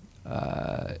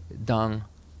dang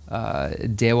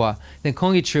dewa. Then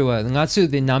kongi triwa ngatsu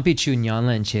the nampi chu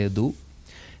nyanlan chedu.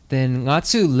 Then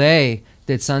ngatsu lei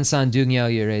that sansan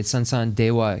dugnel yure sansan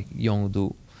dewa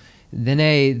yongdu. Then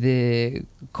the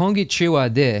kongi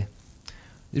triwa de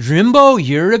rimbo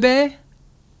yurebe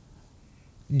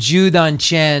judan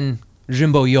chen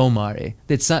rimbo yomare.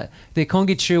 That's the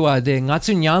kongi triwa de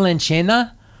ngatsu nyanlan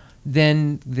chena.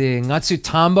 Then the ngatsu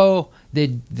tambo the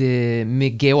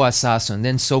migewa sasun.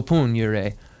 Then sopun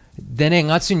yure. Then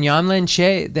ngatsu nyanlan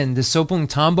che. Then the sopun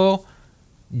tambo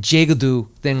jegudu.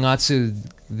 Then ngatsu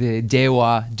the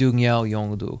dewa dugnel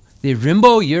yongdu. The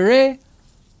rimbo yure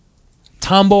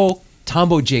tambo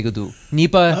jegudu.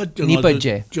 Nipa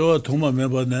je. 저 동마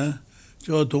멤버네.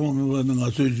 저 동마 멤버는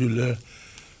가서 줄래.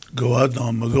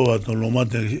 거와도 먹어와도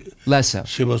로마데. Lesso.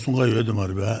 시바 순가 여도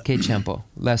말이야. Chenmo.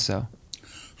 Lesso.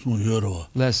 순 여러.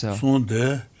 Lesso.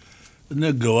 순데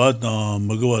네 거와도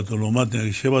먹어와도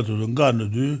로마데 시바도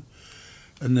가는데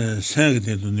네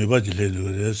생각에도 네바질래도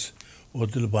그래서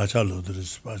어딜 바자로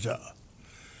들었어 바자.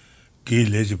 기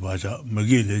레지 바자.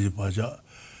 먹이 레지 바자.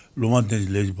 로마데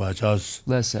레지 바자스.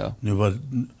 Lesso. 네바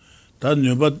다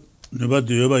네바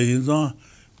여바 인자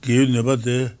기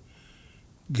네바데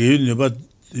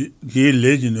기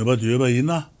레지 네바 여바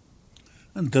이나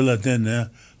안텔라테네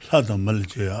사다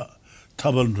말제야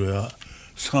타발로야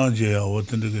상제야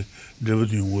어떤 게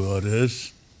레버딩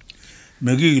거야레스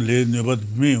메기 레 네바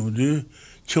미우디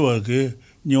치와게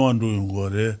니완도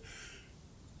용거래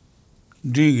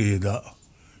디게다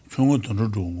총은 돈을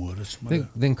준 거랬습니다.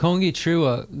 Then kongi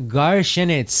trua gar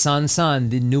shenet sansan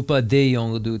the nupa de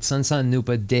yongdu sansan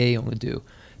nupa de yongdu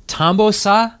tambo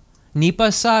sa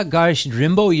nipa sa gar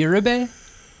rimbo yurube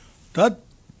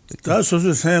다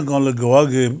소소 생각을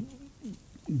거하게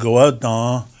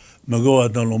거하다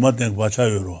먹어왔다 로마땡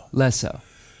바차요로 lesso.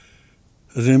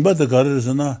 림바다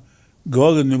가르스나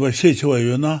거하게 니바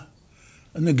셰치와요나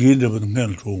ane gīnda bata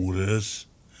ngāna chōngu rēs.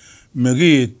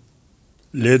 Mēgī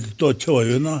lēdi tō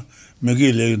chāwayo na,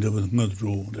 mēgī lēgīnda bata ngāna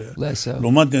chōngu rēs. Leso.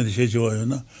 Lōmā tēnda shē chāwayo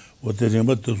na, wate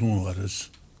rīmba tō sōngu wā rēs.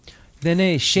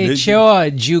 Then she chewa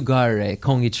ju gare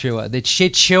kongi chewa. The she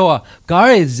chewa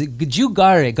gare is ju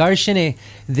gare gar shene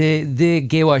the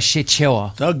gewa she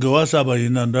chewa. Tā gāwā sāba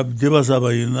yīna, rāb dēba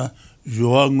sāba yīna,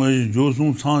 yuwa ngā yu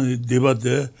sōng sāng dēba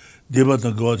tā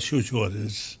gāwā shio chōwa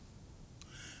rēs.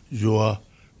 Yuwa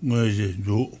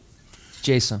yu.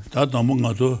 Jason. Tā tāma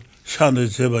ngā tō shā nē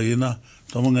chē bā yīna,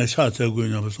 tāma ngā shā chē gu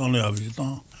yīna bā sāng lē yā bī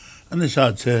tāng. Anē shā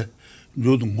chē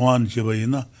yu tō ngā nē chē bā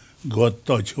yīna, gāwā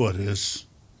tā chē wā rēs.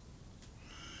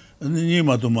 Anē nī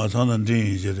mā tō mā sāng nā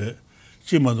dīng yī chē rē,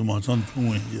 chī mā tō mā sāng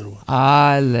tōng yī chē rō.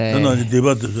 Ale. Tā nā jī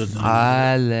dēbā tō chē tā.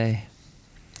 Ale.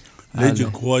 Lē chī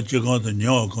kua chē kāng tā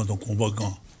nyā kāng tā kōng bā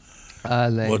kāng.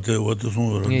 Ale. Wā tē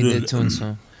sōng wā rā. Ngi de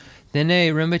tunso. Then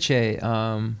Rinpoche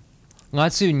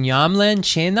ngatsu nyamlen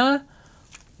chena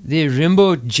the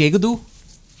rimbo jegudu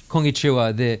kongi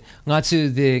chewa the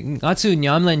ngatsu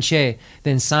nyamlen che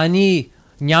then sani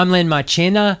nyamlen ma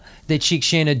chena the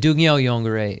chikshena dugyo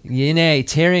yongare yene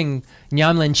tearing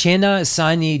nyamlen chena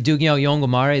sani dugyo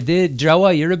yongomare the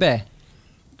drawa yurube.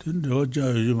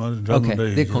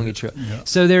 Okay, the kongi chewa.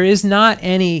 So there is not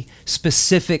any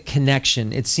specific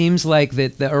connection. It seems like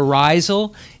that the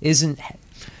arisal is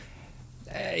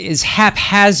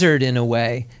haphazard in a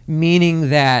way,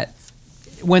 meaning that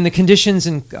when the conditions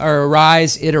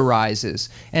arise, it arises.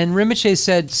 And Rinpoche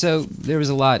said, so there was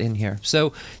a lot in here.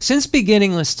 So since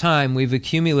beginningless time, we've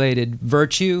accumulated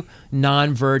virtue,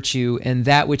 non-virtue, and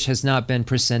that which has not been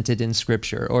presented in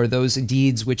Scripture, or those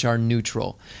deeds which are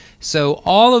neutral. So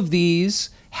all of these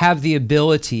have the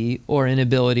ability or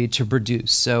inability to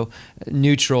produce. So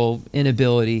neutral,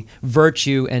 inability,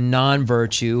 virtue, and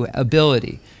non-virtue,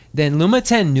 ability. Then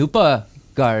lumaten nupa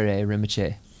gare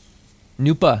Rinpoche.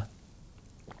 Nupa.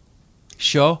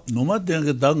 Sho? Numa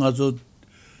tenke tā ngā tsō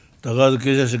tā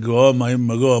kēshā shī gāwā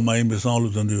māyī mē sāng lū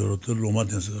tāndu yorō tā luma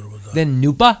ten sī yorō tā. Then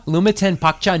nupa? Lumaten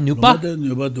pakcha nupa? Luma ten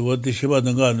nupa tā wā tī shibā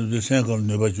tā ngā nū tā sēng kā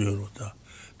nupa chū yorō tā.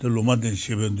 Tā luma ten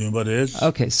shibā nupa rēs.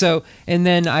 Okay, so, and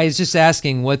then I was just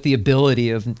asking what the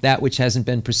ability of that which hasn't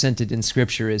been presented in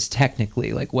Scripture is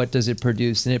technically. Like, what does it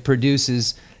produce? And it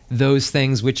produces those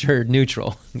things which are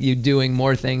neutral. You doing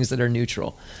more things that are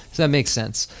neutral. So that makes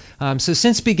sense. So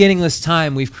since beginningless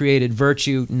time, we've created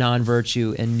virtue,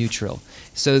 non-virtue, and neutral.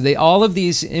 So all of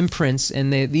these imprints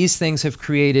and these things have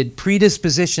created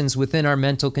predispositions within our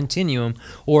mental continuum,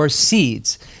 or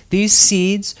seeds. These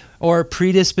seeds or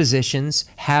predispositions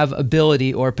have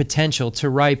ability or potential to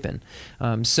ripen.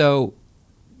 So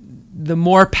the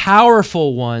more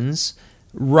powerful ones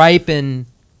ripen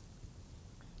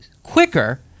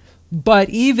quicker, but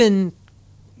even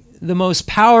the most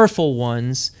powerful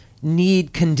ones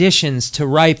need conditions to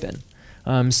ripen.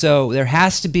 So there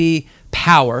has to be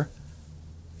power,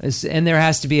 and there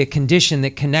has to be a condition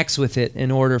that connects with it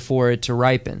in order for it to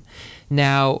ripen.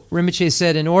 Now, Rinpoche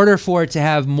said in order for it to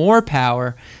have more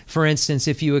power, for instance,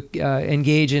 if you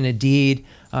engage in a deed,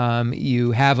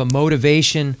 you have a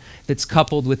motivation that's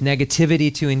coupled with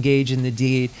negativity to engage in the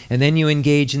deed, and then you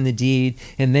engage in the deed,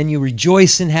 and then you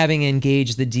rejoice in having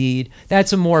engaged the deed.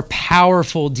 That's a more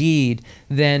powerful deed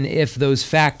than if those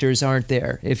factors aren't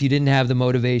there. If you didn't have the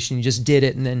motivation, you just did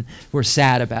it and then were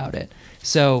sad about it.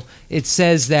 So it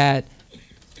says that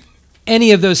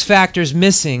any of those factors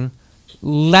missing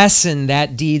lessen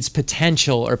that deed's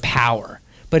potential or power.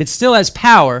 But it still has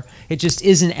power, it just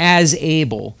isn't as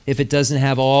able if it doesn't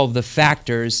have all of the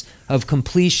factors of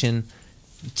completion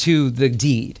to the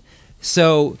deed.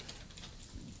 So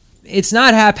it's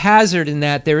not haphazard in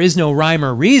that there is no rhyme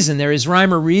or reason. There is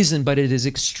rhyme or reason, but it is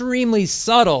extremely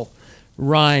subtle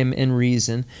rhyme and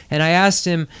reason. And I asked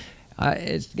him,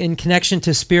 in connection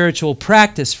to spiritual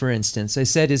practice, for instance, I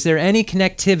said, is there any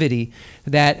connectivity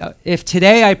that if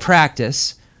today I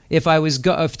practice, if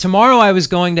tomorrow I was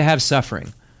going to have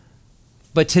suffering,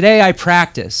 but today I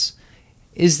practice,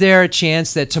 is there a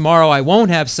chance that tomorrow I won't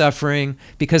have suffering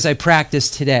because I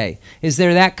practiced today? Is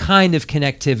there that kind of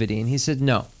connectivity? And he said,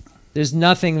 no, there's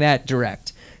nothing that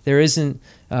direct. There isn't,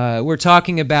 we're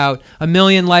talking about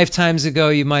 1,000,000 lifetimes ago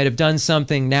you might have done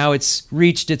something, now it's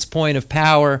reached its point of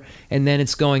power, and then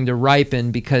it's going to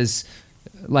ripen because,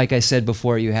 like I said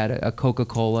before, you had a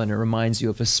Coca-Cola and it reminds you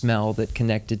of a smell that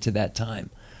connected to that time.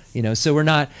 So we're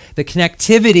not, the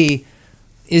connectivity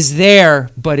is there,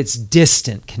 but it's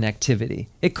distant connectivity.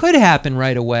 It could happen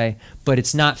right away, but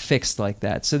it's not fixed like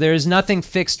that. So there is nothing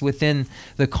fixed within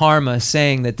the karma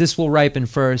saying that this will ripen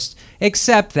first,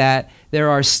 except that there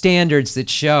are standards that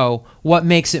show what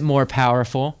makes it more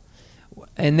powerful.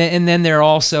 And then there are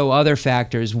also other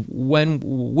factors,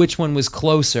 which one was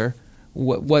closer,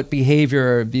 what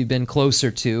behavior have you been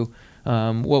closer to,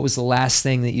 what was the last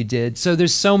thing that you did. So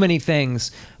there's so many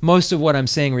things. Most of what I'm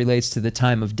saying relates to the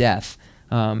time of death.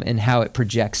 And how it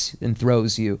projects and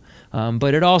throws you.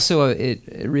 But it also it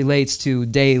relates to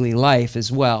daily life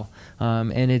as well.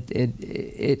 And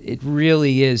it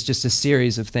really is just a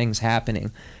series of things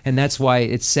happening. And that's why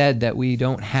it's said that we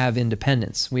don't have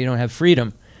independence. We don't have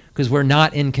freedom because we're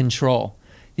not in control.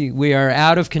 We are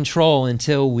out of control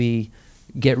until we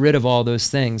get rid of all those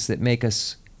things that make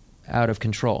us out of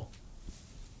control.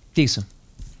 Decent.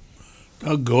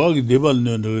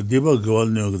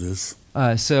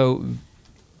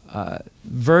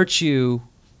 Virtue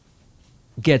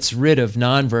gets rid of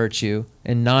non-virtue,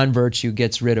 and non-virtue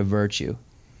gets rid of virtue.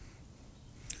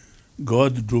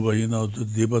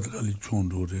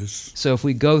 So if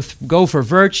we go for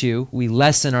virtue, we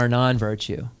lessen our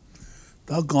non-virtue.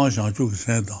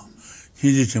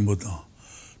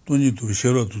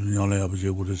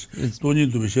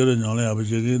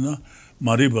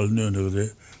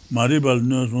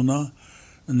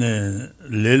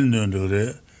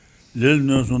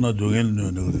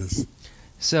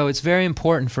 So it's very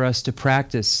important for us to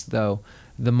practice, though,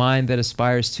 the mind that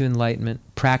aspires to enlightenment,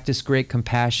 practice great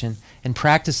compassion, and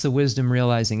practice the wisdom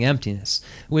realizing emptiness.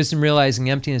 Wisdom realizing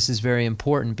emptiness is very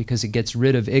important because it gets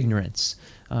rid of ignorance.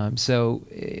 And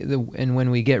when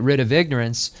we get rid of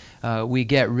ignorance, we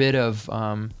get rid of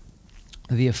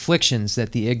the afflictions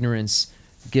that the ignorance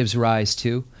gives rise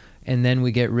to. And then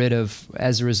we get rid of,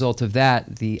 as a result of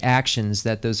that, the actions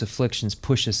that those afflictions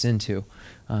push us into.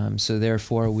 So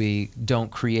therefore, we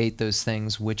don't create those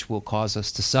things which will cause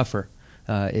us to suffer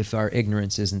if our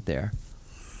ignorance isn't there.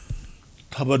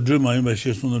 So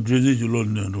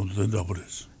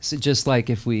just like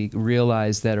if we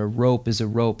realize that a rope is a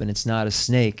rope and it's not a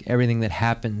snake, everything that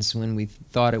happens when we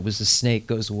thought it was a snake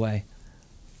goes away.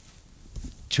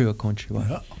 True,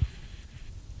 konchiwa.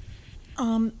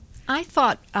 I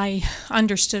thought I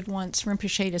understood once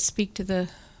Rinpoche to speak to the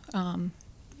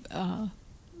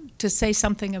to say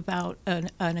something about an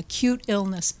acute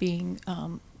illness being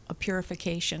a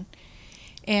purification,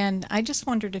 and I just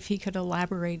wondered if he could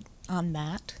elaborate on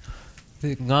that.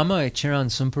 The Ngama Chiran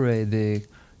Sumpare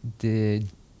the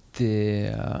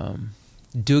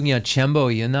Dugnya Chenmo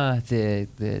yuna the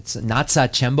Natsa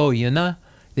Chenmo yuna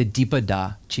the Deepa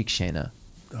Da Chikshena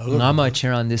Ngama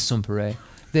Chiran this Sumpare.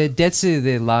 The Detsu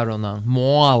the Laronang,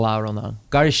 Moa Laronang,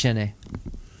 Garishene,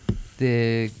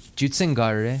 the Jutsen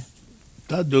Gare.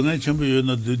 That Dunga Chamber,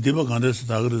 the Diba Gandes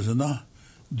Dagresana,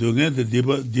 Dunga the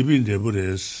Dibin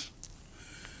Debures.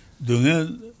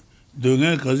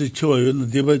 Dunga Kazi Choa,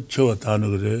 Diba Choa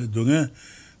Tanugre, Dunga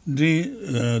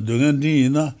Dina,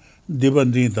 Diba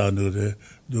Din Tanugre,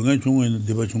 Dunga Chung in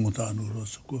Diba Chung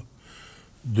Tanugro.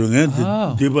 Dunga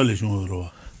Diba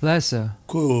Lishon. What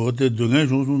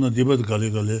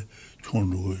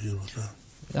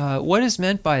is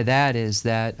meant by that is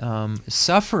that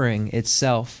suffering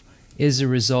itself is a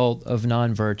result of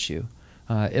non-virtue.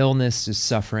 Illness is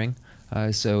suffering,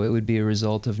 so it would be a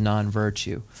result of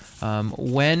non-virtue.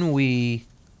 When we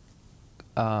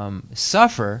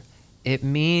suffer, it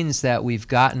means that we've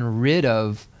gotten rid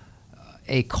of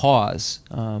a cause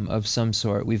of some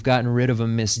sort. We've gotten rid of a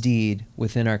misdeed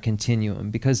within our continuum.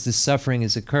 Because this suffering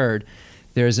has occurred,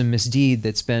 there's a misdeed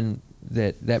that's been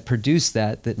that produced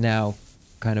that now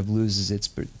kind of loses its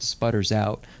sputters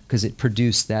out because it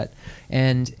produced that.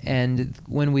 And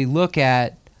when we look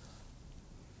at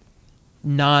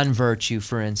non-virtue,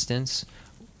 for instance,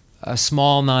 a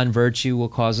small non-virtue will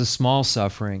cause a small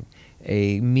suffering.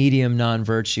 A medium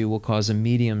non-virtue will cause a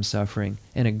medium suffering,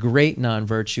 and a great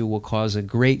non-virtue will cause a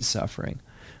great suffering.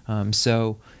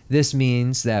 So this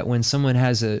means that when someone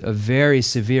has a very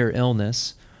severe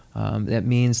illness, that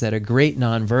means that a great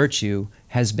non-virtue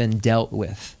has been dealt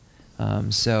with.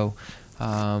 And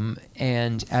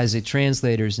as a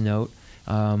translator's note,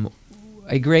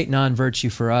 a great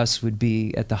non-virtue for us would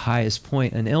be at the highest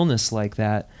point an illness like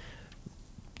that.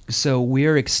 So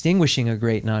we're extinguishing a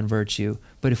great non-virtue.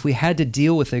 But if we had to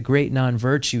deal with a great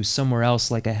non-virtue somewhere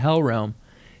else, like a hell realm,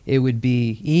 it would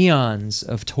be eons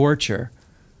of torture,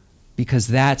 because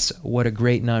that's what a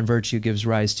great non-virtue gives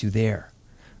rise to there.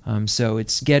 So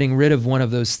it's getting rid of one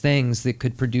of those things that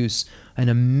could produce an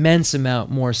immense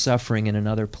amount more suffering in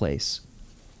another place.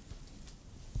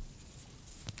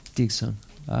 Diksun.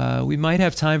 We might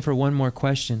have time for one more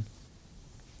question.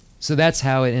 So that's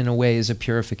how it, in a way, is a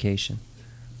purification.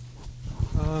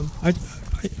 I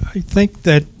think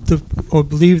that or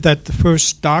believe that the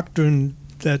first doctrine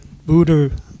that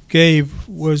Buddha gave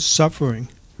was suffering,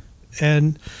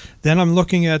 and then I'm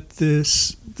looking at the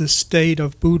state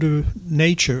of Buddha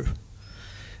nature.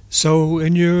 So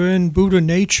when you're in Buddha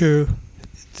nature,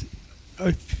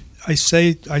 I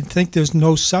think there's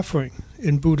no suffering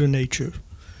in Buddha nature.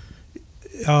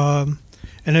 And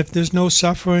if there's no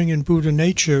suffering in Buddha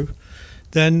nature,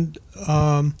 then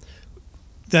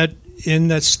that in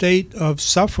that state of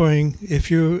suffering,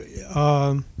 if you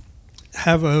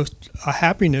have a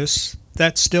happiness,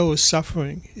 that still is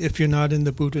suffering if you're not in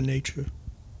the Buddha nature.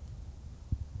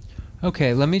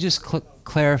 Okay, let me just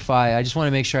clarify. I just want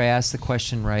to make sure I ask the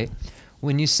question right.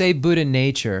 When you say Buddha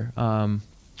nature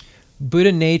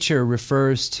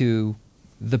refers to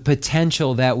the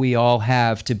potential that we all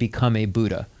have to become a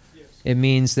Buddha. Yes. It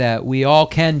means that we all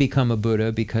can become a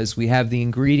Buddha because we have the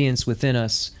ingredients within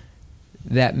us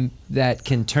that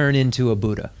can turn into a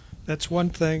Buddha. That's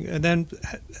one thing. And then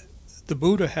the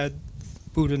Buddha had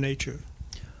Buddha nature.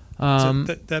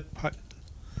 That part.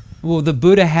 Well, the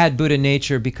Buddha had Buddha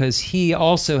nature because he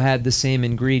also had the same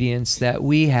ingredients that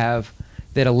we have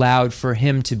that allowed for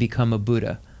him to become a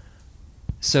Buddha.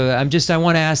 So I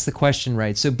want to ask the question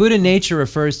right. So Buddha nature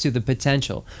refers to the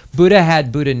potential. Buddha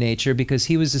had Buddha nature because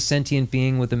he was a sentient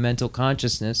being with a mental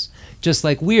consciousness, just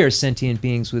like we are sentient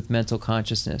beings with mental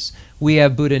consciousness. We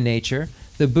have Buddha nature.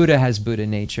 The Buddha has Buddha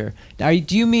nature. Now,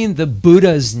 do you mean the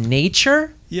Buddha's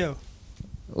nature? Yeah.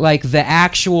 Like the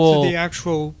actual, the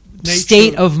actual nature,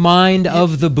 state of mind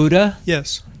of the Buddha?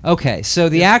 Yes. Okay, so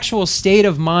the actual state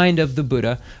of mind of the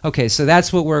Buddha. Okay, so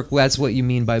that's what you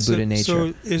mean by Buddha nature.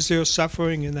 So is there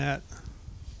suffering in that?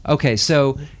 Okay,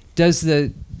 so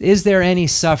is there any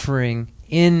suffering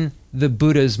in the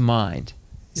Buddha's mind?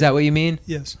 Is that what you mean?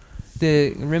 Yes.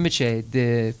 The Rinpoche,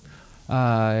 the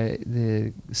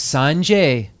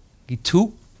Sanje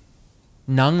Gitu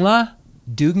Nangla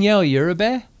Dugnyo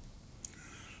Yurube?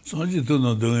 So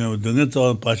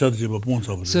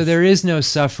there is no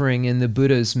suffering in the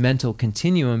Buddha's mental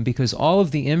continuum because all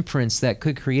of the imprints that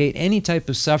could create any type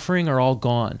of suffering are all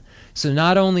gone. So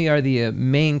not only are the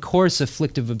main course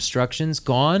afflictive obstructions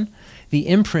gone, the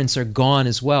imprints are gone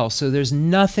as well. So there's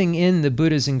nothing in the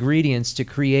Buddha's ingredients to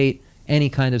create any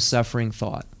kind of suffering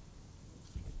thought.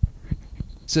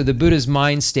 So the Buddha's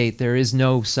mind state, there is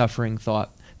no suffering thought.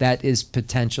 That is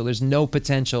potential. There's no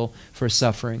potential for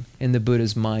suffering in the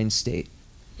Buddha's mind state.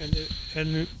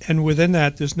 And within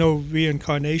that, there's no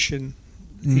reincarnation.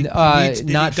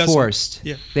 Not forced.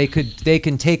 Yeah. They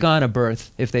can take on a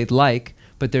birth if they'd like,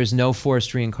 but there's no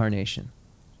forced reincarnation.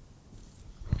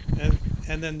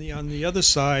 And then on the other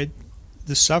side,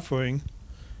 the suffering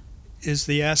is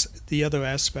the other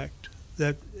aspect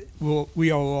that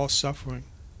we are all suffering.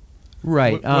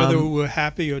 Right. Whether we're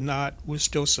happy or not, we're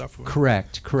still suffering.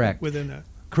 Correct. Within that.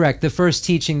 Correct. The first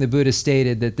teaching, the Buddha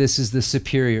stated that this is the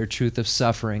superior truth of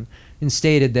suffering, and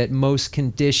stated that most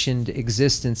conditioned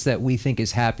existence that we think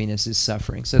is happiness is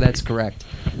suffering. So that's correct.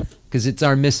 Because it's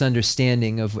our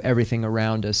misunderstanding of everything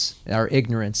around us, our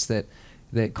ignorance that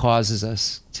causes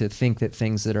us to think that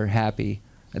things that are happy,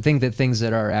 think that things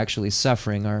that are actually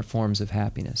suffering are forms of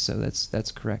happiness. So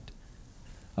that's correct.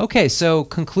 Okay, so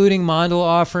concluding mandala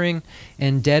offering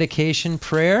and dedication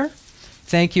prayer.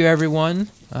 Thank you, everyone,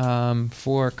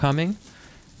 for coming.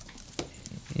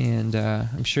 And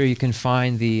I'm sure you can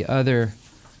find the other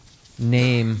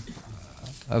name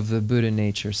of the Buddha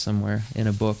nature somewhere in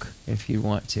a book if you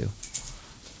want to.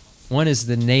 One is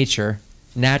the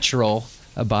natural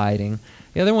abiding.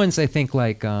 The other one's, I think,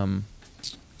 like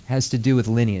has to do with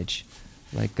lineage,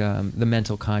 like the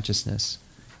mental consciousness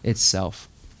itself.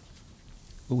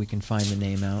 We can find the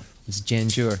name out. It's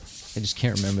Janjur. I just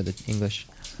can't remember the English.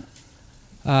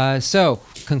 So,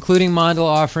 concluding mandala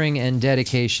offering and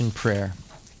dedication prayer.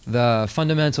 The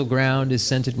fundamental ground is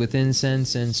scented with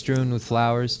incense and strewn with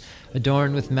flowers,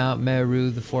 adorned with Mount Meru,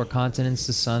 the four continents,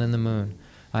 the sun, and the moon.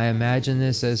 I imagine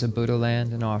this as a Buddha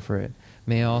land and offer it.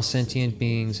 May all sentient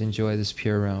beings enjoy this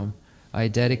pure realm. I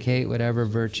dedicate whatever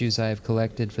virtues I have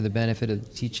collected for the benefit of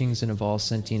the teachings and of all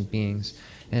sentient beings,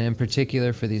 and in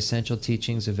particular for the essential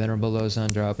teachings of Venerable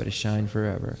Lobsang to shine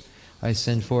forever. I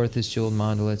send forth this jeweled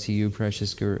mandala to you,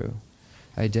 precious Guru.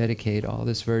 I dedicate all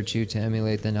this virtue to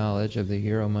emulate the knowledge of the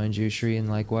hero Manjushri and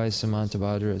likewise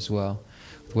Samantabhadra as well.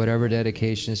 With whatever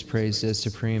dedication is praised as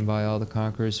supreme by all the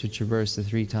conquerors who traverse the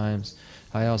 3 times,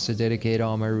 I also dedicate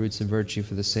all my roots of virtue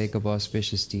for the sake of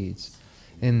auspicious deeds.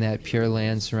 In that pure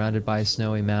land surrounded by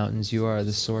snowy mountains, you are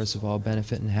the source of all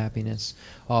benefit and happiness.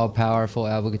 All-powerful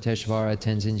Avalokiteshvara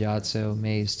Tenzin Gyatso,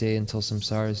 may you stay until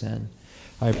samsara's end.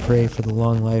 I pray for the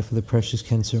long life of the precious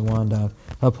Khensur Wandak,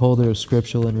 upholder of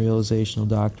scriptural and realizational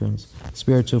doctrines,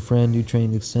 spiritual friend who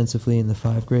trained extensively in the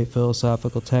 5 great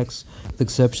philosophical texts with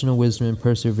exceptional wisdom and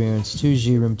perseverance. Tu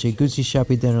jirim che gusi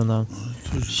shapi denonang,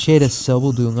 sheda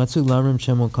selbuldu ngatsu lamrim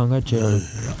Chenmo kanga jeru.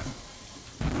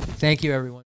 Thank you, everyone.